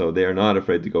 and so they are not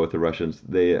afraid to go with the Russians.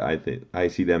 I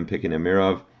see them picking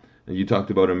Amirov. You talked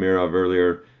about Amirov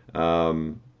earlier.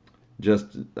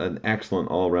 Just an excellent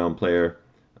all-around player.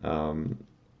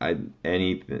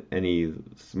 Any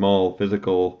small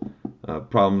physical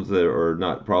problems or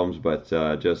not problems, but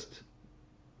just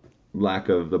lack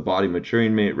of the body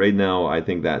maturing right now, I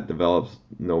think that develops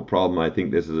no problem. I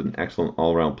think this is an excellent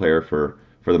all-around player for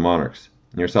the Monarchs.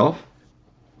 Yourself?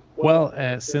 Well,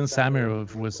 since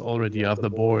Amirov was already off the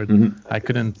board, I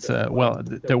couldn't.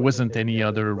 There wasn't any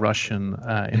other Russian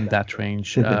in that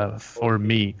range for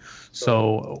me.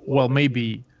 So, well,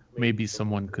 maybe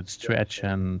someone could stretch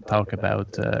and talk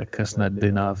about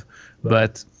Kuznetsov,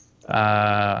 but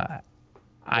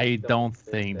I don't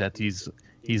think that he's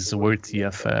worthy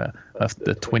of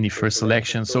the 21st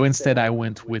selection. So instead, I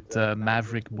went with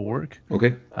Maverick Bork,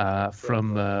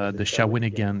 from the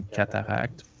Shawinigan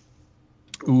Cataract,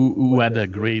 who had a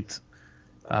great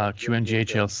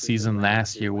QMJHL season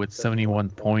last year with 71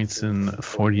 points in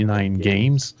 49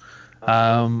 games.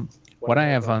 What I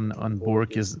have on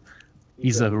Bork is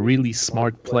he's a really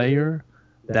smart player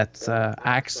that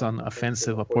acts on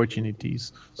offensive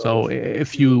opportunities. So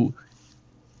if you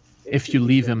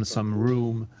leave him some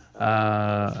room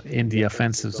in the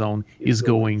offensive zone, he's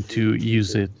going to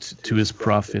use it to his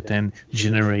profit and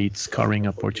generate scoring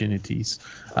opportunities.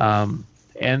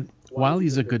 And while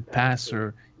he's a good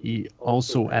passer, he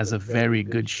also has a very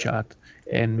good shot.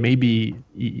 And maybe,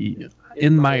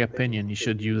 in my opinion, he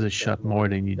should use his shot more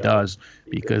than he does,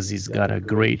 because he's got a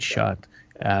great shot,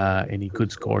 and he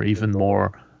could score even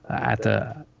more at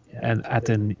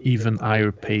an even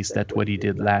higher pace than what he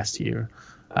did last year.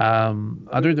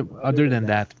 Other than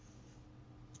that,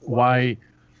 why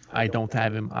I don't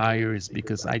have him higher is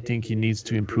because I think he needs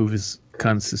to improve his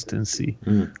consistency.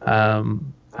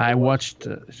 I watched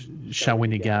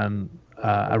Shawinigan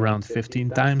around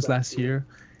 15 times last year,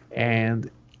 and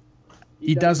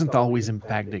he doesn't always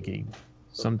impact the game.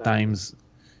 Sometimes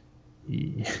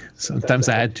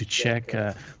I had to check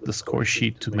the score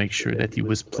sheet to make sure that he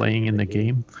was playing in the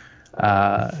game.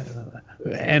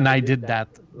 And I did that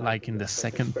like in the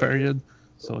second period,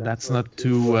 so that's not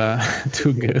too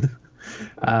good.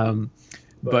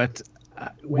 But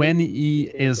when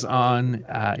he is on,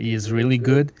 he is really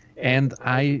good. And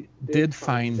I did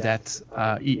find that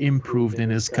he improved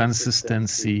in his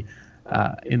consistency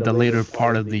in the later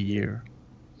part of the year.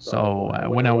 So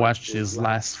when I watched his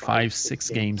last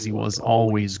 5-6 games, he was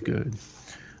always good.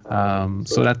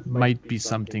 So that might be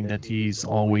something that he's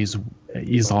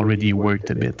already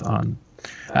worked a bit on.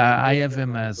 I have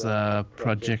him as a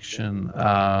projection,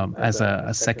 as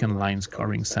a second line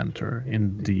scoring center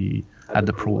at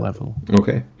the pro level.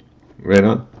 Okay, right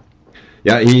on.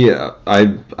 Yeah, I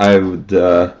would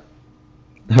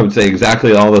say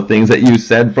exactly all the things that you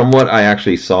said from what I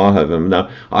actually saw of him.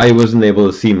 Now, I wasn't able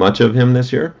to see much of him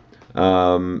this year.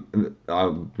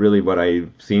 Really, what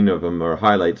I've seen of him are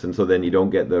highlights, and so then you don't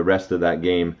get the rest of that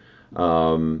game.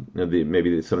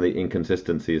 Maybe some of the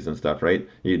inconsistencies and stuff, right?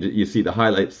 You see the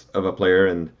highlights of a player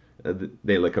and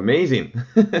they look amazing,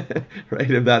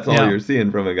 right? If that's all you're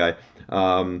seeing from a guy.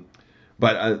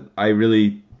 But I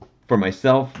really, for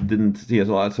myself, didn't see a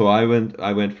lot. So I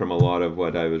went from a lot of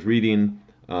what I was reading,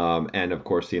 and of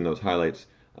course seeing those highlights.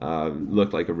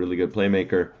 Looked like a really good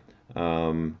playmaker.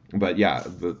 But yeah,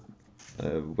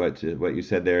 what you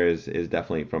said there is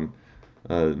definitely from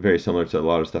very similar to a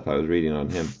lot of stuff I was reading on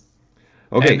him.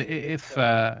 Okay. And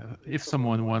if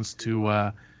someone wants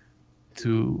to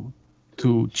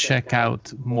check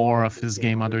out more of his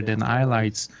game other than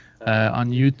highlights,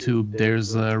 on YouTube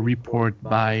there's a report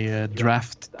by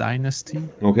Draft Dynasty.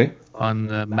 Okay. On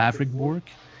Maverick Bork,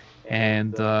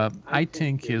 and I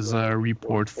think his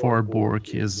report for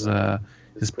Bork is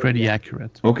pretty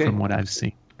accurate. Okay. From what I've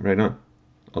seen. Right on.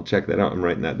 I'll check that out. I'm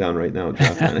writing that down right now.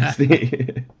 Draft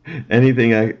Dynasty.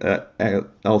 Anything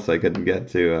else I could get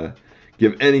to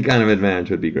give any kind of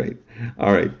advantage would be great.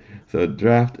 All right. So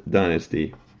Draft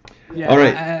Dynasty. Yeah. All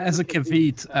right. As a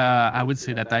caveat, I would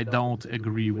say that I don't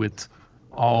agree with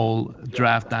all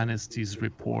Draft Dynasty's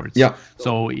reports. Yeah.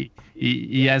 So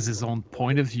he has his own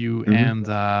point of view, and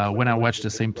when I watch the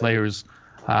same players,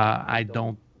 I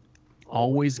don't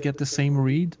always get the same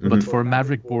read. But for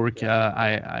Maverick Bork,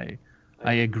 I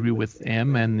agree with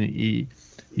him, and he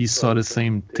saw the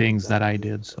same things that I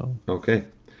did. So okay,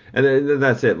 and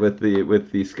that's it with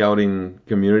the scouting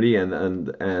community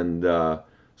and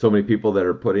so many people that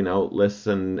are putting out lists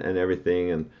and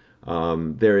everything, and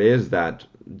there is that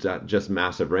just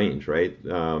massive range, right?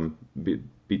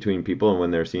 Between people and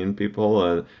when they're seeing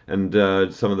people, and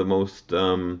some of the most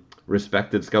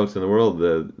respected scouts in the world.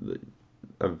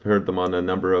 I've heard them on a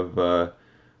number of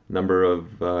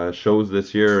shows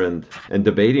this year and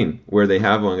debating where they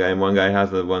have one guy, and one guy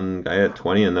has one guy at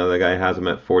 20, and another guy has him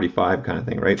at 45, kind of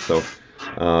thing, right? So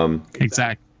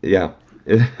exactly. Yeah.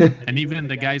 And even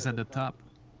the guys at the top.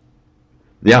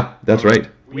 Yeah, that's right.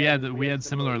 We had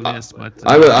similar lists, but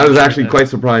I was actually quite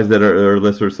surprised that our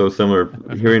lists were so similar.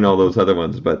 Hearing all those other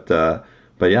ones, but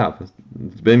yeah,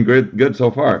 it's been good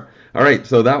so far. All right,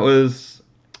 so that was,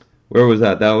 where was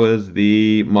that? That was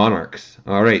the Monarchs.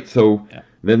 All right, so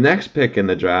the next pick in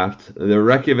the draft, the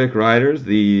Reykjavik Riders,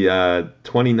 the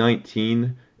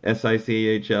 2019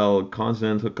 SICHL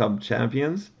Continental Cup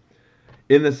champions.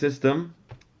 In the system,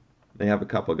 they have a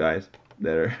couple guys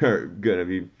that are going to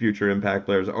be future impact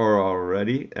players or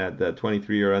already at the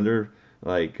 23 or under,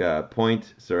 like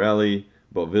Point, Sorelli,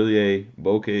 Beauvillier,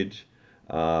 Bokage,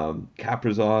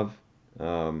 Kaprizov,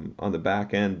 on the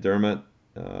back end, Dermott,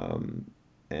 and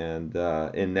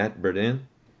in net, Berdin.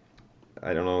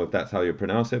 I don't know if that's how you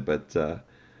pronounce it, but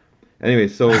anyway,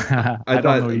 so I thought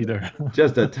don't know either.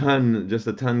 just a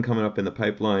ton coming up in the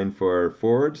pipeline for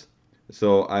forwards.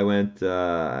 So I went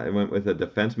with a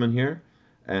defenseman here.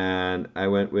 And I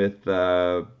went with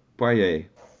Poirier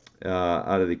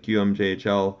out of the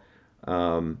QMJHL.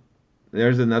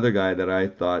 There's another guy that I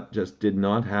thought just did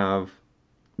not have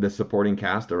the supporting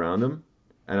cast around him,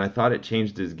 and I thought it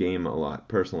changed his game a lot,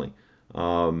 personally.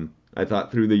 I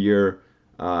thought through the year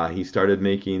he started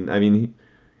making... I mean,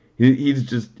 he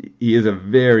is a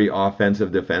very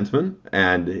offensive defenseman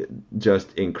and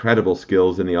just incredible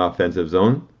skills in the offensive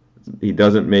zone. He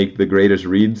doesn't make the greatest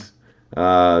reads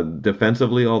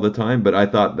defensively all the time, but I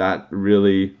thought that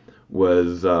really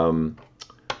was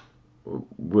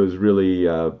really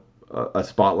a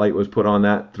spotlight was put on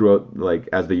that throughout, like,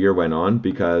 as the year went on,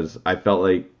 because I felt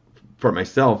like, for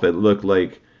myself, it looked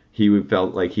like he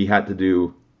felt like he had to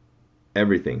do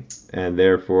everything, and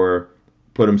therefore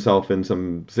put himself in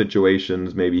some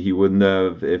situations maybe he wouldn't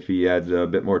have if he had a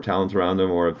bit more talent around him,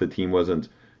 or if the team wasn't,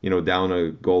 down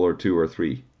a goal or two or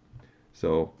three.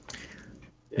 So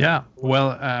yeah,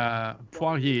 well,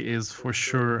 Poirier is for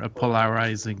sure a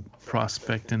polarizing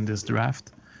prospect in this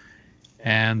draft,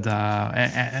 and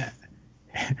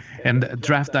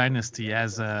Draft Dynasty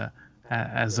has a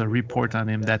report on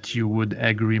him that you would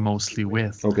agree mostly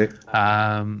with. Okay.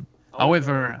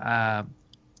 However,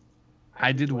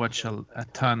 I did watch a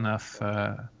ton of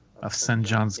St.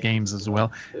 John's games as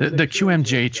well. The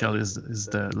QMJHL is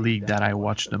the league that I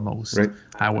watched the most. Right.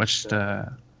 I watched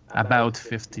about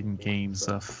 15 games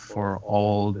for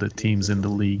all the teams in the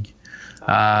league.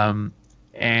 And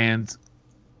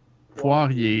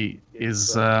Poirier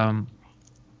is a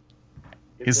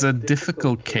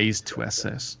difficult case to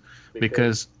assess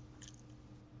because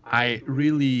I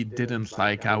really didn't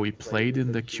like how he played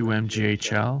in the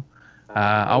QMJHL.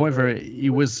 However, he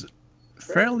was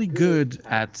fairly good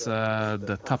at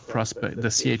the top prospect, the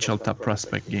CHL top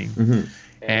prospect game,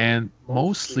 and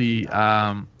mostly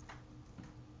I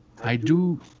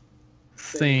do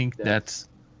think that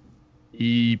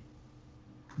he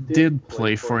did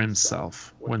play for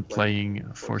himself when playing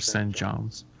for St.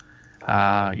 John's.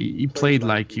 He played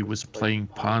like he was playing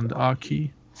pond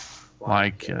hockey,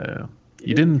 like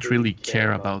he didn't really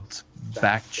care about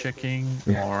back checking,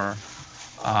 or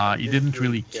he didn't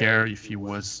really care if he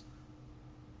was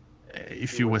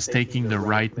taking the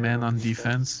right man on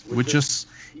defense.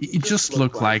 He just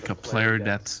looked like a player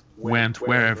that went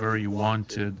wherever he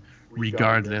wanted,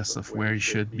 regardless of where he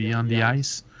should be on the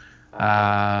ice.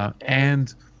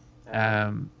 And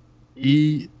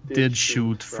he did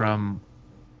shoot from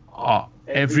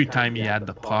every time he had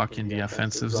the puck in the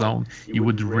offensive zone. He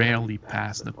would rarely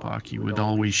pass the puck. He would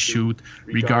always shoot,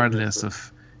 regardless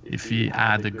of if he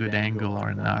had a good angle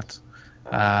or not.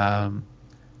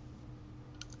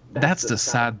 That's the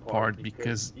sad part,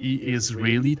 because he is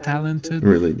really talented.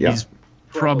 Really, yeah. He's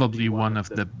probably one of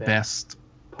the best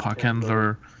puck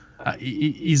handler.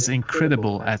 He's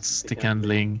incredible at stick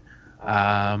handling.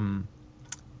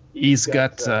 He's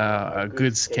got a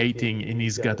good skating, and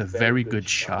he's got a very good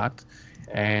shot.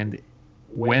 And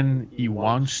when he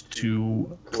wants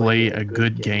to play a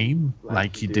good game,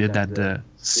 like he did at the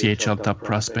CHL Top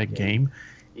Prospect game,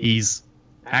 he's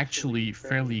actually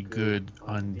fairly good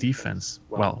on defense.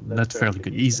 Well, not fairly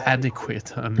good. He's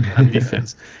adequate on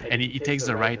defense, and he takes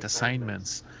the right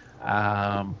assignments.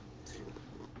 But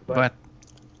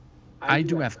I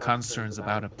do have concerns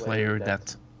about a player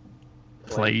that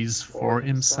plays for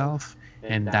himself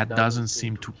and that doesn't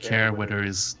seem to care whether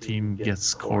his team gets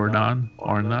scored on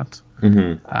or not.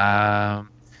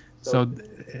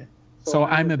 So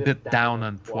I'm a bit down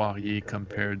on Poirier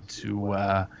compared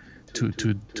to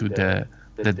the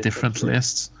different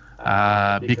lists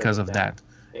because of that.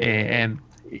 And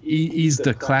he's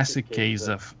the classic case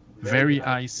of very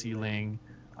high ceiling,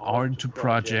 hard to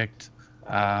project.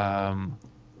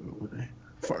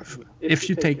 If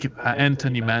you take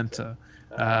Anthony Mantha,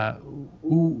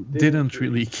 who didn't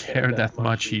really care that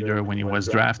much either when he was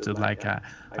drafted, like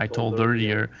I told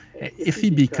earlier, if he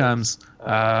becomes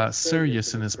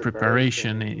serious in his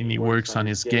preparation and he works on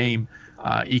his game,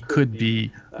 he could be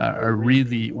a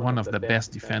really one of the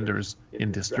best defenders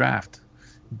in this draft.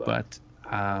 But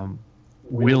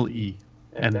will he?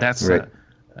 And that's right.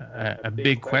 a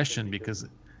big question because,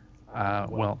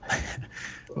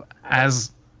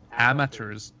 as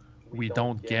amateurs, we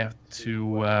don't get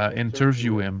to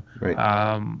interview him. Right.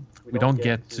 We don't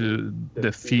get to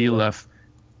the feel of,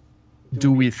 do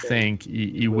we think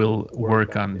he will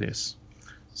work on this?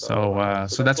 So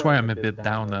that's why I'm a bit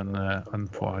down on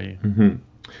Poirier. Mm-hmm.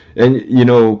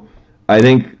 And I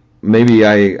think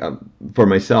maybe for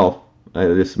myself,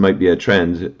 this might be a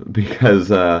trend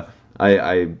because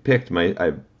I picked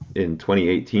in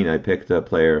 2018 I picked a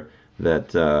player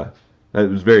that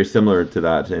was very similar to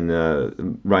that in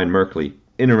Ryan Merkley,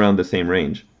 in around the same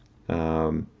range.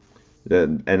 And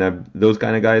those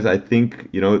kind of guys, I think,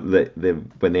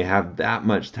 when they have that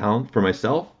much talent, for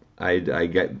myself, I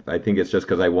think it's just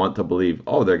because I want to believe,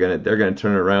 they're gonna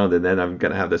turn around, and then I'm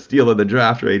gonna have the steal of the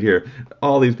draft right here.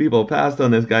 All these people passed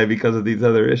on this guy because of these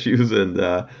other issues, and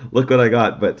look what I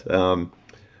got. But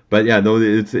yeah, no,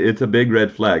 it's a big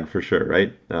red flag for sure,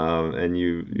 right? And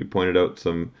you pointed out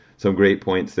some great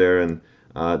points there, and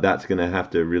that's gonna have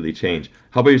to really change.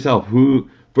 How about yourself? Who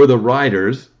for the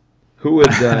Riders? Who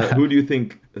do you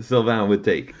think Sylvain would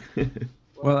take?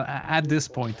 Well, at this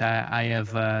point, I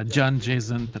have John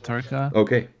Jason Peterka.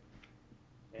 Okay.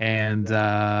 And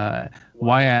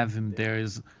why I have him there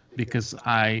is because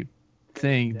I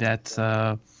think that,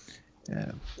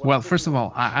 first of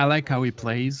all, I like how he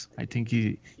plays. I think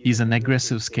he's an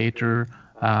aggressive skater.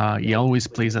 He always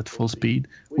plays at full speed,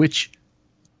 which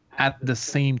at the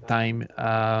same time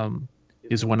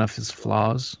is one of his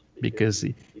flaws because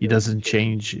he doesn't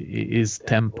change his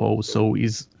tempo, so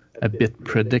he's a bit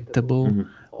predictable,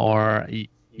 or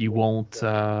he won't.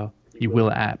 He will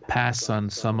pass on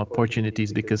some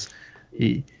opportunities because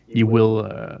he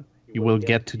will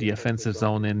get to the offensive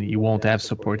zone and he won't have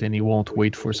support and he won't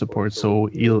wait for support, so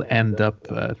he'll end up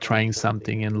trying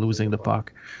something and losing the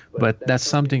puck. But that's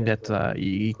something that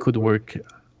he could work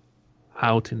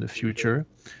out in the future.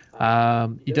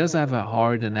 He does have a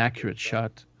hard and accurate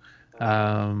shot.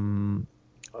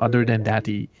 Other than that,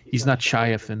 he's not shy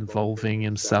of involving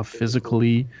himself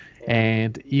physically,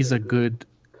 and he's a good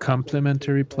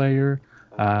complementary player.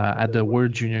 At the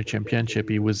World Junior Championship,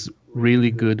 he was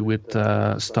really good with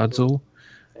Stutzel,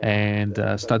 and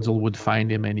Stutzel would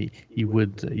find him and he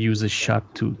would use a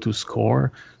shot to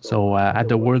score. So at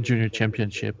the World Junior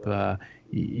Championship,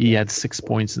 he had 6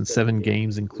 points in 7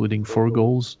 games, including 4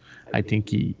 goals. I think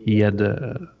he had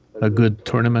a good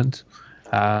tournament.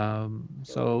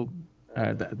 So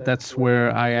that's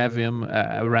where I have him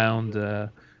around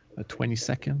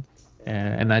 22nd.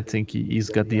 And I think he's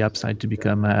got the upside to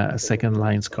become a second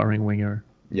line scoring winger.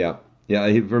 Yeah.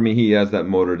 Yeah, for me, he has that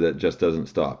motor that just doesn't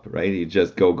stop, right? He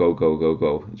just go, go, go, go,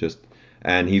 go.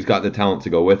 And he's got the talent to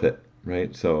go with it,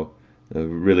 right? So, a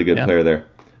really good player there.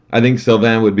 I think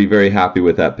Sylvain would be very happy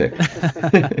with that pick.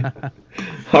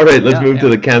 All right, let's move to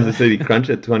the Kansas City Crunch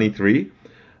at 23.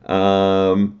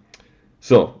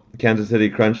 So, Kansas City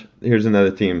Crunch, here's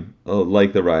another team,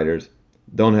 like the Riders,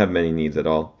 don't have many needs at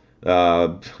all.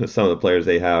 Some of the players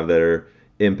they have that are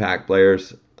impact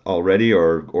players already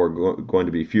or going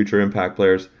to be future impact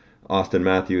players: Austin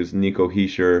Matthews, Nico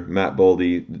Hischier, Matt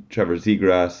Boldy, Trevor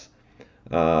Zegras,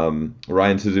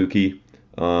 Ryan Suzuki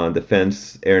on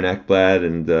defense, Aaron Ekblad,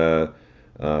 and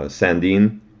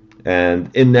Sandin. And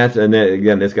in net,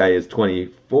 again, this guy is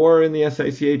 24 in the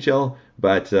SICHL,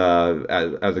 but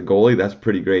as a goalie, that's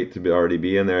pretty great to already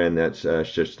be in there, and that's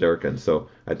Shesterkin. So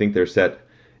I think they're set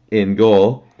in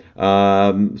goal.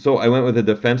 So I went with a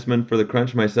defenseman for the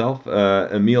Crunch myself,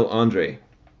 Emile Andre.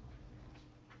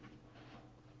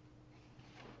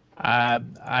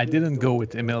 I didn't go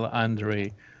with Emile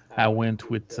Andre. I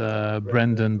went with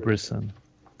Brendan Brisson.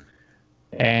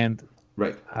 And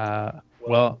right.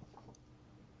 Well,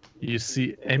 you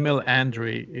see, Emile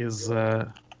Andre is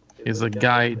a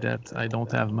guy that I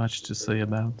don't have much to say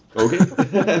about. Okay.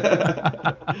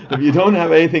 If you don't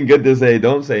have anything good to say,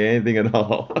 don't say anything at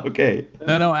all. Okay.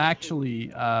 No,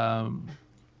 actually, I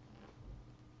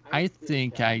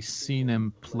think I seen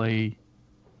him play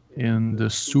in the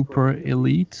Super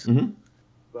Elite,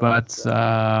 but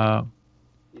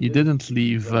he didn't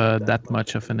leave that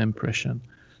much of an impression.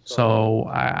 So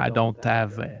I don't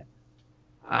have...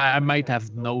 I might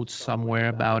have notes somewhere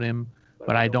about him,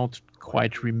 but I don't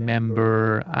quite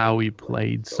remember how he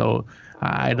played. So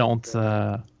I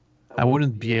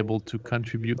wouldn't be able to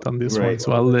contribute on this one.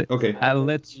 So I'll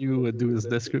let you do his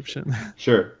description.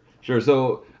 Sure.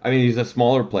 So I mean, he's a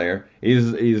smaller player.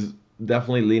 He's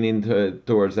definitely leaning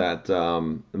towards that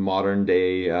modern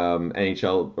day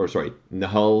NHL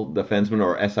Hull defenseman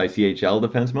or SICHL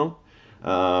defenseman.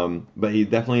 But he's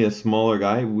definitely a smaller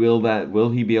guy. Will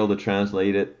he be able to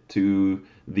translate it to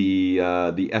the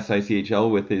SICHL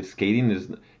with his skating?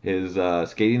 His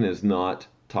skating is not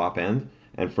top end,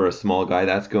 and for a small guy,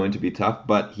 that's going to be tough.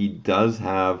 But he does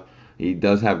have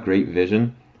great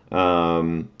vision.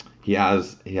 He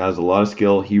has a lot of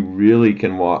skill. He really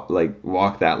can walk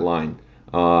that line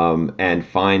and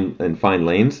find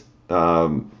lanes.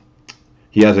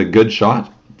 He has a good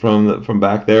shot from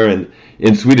back there, and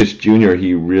in Swedish Junior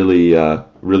he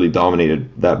really dominated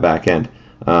that back end.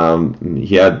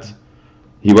 He's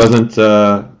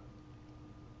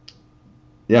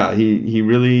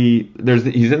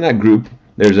in that group.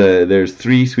 There's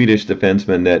 3 Swedish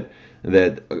defensemen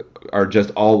that are just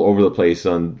all over the place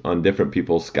on different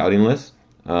people's scouting lists,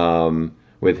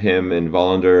 with him and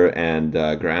Wallander and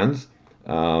Granz.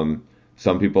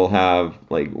 Some people have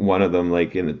one of them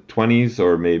in the 20s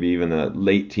or maybe even the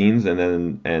late teens, and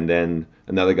then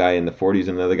another guy in the 40s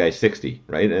and another guy 60,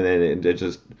 right? And then it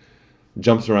just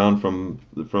jumps around from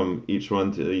each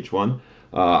one to each one.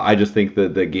 I just think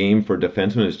that the game for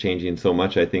defensemen is changing so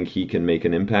much. I think he can make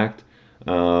an impact.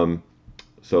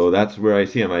 So that's where I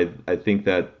see him. I think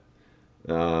that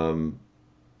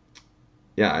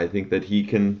I think that he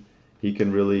can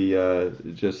really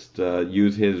just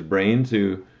use his brain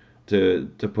to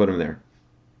put him there.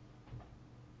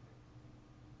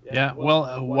 Yeah,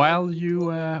 well, while you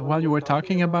were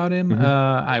talking about him,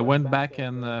 I went back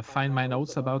and find my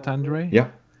notes about Andre. Yeah.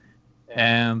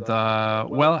 And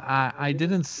I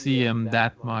didn't see him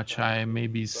that much. I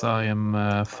maybe saw him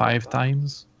 5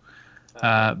 times,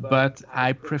 but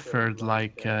I preferred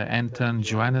Anton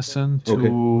Johannesson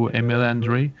to Emile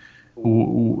Andre,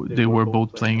 who they were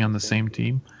both playing on the same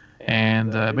team.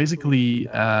 And basically,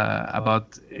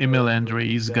 about Emile Andre,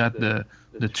 he's got the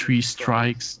 3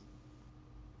 strikes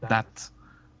that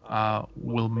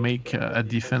will make a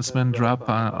defenseman drop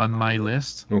on my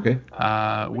list. Okay.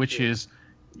 Which is,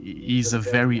 he's a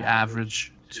very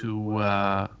average to,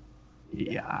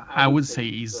 I would say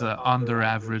he's under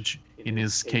average in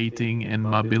his skating and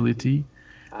mobility.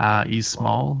 He's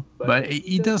small, but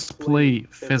he does play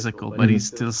physical, but he's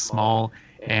still small,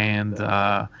 and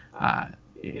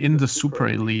in the Super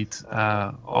Elite,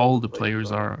 all the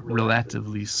players are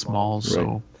relatively small,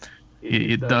 so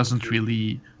it doesn't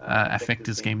really affect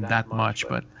his game that much.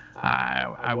 But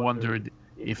I wondered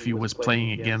if he was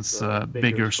playing against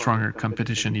bigger, stronger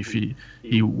competition, if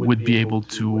he would be able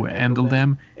to handle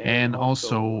them. And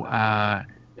also,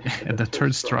 the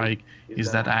third strike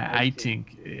is that I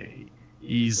think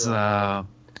he's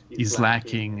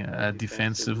lacking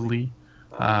defensively.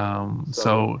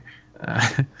 So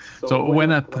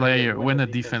when a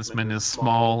defenseman is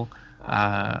small,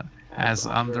 has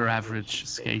under average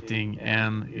skating,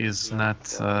 and is not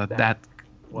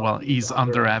he's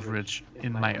under average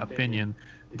in my opinion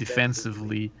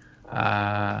defensively,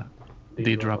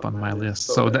 they drop on my list.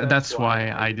 So that's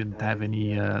why I didn't have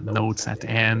any notes at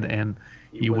hand, and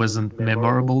he wasn't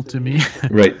memorable to me.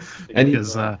 Right.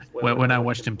 Because when I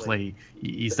watched him play,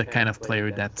 he's the kind of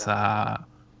player that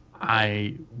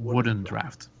I wouldn't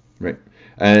draft. Right.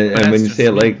 And when you say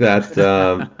it like that,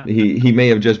 he may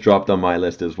have just dropped on my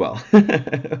list as well.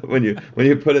 when you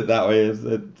put it that way,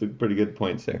 it's a pretty good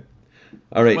point there.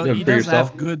 All right, well, he does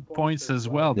have good points as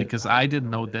well, because I didn't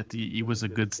know that he was a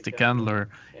good stick handler,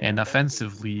 and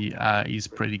offensively he's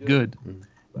pretty good.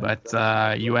 But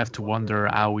you have to wonder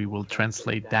how we will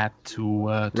translate that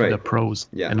to the pros.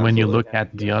 Yeah, and when you look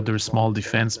at the other small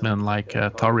defensemen like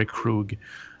Torrey Krug,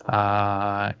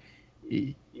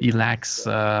 he lacks.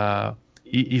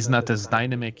 He's not as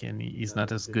dynamic, and he's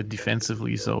not as good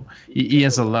defensively. So he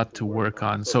has a lot to work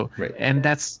on. So and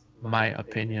that's my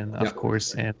opinion, of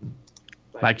course. And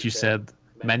like you said,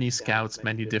 many scouts,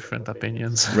 many different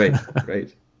opinions.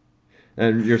 Right.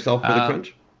 And yourself for the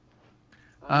crunch?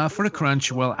 For the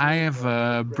crunch, well, I have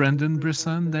Brendan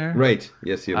Brisson there. Right.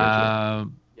 Yes, you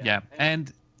mentioned. Yeah,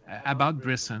 and about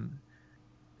Brisson,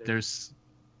 there's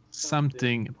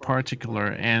something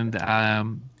particular, and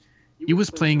he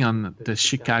was playing on the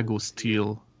Chicago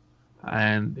Steel,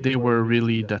 and they were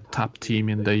really the top team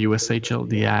in the USHL.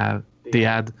 They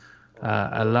had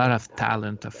a lot of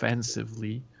talent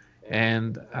offensively,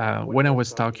 and when I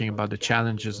was talking about the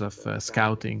challenges of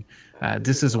scouting,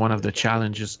 this is one of the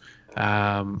challenges.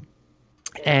 And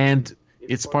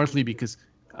it's partly because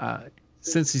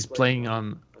since he's playing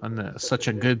on such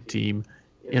a good team,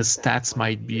 his stats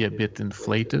might be a bit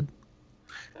inflated.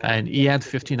 And he had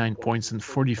 59 points in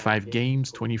 45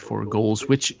 games, 24 goals,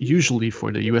 which usually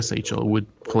for the USHL would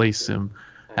place him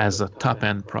as a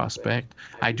top-end prospect.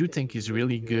 I do think he's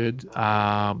really good.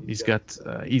 He's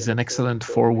an excellent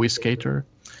four-way skater,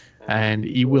 and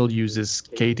he will use his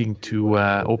skating to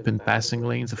open passing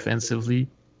lanes offensively.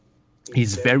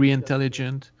 He's very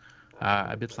intelligent,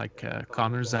 a bit like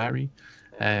Connor Zary,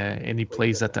 and he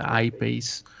plays at a high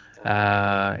pace.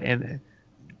 And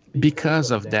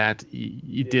because of that,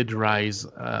 he did rise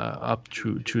up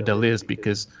to the list,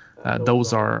 because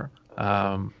those are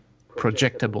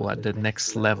projectable at the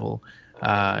next level.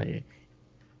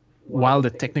 While the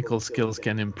technical skills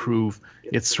can improve,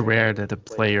 it's rare that a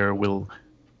player will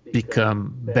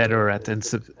become better at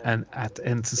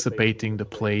anticipating the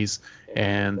plays,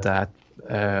 and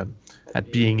at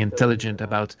being intelligent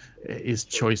about his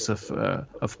choice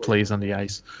of plays on the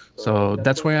ice. So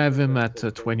that's why I have him at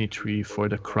 23 for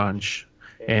the crunch,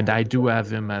 and I do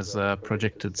have him as a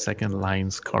projected second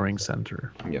line scoring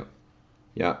center.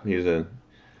 Yeah, he's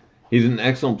an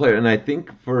excellent player, and I think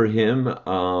for him,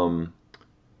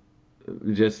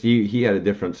 just he had a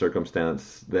different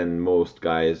circumstance than most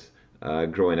guys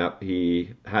growing up.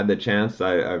 He had the chance.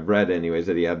 I've read anyways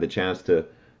that he had the chance to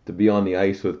be on the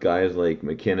ice with guys like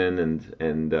McKinnon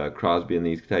and Crosby and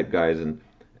these type guys, and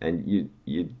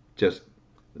you just,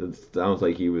 it sounds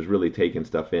like he was really taking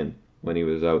stuff in when he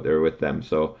was out there with them.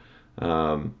 So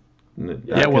that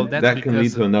can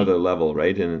lead to another level,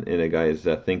 right, in a guy's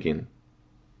thinking.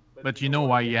 But you know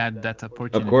why he had that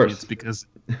opportunity? Of course. It's because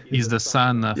he's the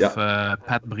son of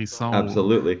Pat Brisson.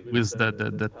 Absolutely. Who is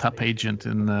the top agent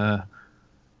in the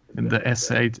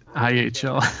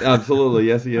IHL. Absolutely,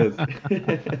 yes, he is.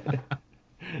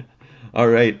 All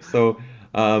right, so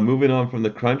moving on from the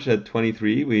crunch at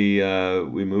 23,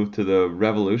 we move to the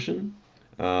Revolution.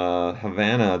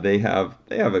 Havana, they have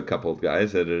a couple of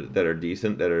guys that are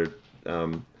decent, that are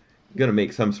going to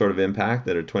make some sort of impact,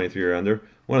 that are 23 or under.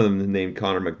 One of them is named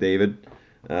Connor McDavid.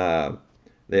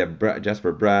 They have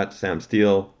Jesper Bratt, Sam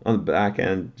Steele on the back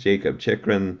end, Jacob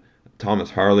Chikrin,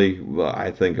 Thomas Harley. Well, I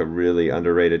think a really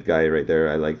underrated guy right there.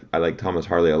 I like Thomas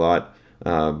Harley a lot.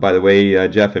 By the way,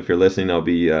 Jeff, if you're listening, I'll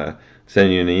be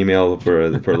sending you an email for a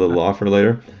little offer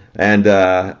later. And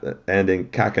in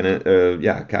Kakkonen,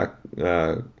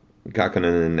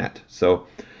 Kakkonen and net. So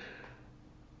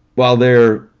while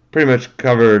they're pretty much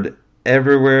covered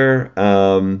everywhere,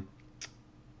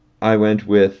 I went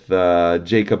with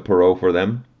Jacob Perreault for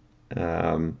them.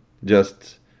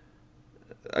 Just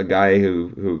a guy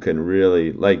who can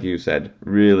really, like you said,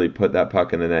 really put that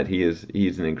puck in the net.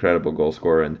 He's an incredible goal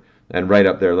scorer and right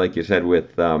up there, like you said,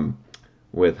 with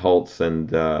Holtz and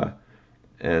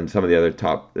some of the other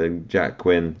top Jack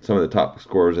Quinn, some of the top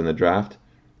scorers in the draft.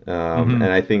 And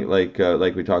I think like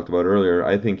we talked about earlier,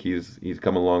 I think he's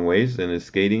come a long ways in his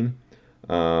skating.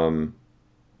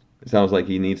 It sounds like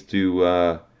he needs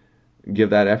to give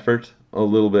that effort a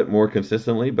little bit more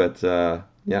consistently, but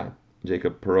yeah,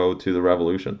 Jacob Perreault to the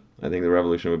Revolution. I think the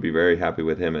Revolution would be very happy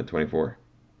with him at 24.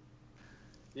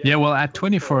 Yeah, well, at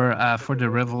 24 for the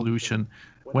Revolution,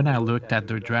 when I looked at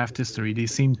their draft history, they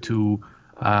seem to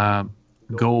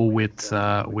go with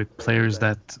players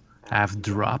that have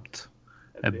dropped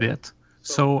a bit.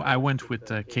 So I went with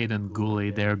Caden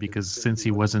Goulet there because since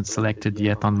he wasn't selected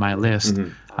yet on my list,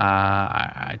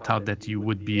 I thought that he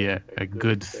would be a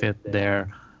good fit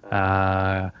there,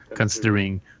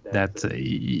 considering that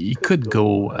he could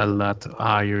go a lot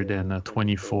higher than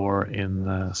 24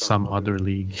 in some other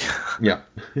league. Yeah.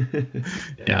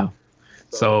 Yeah.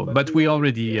 So, but we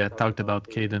already talked about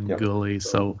Caden Goulet,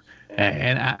 so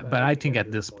but I think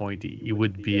at this point he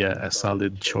would be a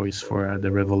solid choice for the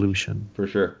Revolution. For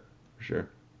sure.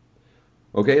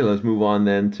 Okay, let's move on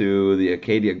then to the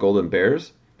Acadia Golden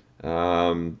Bears. They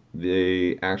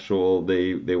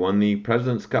won the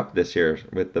President's Cup this year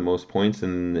with the most points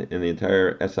in the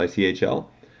entire SICHL.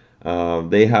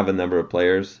 They have a number of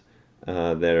players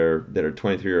that are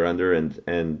 23 or under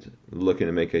and looking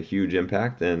to make a huge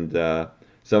impact. And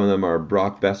some of them are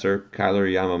Brock Besser, Kyler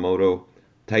Yamamoto,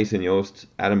 Tyson Yost,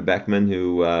 Adam Beckman,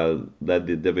 who led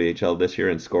the WHL this year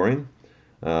in scoring,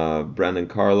 Brandon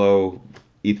Carlo,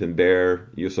 Ethan Bear,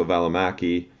 Yusuf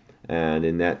Alamaki, and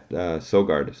Annette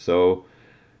Sogard. So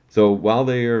while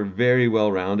they are very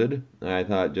well rounded, I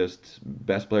thought just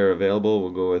best player available,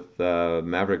 we'll go with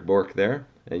Maverick Bourque there.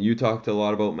 And you talked a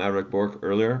lot about Maverick Bourque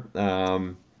earlier,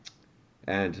 and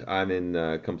I'm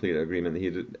in complete agreement.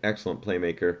 He's an excellent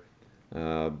playmaker.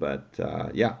 But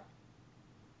yeah,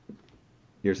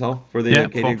 yourself for the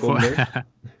Acadia Golden Bears?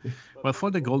 Well,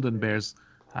 for the Golden Bears,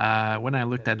 when I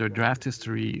looked at their draft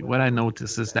history, what I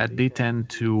noticed is that they tend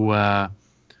to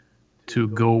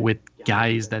go with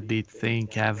guys that they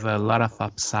think have a lot of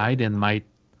upside and might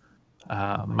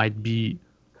be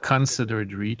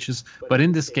considered reaches. But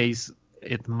in this case,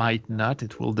 it might not.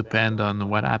 It will depend on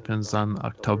what happens on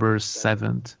October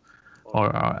 7th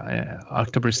or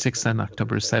October 6th and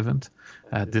October 7th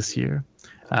this year.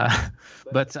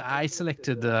 But I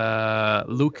selected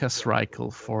Lucas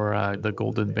Reichel for the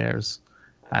Golden Bears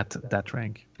at that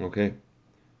rank. Okay.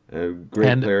 A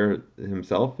great player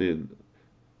himself.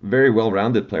 Very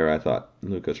well-rounded player, I thought,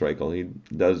 Lucas Reichel. He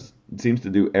seems to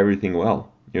do everything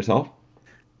well. Yourself?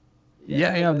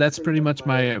 Yeah, that's pretty much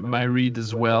my read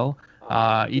as well.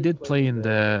 He did play in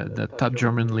the top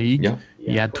German league. Yeah.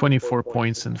 He had 24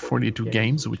 points in 42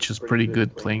 games, which is pretty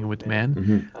good playing with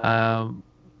men.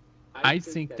 I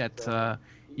think that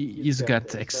he's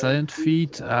got excellent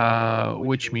feet,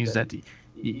 which means that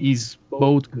he's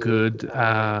both good.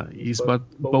 He's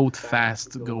both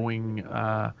fast going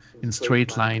in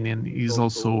straight line, and he's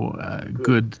also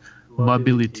good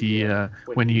mobility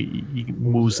when he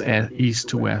moves east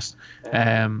to west.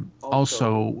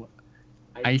 Also,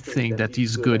 I think that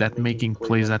he's good at making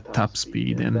plays at top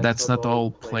speed, and that's not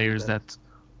all players that.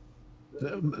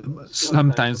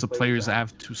 Sometimes the players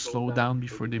have to slow down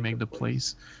before they make the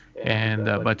plays,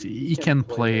 but he can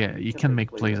play. He can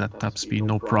make plays at top speed,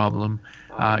 no problem.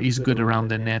 He's good around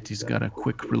the net. He's got a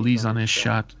quick release on his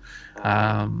shot.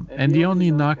 And the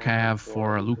only knock I have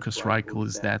for Lucas Reichel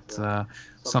is that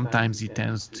sometimes he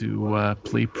tends to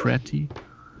play pretty.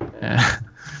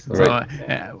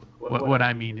 What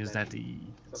I mean is that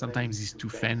sometimes he's too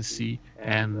fancy,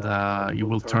 and he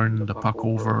will turn the puck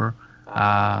over.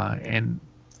 And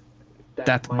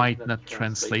that might not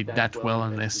translate that well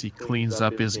unless he cleans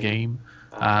up his game,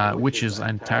 which is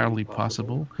entirely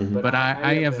possible. But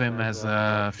I have him as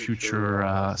a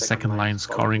future second-line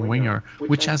scoring winger,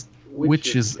 which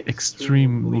is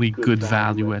extremely good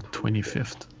value at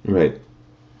 25th. Right.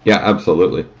 Yeah,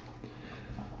 absolutely.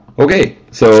 Okay,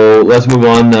 so let's move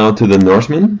on now to the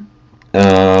Norsemen.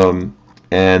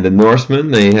 And the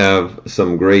Norsemen, they have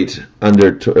some great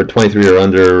under 23 or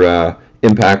under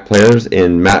impact players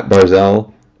in Matt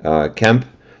Barzell, Kemp,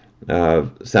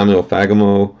 Samuel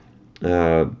Fagemo,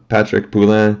 Patrick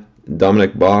Poulin,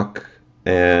 Dominic Bach,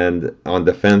 and on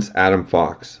defense, Adam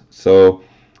Fox. So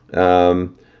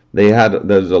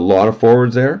there's a lot of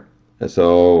forwards there.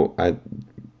 So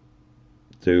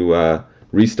to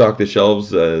restock the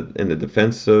shelves in the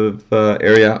defensive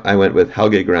area, I went with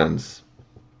Helge Grans.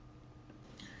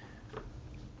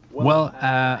 Well,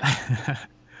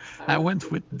 I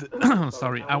went with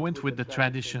I went with the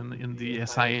tradition in the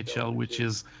SIHL, which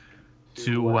is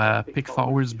to pick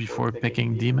forwards before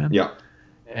picking D-men. Yeah.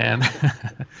 And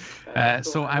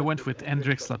so I went with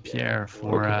Hendrix Lapierre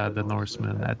for the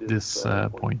Norseman at this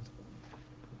point.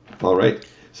 All right.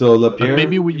 So Lapierre.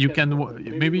 Maybe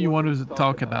maybe you want to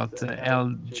talk about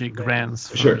LJ Grans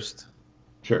first.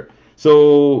 Sure.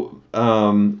 So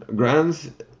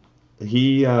Grans,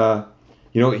 he a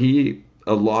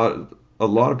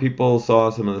lot of people saw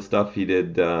some of the stuff he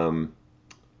did,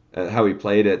 how he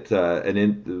played at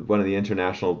one of the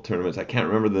international tournaments. I can't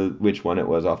remember which one it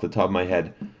was off the top of my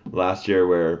head last year,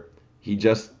 where he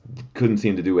just couldn't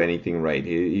seem to do anything right.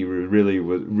 He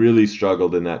really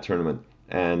struggled in that tournament,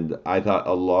 and I thought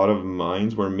a lot of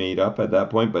minds were made up at that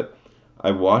point. But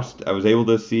I was able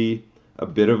to see a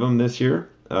bit of him this year.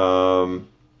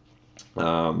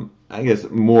 I guess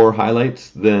more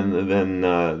highlights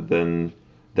than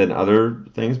other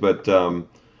things, but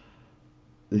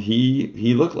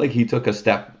he looked like he took a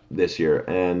step this year,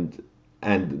 and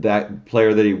that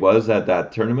player that he was at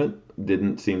that tournament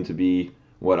didn't seem to be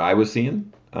what I was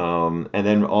seeing. And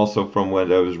then also from what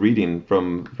I was reading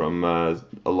from a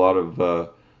lot of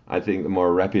I think the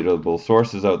more reputable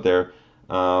sources out there,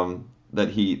 that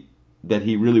he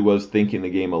really was thinking the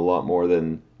game a lot more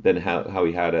than how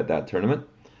he had at that tournament.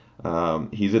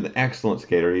 He's an excellent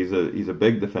skater. He's a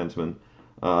big defenseman.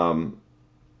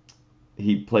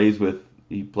 He plays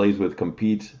with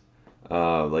compete.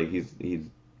 Like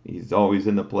he's always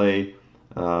in the play.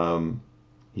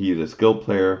 He's a skilled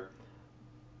player.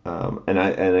 And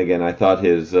again, I thought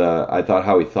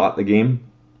how he thought the game.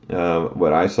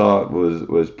 What I saw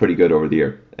was pretty good over the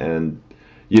year. And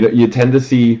you tend to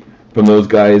see from those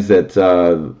guys that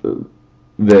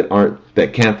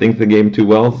can't think the game too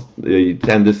well, you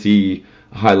tend to see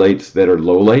highlights that are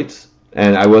lowlights,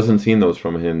 and I wasn't seeing those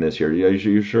from him this year.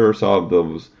 You sure saw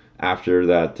those after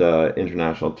that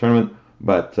international tournament,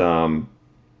 but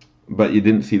you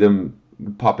didn't see them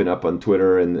popping up on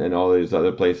Twitter and all these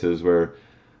other places where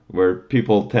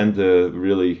people tend to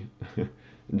really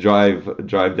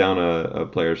drive down a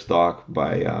player's stock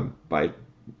by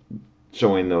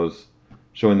showing those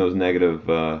negative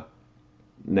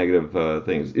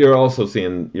things. You're also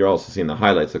seeing the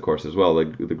highlights, of course, as well,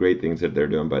 the great things that they're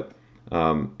doing. But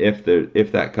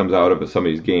if that comes out of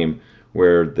somebody's game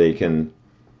where they can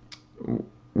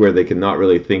not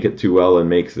really think it too well and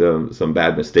make some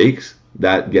bad mistakes,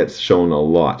 that gets shown a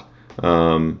lot.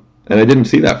 And I didn't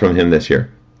see that from him this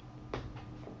year.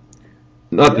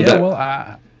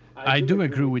 I do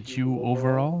agree with you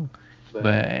overall,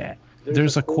 but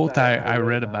there's a quote I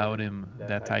read about him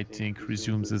that I think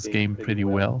resumes his game pretty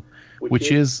well,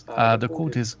 which is, the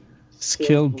quote is,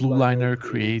 "Skilled blue liner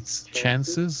creates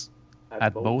chances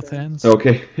at both ends."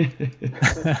 Okay.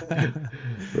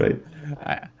 Right.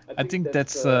 I think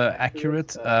that's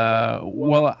accurate.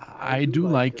 Well, I do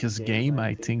like his game.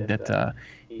 I think that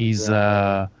he's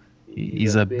a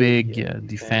big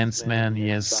defenseman. He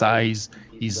has size.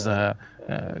 He's a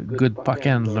good puck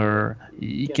handler.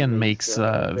 He can make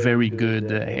very good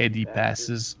heady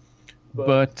passes,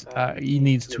 but he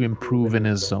needs to improve in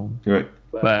his zone. Right.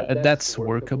 But that's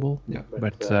workable. Yeah.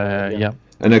 But yeah.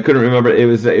 And I couldn't remember. It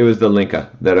was the Linka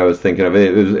that I was thinking of.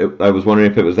 I was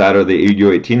wondering if it was that or the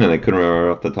U18, and I couldn't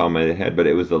remember off the top of my head. But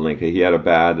it was the Linka. He had a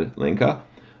bad Linka.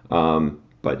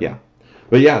 But yeah.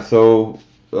 So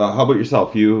how about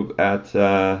yourself? You at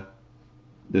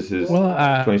this is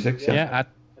 26. Yeah.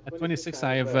 At 26,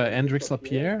 I have Hendrix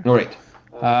Lapierre. All right.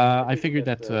 I figured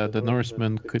that the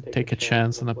Norseman could take a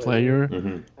chance on a player.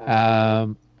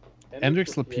 Mm-hmm.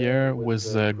 Hendrix Lapierre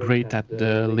was great at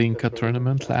the Linka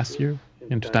tournament last year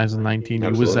in 2019.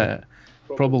 Absolutely. He was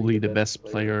probably the best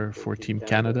player for Team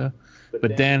Canada,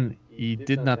 but then he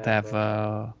did not have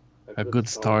a good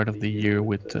start of the year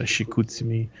with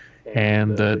Chicoutimi.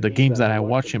 And the games that I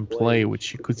watched him play with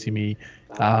Chicoutimi,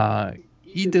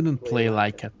 he didn't play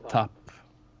like a top,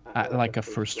 like a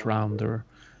first rounder.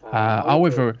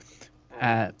 However,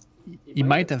 he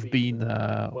might have been,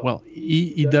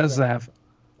 he does have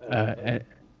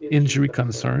injury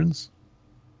concerns.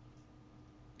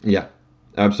 Yeah,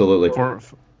 absolutely.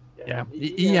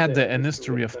 He had an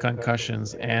history of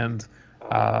concussions, and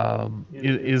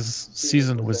his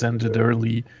season was ended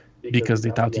early because they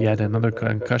thought he had another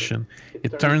concussion.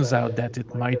 It turns out that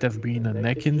it might have been a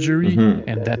neck injury,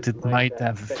 and that it might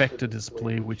have affected his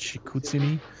play with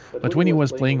Chicoutimi. But when he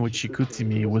was playing with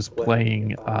Chicoutimi, he was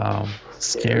playing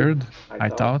scared, I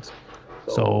thought.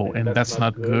 So, and that's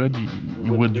not good.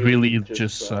 You would really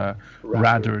just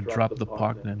rather drop the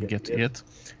puck than get hit.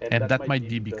 And that might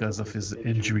be because of his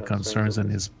injury concerns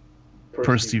and his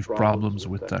perceived problems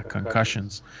with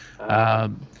concussions.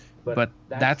 But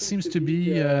that seems to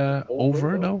be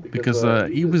over though, because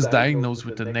he was diagnosed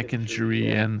with a neck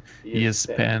injury, and he has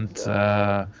spent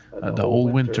the whole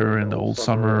winter and the whole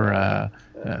summer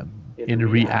in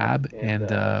rehab. And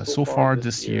so far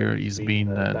this year, he's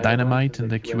been dynamite in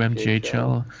the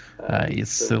QMJHL.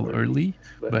 It's still early,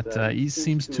 but he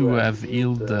seems to have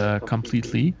healed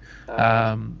completely.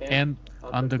 And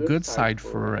on the good side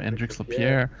for Hendrix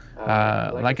Lapierre,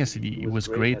 like I said, he was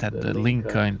great at the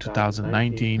Linka in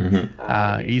 2019.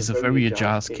 He's a very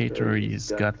agile skater.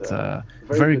 He's got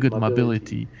very good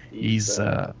mobility. He's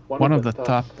one of the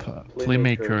top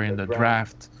playmaker in the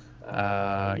draft.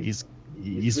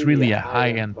 He's really a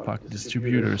high-end puck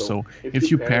distributor. So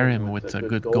if you pair him with a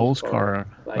good goal scorer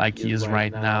like he is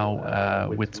right now,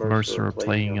 with Mercer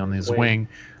playing on his wing,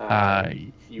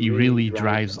 he really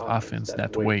drives offense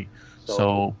that way.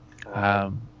 So,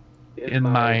 in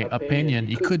my opinion,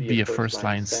 he could be a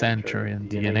first-line center in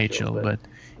the NHL, but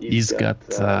he's got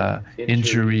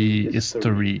injury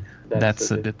history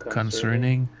that's a bit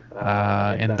concerning,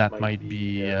 and that might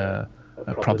be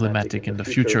problematic in the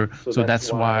future. So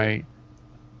that's why,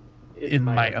 in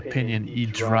my opinion, he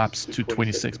drops to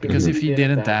 26. Because if he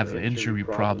didn't have injury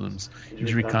problems,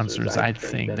 injury concerns, I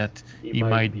think that he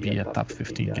might be a top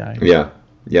 15 guy. Yeah,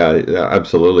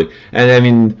 absolutely. And I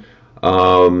mean,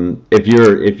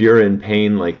 if you're in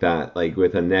pain like that, like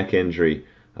with a neck injury,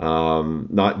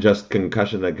 not just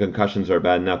concussion, that concussions are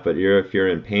bad enough, but if you're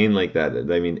in pain like that,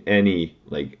 I mean, any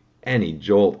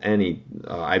jolt,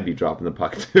 I'd be dropping the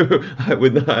puck too. I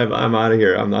would not, I'm out of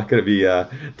here. I'm not going to be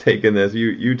taking this.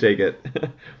 You take it,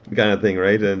 kind of thing,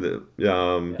 right? And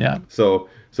so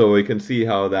we can see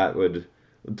how that would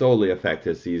totally affect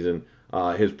his season.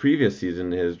 His previous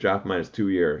season, his draft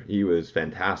 -2 year, he was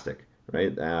fantastic,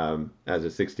 right? As a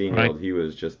 16-year-old, he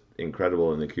was just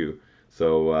incredible in the queue.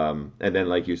 So and then,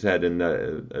 like you said,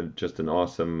 in just an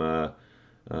awesome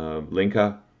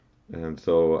Linka. And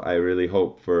so I really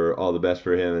hope for all the best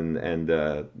for him and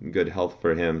good health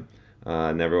for him.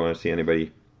 Never want to see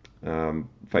anybody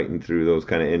fighting through those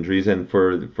kind of injuries, and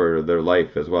for their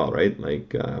life as well, right?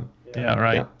 Like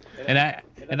Yeah.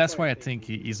 And that's why I think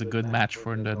he's a good match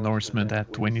for the Norsemen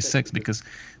at 26, because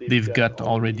they've got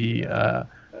already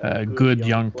good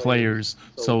young players,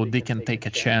 so they can take a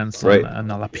chance on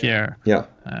Lapierre. Yeah,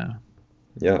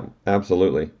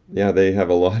 absolutely. Yeah, they have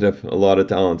a lot of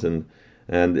talent, and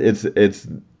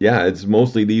it's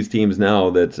mostly these teams now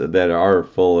that are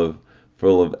full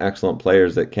of excellent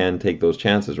players that can take those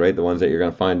chances, right? The ones that you're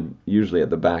going to find usually at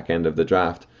the back end of the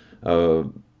draft,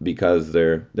 because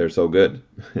they're so good.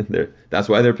 That's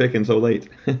why they're picking so late.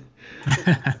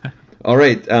 All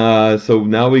right, so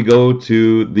now we go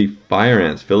to the Fire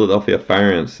Ants, Philadelphia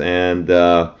Fire Ants, and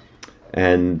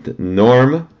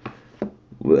Norm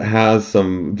has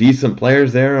some decent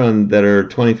players there that are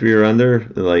 23 or under,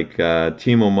 like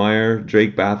Timo Meyer,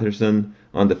 Drake Batherson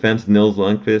on defense, Nils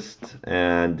Lundqvist,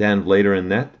 and Dan Vlader in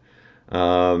net.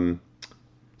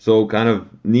 So kind of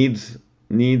needs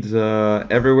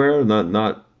everywhere,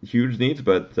 not huge needs,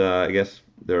 but I guess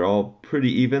they're all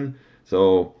pretty even.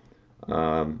 So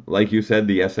like you said,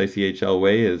 the SICHL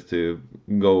way is to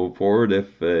go forward.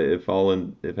 If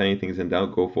anything's in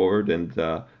doubt, go forward. And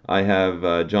I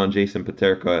have John Jason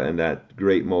Paterka and that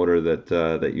great motor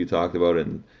that you talked about,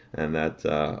 and that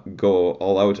go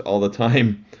all out all the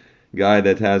time guy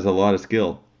that has a lot of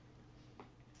skill.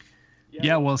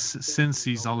 Yeah, well, since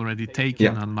he's already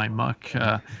taken on my mock,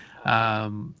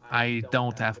 I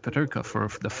don't have Paterka for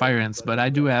the Fire Ants, but I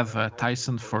do have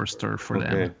Tyson Forster for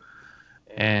them.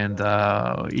 And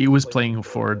he was playing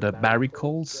for the Barrie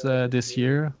Colts this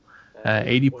year,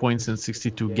 80 points in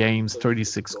 62 games,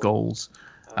 36 goals.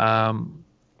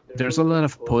 There's a lot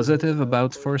of positive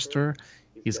about Forster.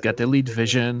 He's got elite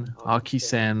vision, hockey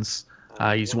sense.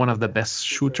 He's one of the best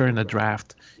shooter in the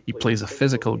draft. He plays a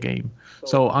physical game.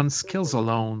 So on skills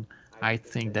alone, I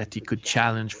think that he could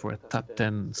challenge for a top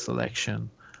 10 selection.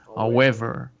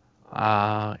 However,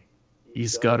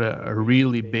 he's got a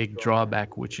really big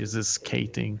drawback, which is his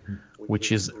skating,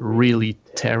 which is really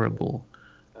terrible.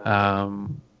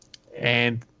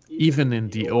 And even in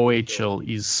the OHL,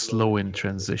 he's slow in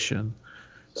transition.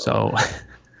 So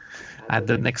at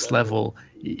the next level,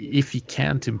 if he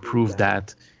can't improve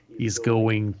that, he's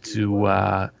going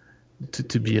to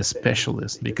be a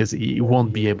specialist, because he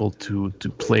won't be able to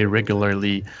play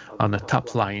regularly on the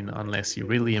top line unless he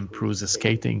really improves his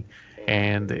skating.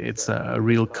 and it's a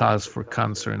real cause for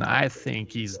concern. I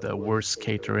think he's the worst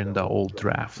skater in the whole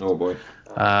draft. Oh boy.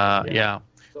 Yeah.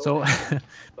 So,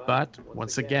 but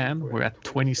once again, we're at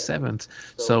 27th.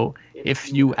 So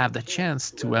if you have the chance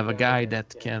to have a guy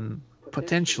that can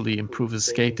potentially improve his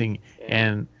skating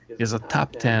and is a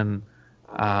top 10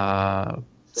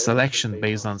 selection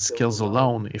based on skills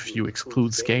alone, if you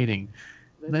exclude skating,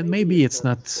 then maybe it's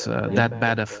not that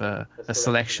bad of a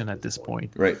selection at this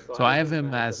point. Right. So I have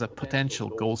him as a potential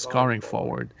goal scoring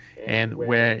forward, and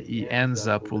where he ends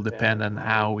up will depend on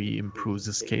how he improves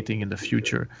his skating in the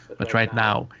future. But right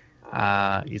now,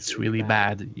 it's really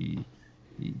bad. He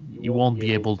won't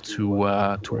be able to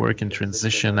work in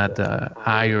transition at the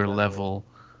higher level,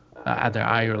 at the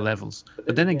higher levels.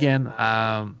 But then again,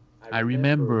 I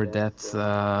remember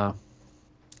that.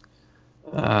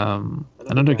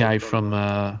 Another guy from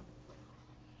the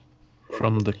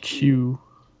Q,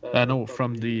 no,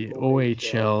 from the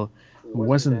OHL, who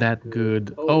wasn't that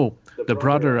good. Oh, the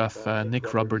brother of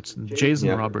Nick Robertson, Jason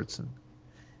Robertson.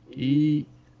 He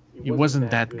wasn't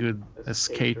that good a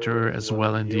skater as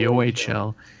well in the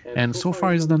OHL, and so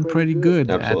far he's done pretty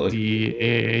good at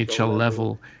the AHL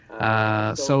level.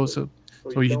 So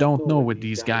you don't know with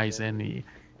these guys, and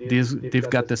they've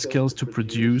got the skills to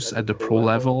produce at the pro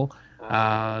level.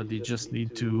 They just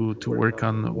need to work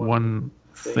on one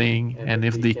thing, and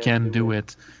if they can do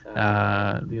it,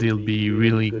 they'll be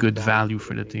really good value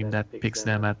for the team that picks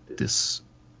them at this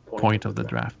point of the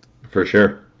draft. For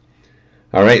sure.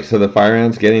 All right, so the Fire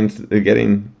Ants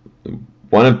getting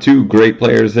one of two great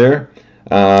players there.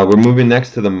 We're moving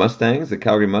next to the Mustangs. The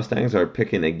Calgary Mustangs are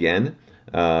picking again.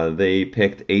 They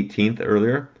picked 18th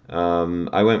earlier.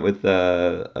 I went with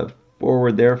a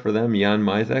forward there for them, Jan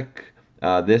Mysak.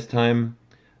 This time,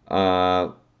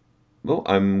 I'm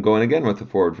going again with the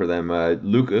forward for them,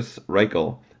 Lukas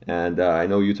Reichel. And I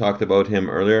know you talked about him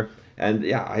earlier. And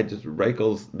yeah,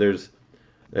 Reichel's,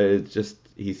 it's just,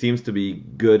 he seems to be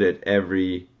good at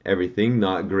everything,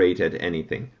 not great at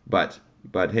anything. But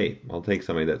hey, I'll take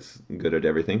somebody that's good at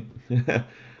everything.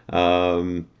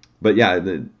 But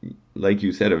yeah, like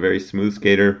you said, a very smooth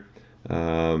skater.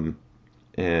 And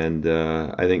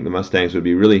I think the Mustangs would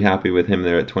be really happy with him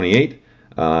there at 28.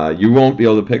 You won't be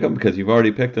able to pick him because you've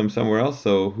already picked him somewhere else.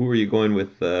 So who are you going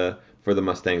with for the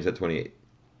Mustangs at 28?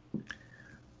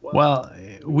 Well,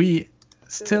 we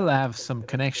still have some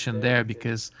connection there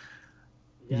because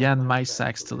Jan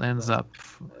Mysak still ends up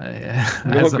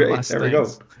as a Mustangs. There we go.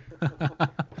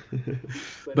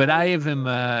 But I have him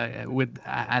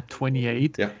at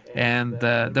 28, and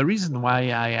the reason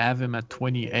why I have him at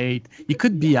 28, he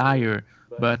could be higher,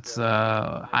 but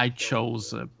I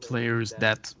chose players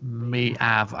that may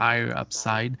have higher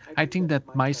upside. I think that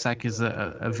Mysak is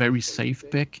a very safe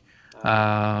pick.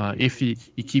 If he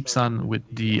keeps on with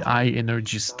the high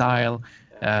energy style,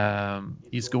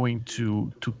 he's going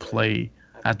to play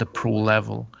at the pro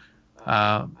level.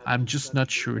 I'm just not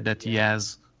sure that he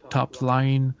has top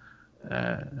line,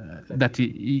 that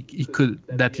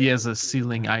he has a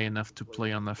ceiling high enough to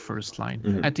play on the first line.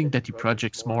 Mm-hmm. I think that he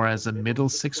projects more as a middle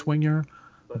six winger,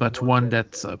 but one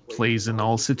that plays in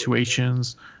all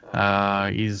situations.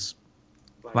 Is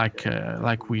like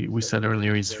we said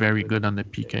earlier, he's very good on the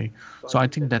PK. So I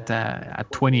think that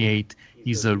at 28,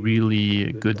 he's a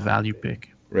really good value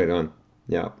pick. Right on.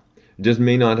 Yeah. Just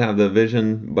may not have the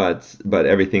vision, but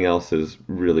everything else is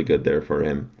really good there for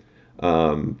him,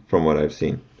 from what I've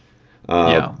seen.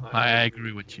 Yeah, I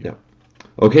agree with you. Yeah.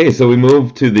 Okay, so we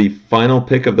move to the final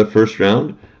pick of the first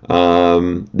round.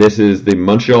 This is the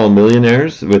Montreal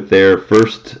Millionaires with their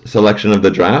first selection of the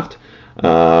draft.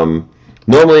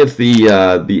 Normally it's the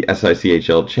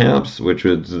SICHL champs, which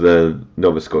was the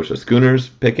Nova Scotia Schooners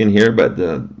pick in here, but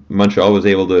Montreal was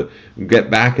able to get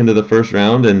back into the first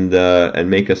round and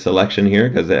make a selection here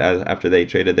because after they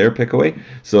traded their pick away.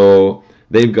 So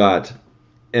they've got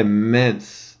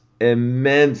immense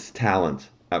talent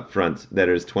up front that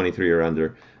is 23 or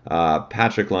under.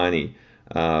 Patrick Laine,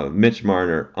 Mitch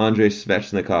Marner, Andrei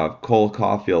Svechnikov, Cole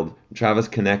Caulfield, Travis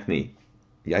Konechny.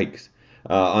 Yikes.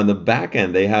 On the back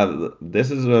end, they have, this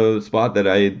is a spot that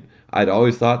I'd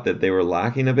always thought that they were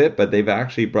lacking a bit, but they've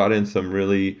actually brought in some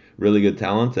really, really good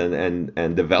talent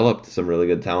and developed some really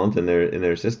good talent in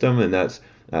their system, and that's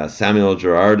Samuel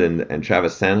Girard and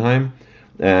Travis Sanheim,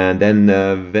 and then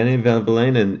Vinny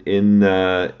Valbelainen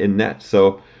in net.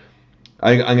 So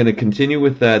I'm going to continue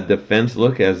with that defense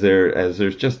look as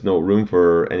there's just no room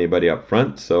for anybody up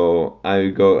front. So I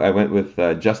went with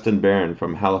Justin Barron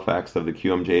from Halifax of the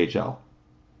QMJHL.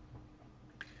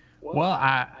 Well,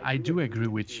 I do agree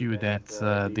with you that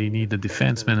they need a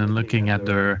defenseman, and looking at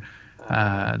their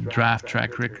draft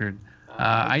track record,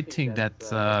 I think that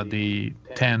they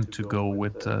tend to go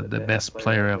with the best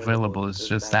player available. It's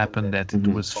just happened that it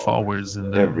was forwards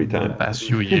in the past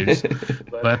few years.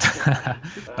 But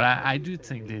I do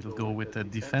think they'll go with a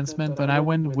defenseman. But I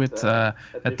went with a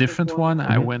different one.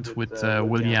 I went with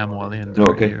William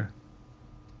Wallinder here.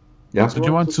 Yeah. So do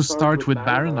you want to start with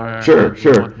Barron, or sure?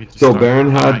 So Barron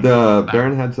had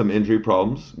Barron had some injury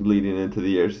problems leading into the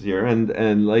year,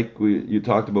 and like you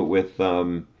talked about with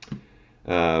Lapierre.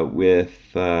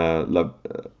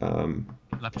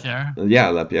 Yeah,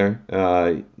 Lapierre.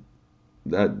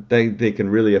 That they can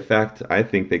really affect. I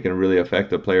think they can really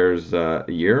affect a player's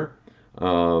year,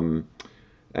 and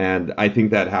I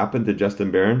think that happened to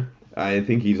Justin Barron. I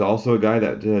think he's also a guy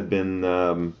that had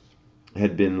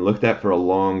been looked at for a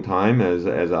long time as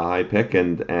a high pick,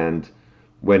 and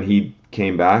when he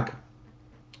came back,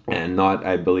 and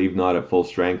I believe not at full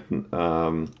strength,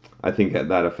 I think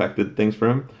that affected things for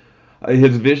him.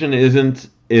 His vision isn't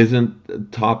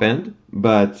top end,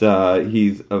 but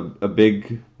he's a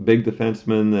big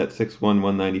defenseman at 6'1",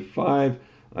 195.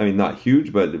 I mean, not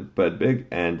huge, but big,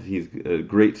 and he's a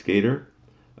great skater,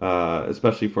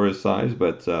 especially for his size.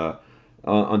 But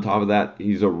on top of that,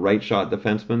 he's a right shot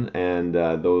defenseman, and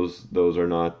those are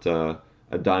not a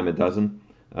dime a dozen.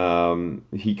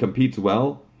 He competes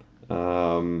well.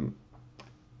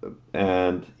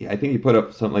 And I think he put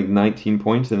up something like 19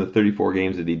 points in the 34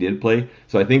 games that he did play.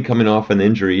 So I think coming off an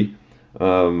injury,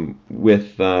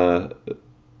 with a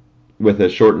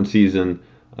shortened season,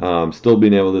 still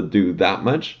being able to do that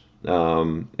much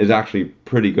is actually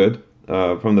pretty good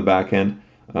from the back end.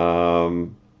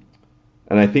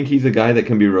 And I think he's a guy that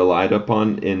can be relied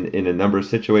upon in a number of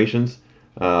situations.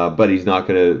 But he's not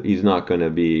gonna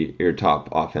be your top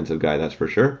offensive guy, that's for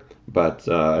sure. But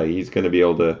he's gonna be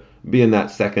able to be in that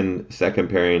second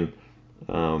pairing,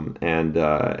 and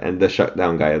the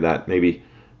shutdown guy of that, maybe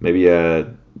a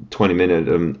 20-minute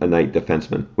a night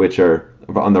defenseman, which are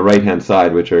on the right hand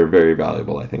side, which are very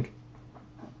valuable, I think.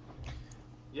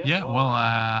 Yeah, well,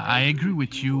 I agree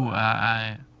with you.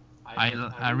 I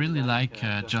really like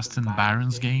Justin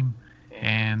Barron's game,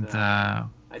 and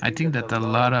I think that a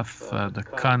lot of the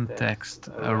context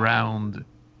around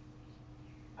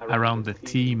the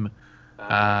team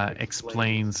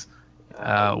explains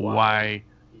why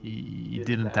he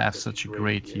didn't have such a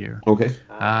great year. Okay.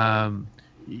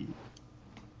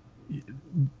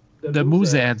 The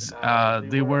Mooseheads,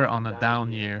 they were on a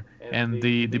down year, and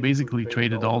they basically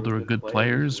traded all their good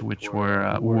players, which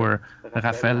were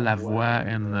Raphaël Lavoie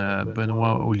and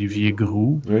Benoît Olivier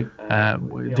Groux. Right.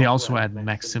 They also had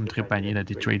Maxime Trépanier that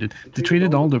they traded. They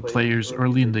traded all their players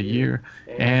early in the year,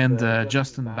 and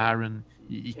Justin Barron,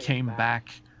 he came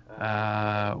back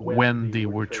when they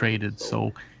were traded.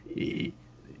 So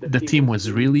the team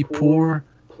was really poor,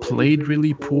 played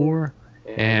really poor,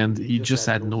 and he just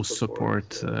had no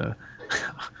support.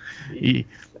 He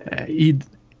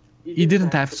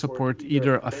didn't have support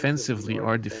either offensively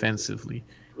or defensively.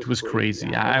 It was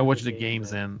crazy. I watched the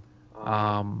games, and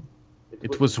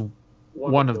it was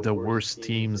one of the worst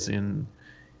teams in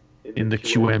the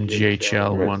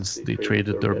QMJHL once they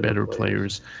traded their better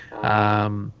players.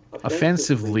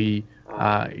 Offensively,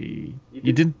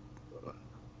 he didn't.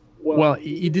 Well,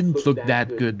 he didn't look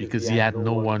that good because he had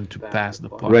no one to pass the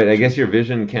puck. Right. I guess your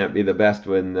vision can't be the best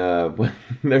when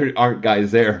there aren't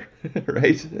guys there,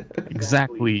 right?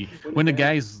 Exactly. When the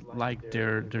guys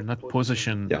they're not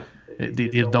positioned, yeah.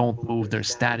 They don't move, they're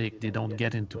static, they don't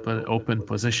get into open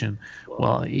position.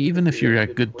 Well, even if you're a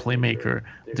good playmaker,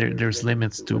 there's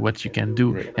limits to what you can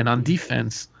do. Right. And on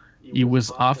defense, he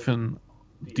was often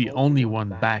the only one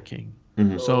backing.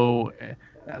 Mm-hmm. So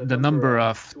the number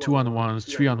of 2-on-1s,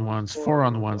 3-on-1s,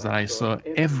 4-on-1s that I saw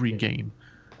every game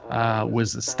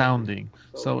was astounding.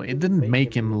 So it didn't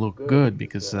make him look good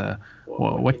because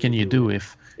what can you do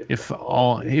if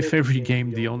every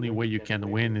game the only way you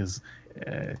can win is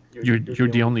you're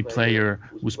the only player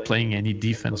who's playing any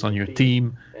defense on your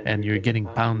team, and you're getting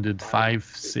pounded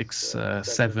 5-6,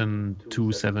 7-2,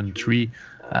 7-3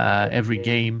 every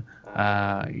game.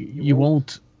 You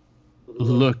won't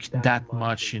look that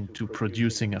much into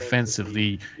producing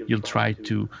offensively. You'll try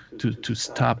to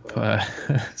stop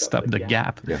the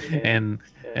gap, yeah.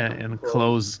 and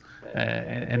close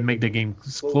and make the game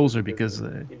closer, because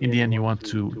in the end you want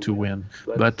to win.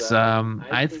 But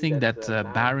I think that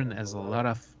Barron has a lot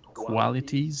of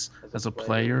qualities as a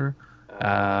player.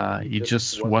 He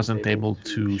just wasn't able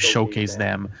to showcase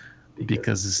them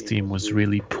because his team was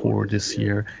really poor this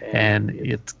year, and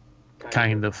it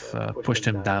kind of pushed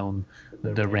him down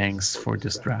the ranks for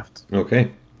this draft.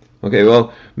 Okay.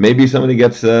 Well, maybe somebody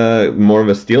gets more of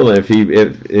a steal if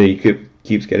he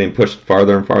keeps getting pushed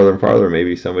farther and farther and farther.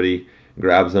 Maybe somebody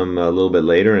grabs them a little bit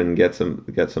later and gets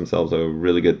themselves a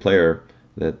really good player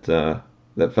that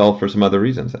fell for some other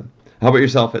reasons. Then, how about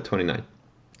yourself at 29?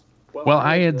 Well,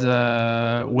 I had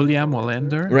William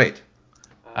Wallander. Right.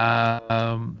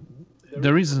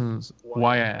 The reasons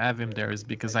why I have him there is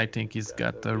because I think he's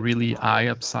got a really high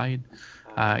upside.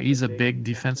 He's a big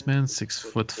defenseman,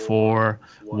 6'4",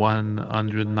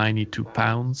 192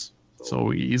 pounds.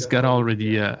 So he's got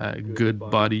already a good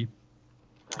body.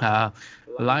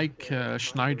 Like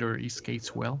Schneider, he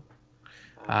skates well.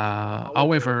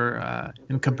 However,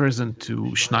 in comparison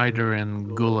to Schneider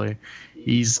and Goulet,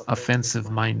 he's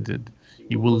offensive-minded.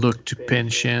 He will look to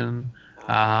pinch in.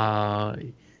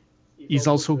 He's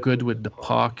also good with the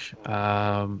puck.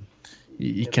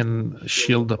 He can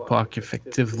shield the puck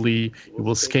effectively. He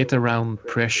will skate around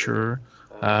pressure,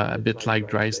 a bit like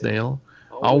Drysdale.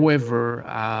 However,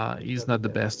 he's not the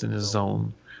best in his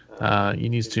zone. He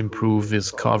needs to improve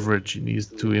his coverage. He needs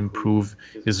to improve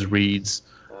his reads.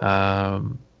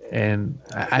 And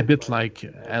a bit like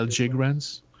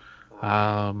Algegrans.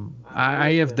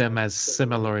 I have them as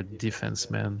similar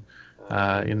defensemen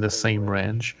in the same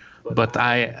range. But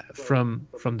from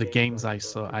the games I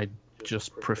saw, I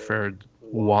just preferred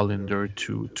Wallander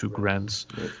to Grants.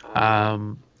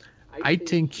 I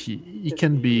think he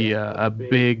can be a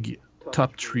big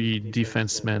top 3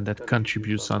 defenseman that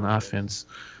contributes on offense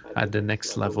at the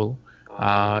next level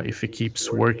if he keeps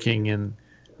working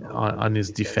on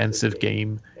his defensive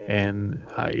game, and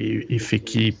if he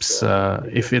keeps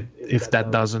if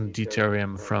that doesn't deter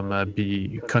him from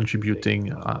be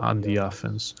contributing on the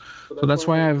offense. So that's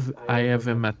why I have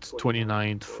him at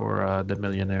 29th for the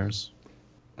Millionaires.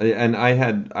 And I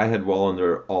had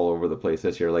Wallander all over the place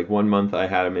this year. Like one month I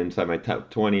had him inside my top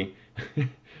 20,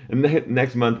 and the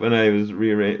next month when I was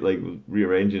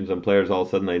rearranging some players, all of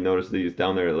a sudden I noticed that he's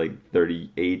down there at like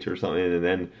 38 or something, and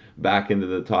then back into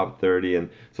the top 30. And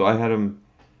so I had him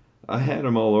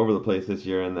all over the place this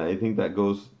year, and I think that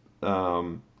goes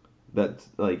that's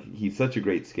like he's such a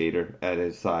great skater at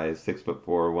his size,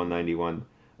 6'4", 191.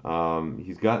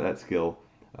 He's got that skill,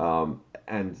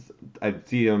 and I'd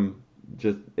see him.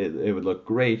 Just it would look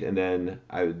great, and then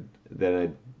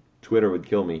Twitter would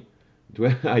kill me.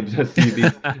 I just see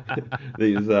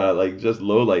these like just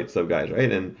lowlights of guys,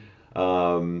 right? And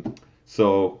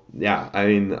so yeah, I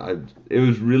mean, it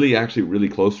was actually really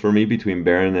close for me between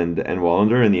Barron and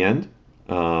Wallander in the end,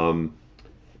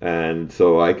 and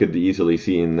so I could easily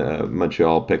see in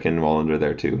Montreal picking Wallander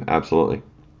there too. Absolutely,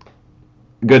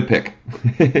 good pick.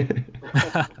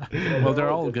 Well, they're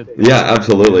all good. Yeah,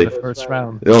 absolutely. The first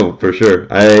round. Oh, for sure.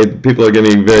 People are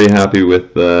getting very happy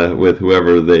with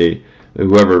whoever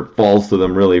falls to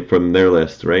them really from their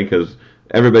list, right? Because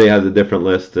everybody has a different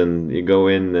list, and you go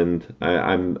in, and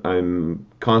I'm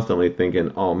constantly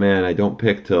thinking, oh man, I don't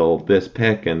pick till this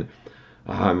pick, and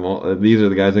these are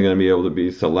the guys I'm going to be able to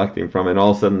be selecting from, and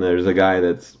all of a sudden there's a guy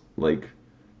that's like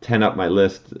 10 up my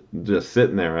list just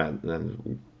sitting there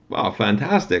and wow,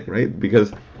 fantastic, right?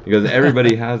 Because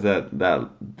everybody has that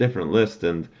different list,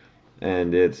 and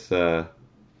it's good.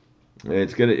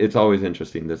 It's always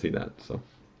interesting to see that. So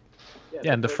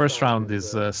yeah, and the first round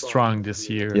is strong this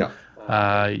year. Yeah,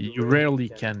 you rarely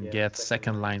can get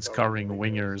second line scoring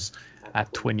wingers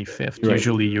at 25th. Right.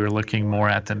 Usually you're looking more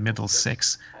at the middle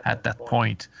 6 at that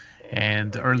point.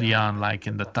 And early on, like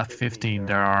in the top 15,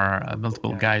 there are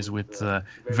multiple guys with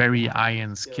very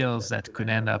high-end skills that could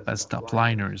end up as top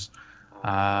liners.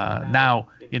 Now,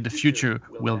 in the future,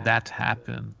 will that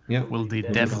happen? Yeah. Will they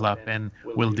develop, and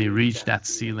will they reach that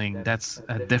ceiling? That's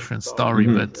a different story.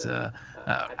 Mm-hmm. But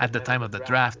at the time of the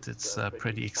draft, it's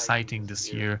pretty exciting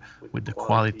this year with the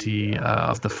quality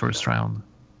of the first round.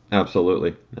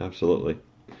 Absolutely.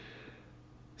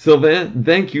 Sylvain,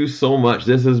 thank you so much.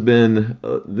 This has been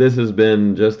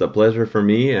just a pleasure for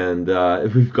me, and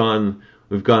we've gone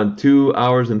 2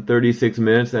 hours and 36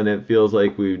 minutes, and it feels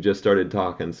like we've just started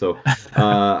talking. So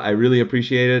I really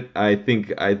appreciate it. I think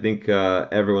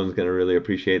everyone's going to really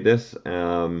appreciate this,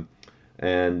 and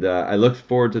I look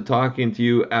forward to talking to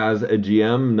you as a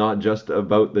GM, not just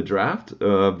about the draft,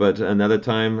 but another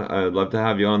time I'd love to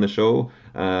have you on the show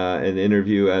and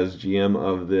interview as GM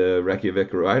of the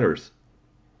Reykjavik Riders.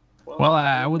 Well,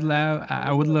 I would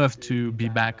love to be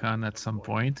back on at some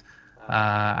point.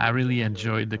 I really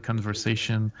enjoyed the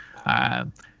conversation.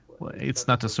 It's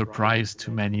not a surprise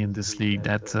to many in this league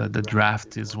that the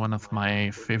draft is one of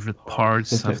my favorite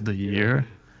parts of the year.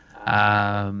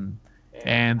 And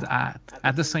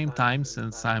at the same time,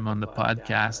 since I'm on the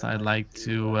podcast, I'd like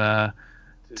to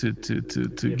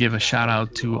give a shout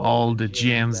out to all the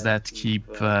GMs that keep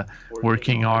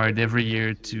working hard every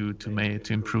year to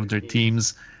improve their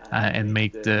teams. and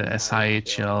make the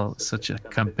SIHL such a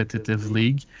competitive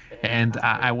league. And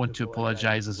I want to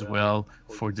apologize as well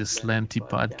for this lengthy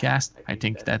podcast. I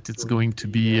think that it's going to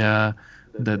be the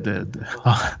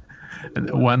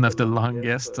one of the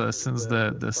longest since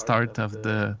the start of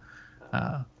the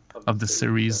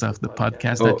series of the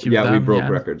podcast that you've done. We broke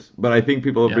records, but I think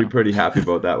people will be pretty happy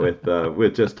about that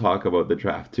with just talk about the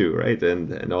draft too, right?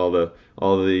 And all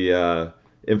the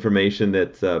information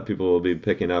that people will be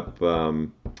picking up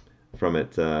from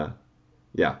it.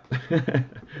 Yeah.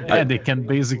 They can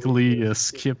basically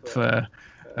skip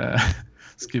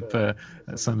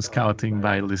some scouting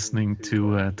by listening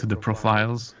to the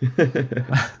profiles.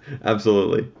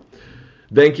 Absolutely.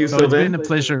 Thank you, Sylvain. It's been a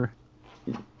pleasure.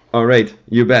 All right,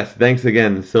 you bet. Thanks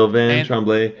again, Sylvain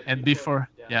Tremblay. And before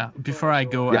I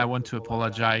go, I want to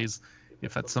apologize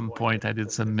if at some point I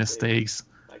did some mistakes.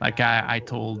 Like I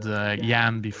told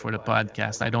Jan before the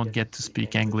podcast, I don't get to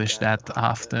speak English that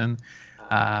often,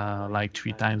 like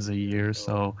 3 times a year.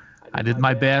 So I did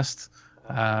my best.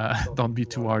 Don't be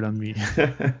too hard on me.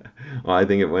 Well, I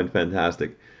think it went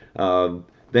fantastic.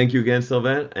 Thank you again,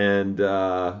 Sylvain, and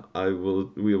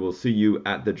we will see you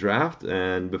at the draft.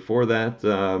 And before that,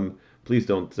 please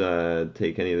don't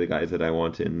take any of the guys that I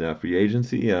want in free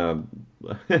agency. And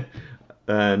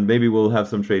maybe we'll have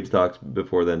some trade talks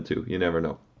before then too. You never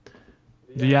know.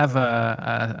 Do you have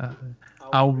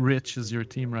how rich is your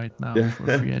team right now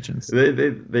for free agents?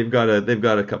 They've got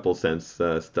a couple cents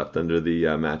stuffed under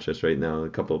the mattress right now, a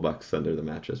couple of bucks under the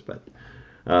mattress, but.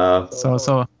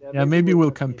 So maybe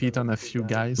we'll compete on a few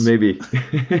guys. Maybe.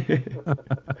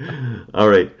 All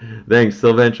right. Thanks,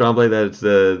 Sylvain Tremblay. That's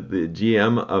the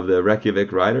GM of the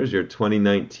Reykjavik Riders, your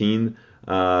 2019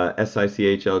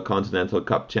 SICHL Continental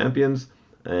Cup champions.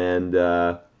 And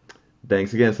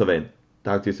thanks again, Sylvain.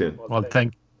 Talk to you soon. Well,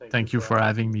 thank you for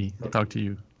having me. I'll talk to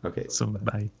you. Okay. So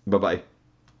bye. Bye-bye.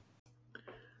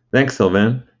 Thanks,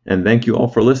 Sylvain. And thank you all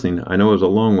for listening. I know it was a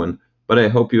long one, but I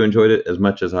hope you enjoyed it as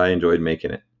much as I enjoyed making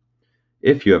it.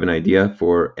 If you have an idea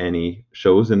for any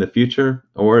shows in the future,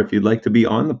 or if you'd like to be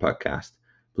on the podcast,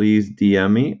 please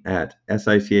DM me at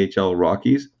SICHL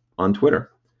Rockies on Twitter.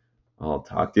 I'll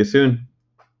talk to you soon.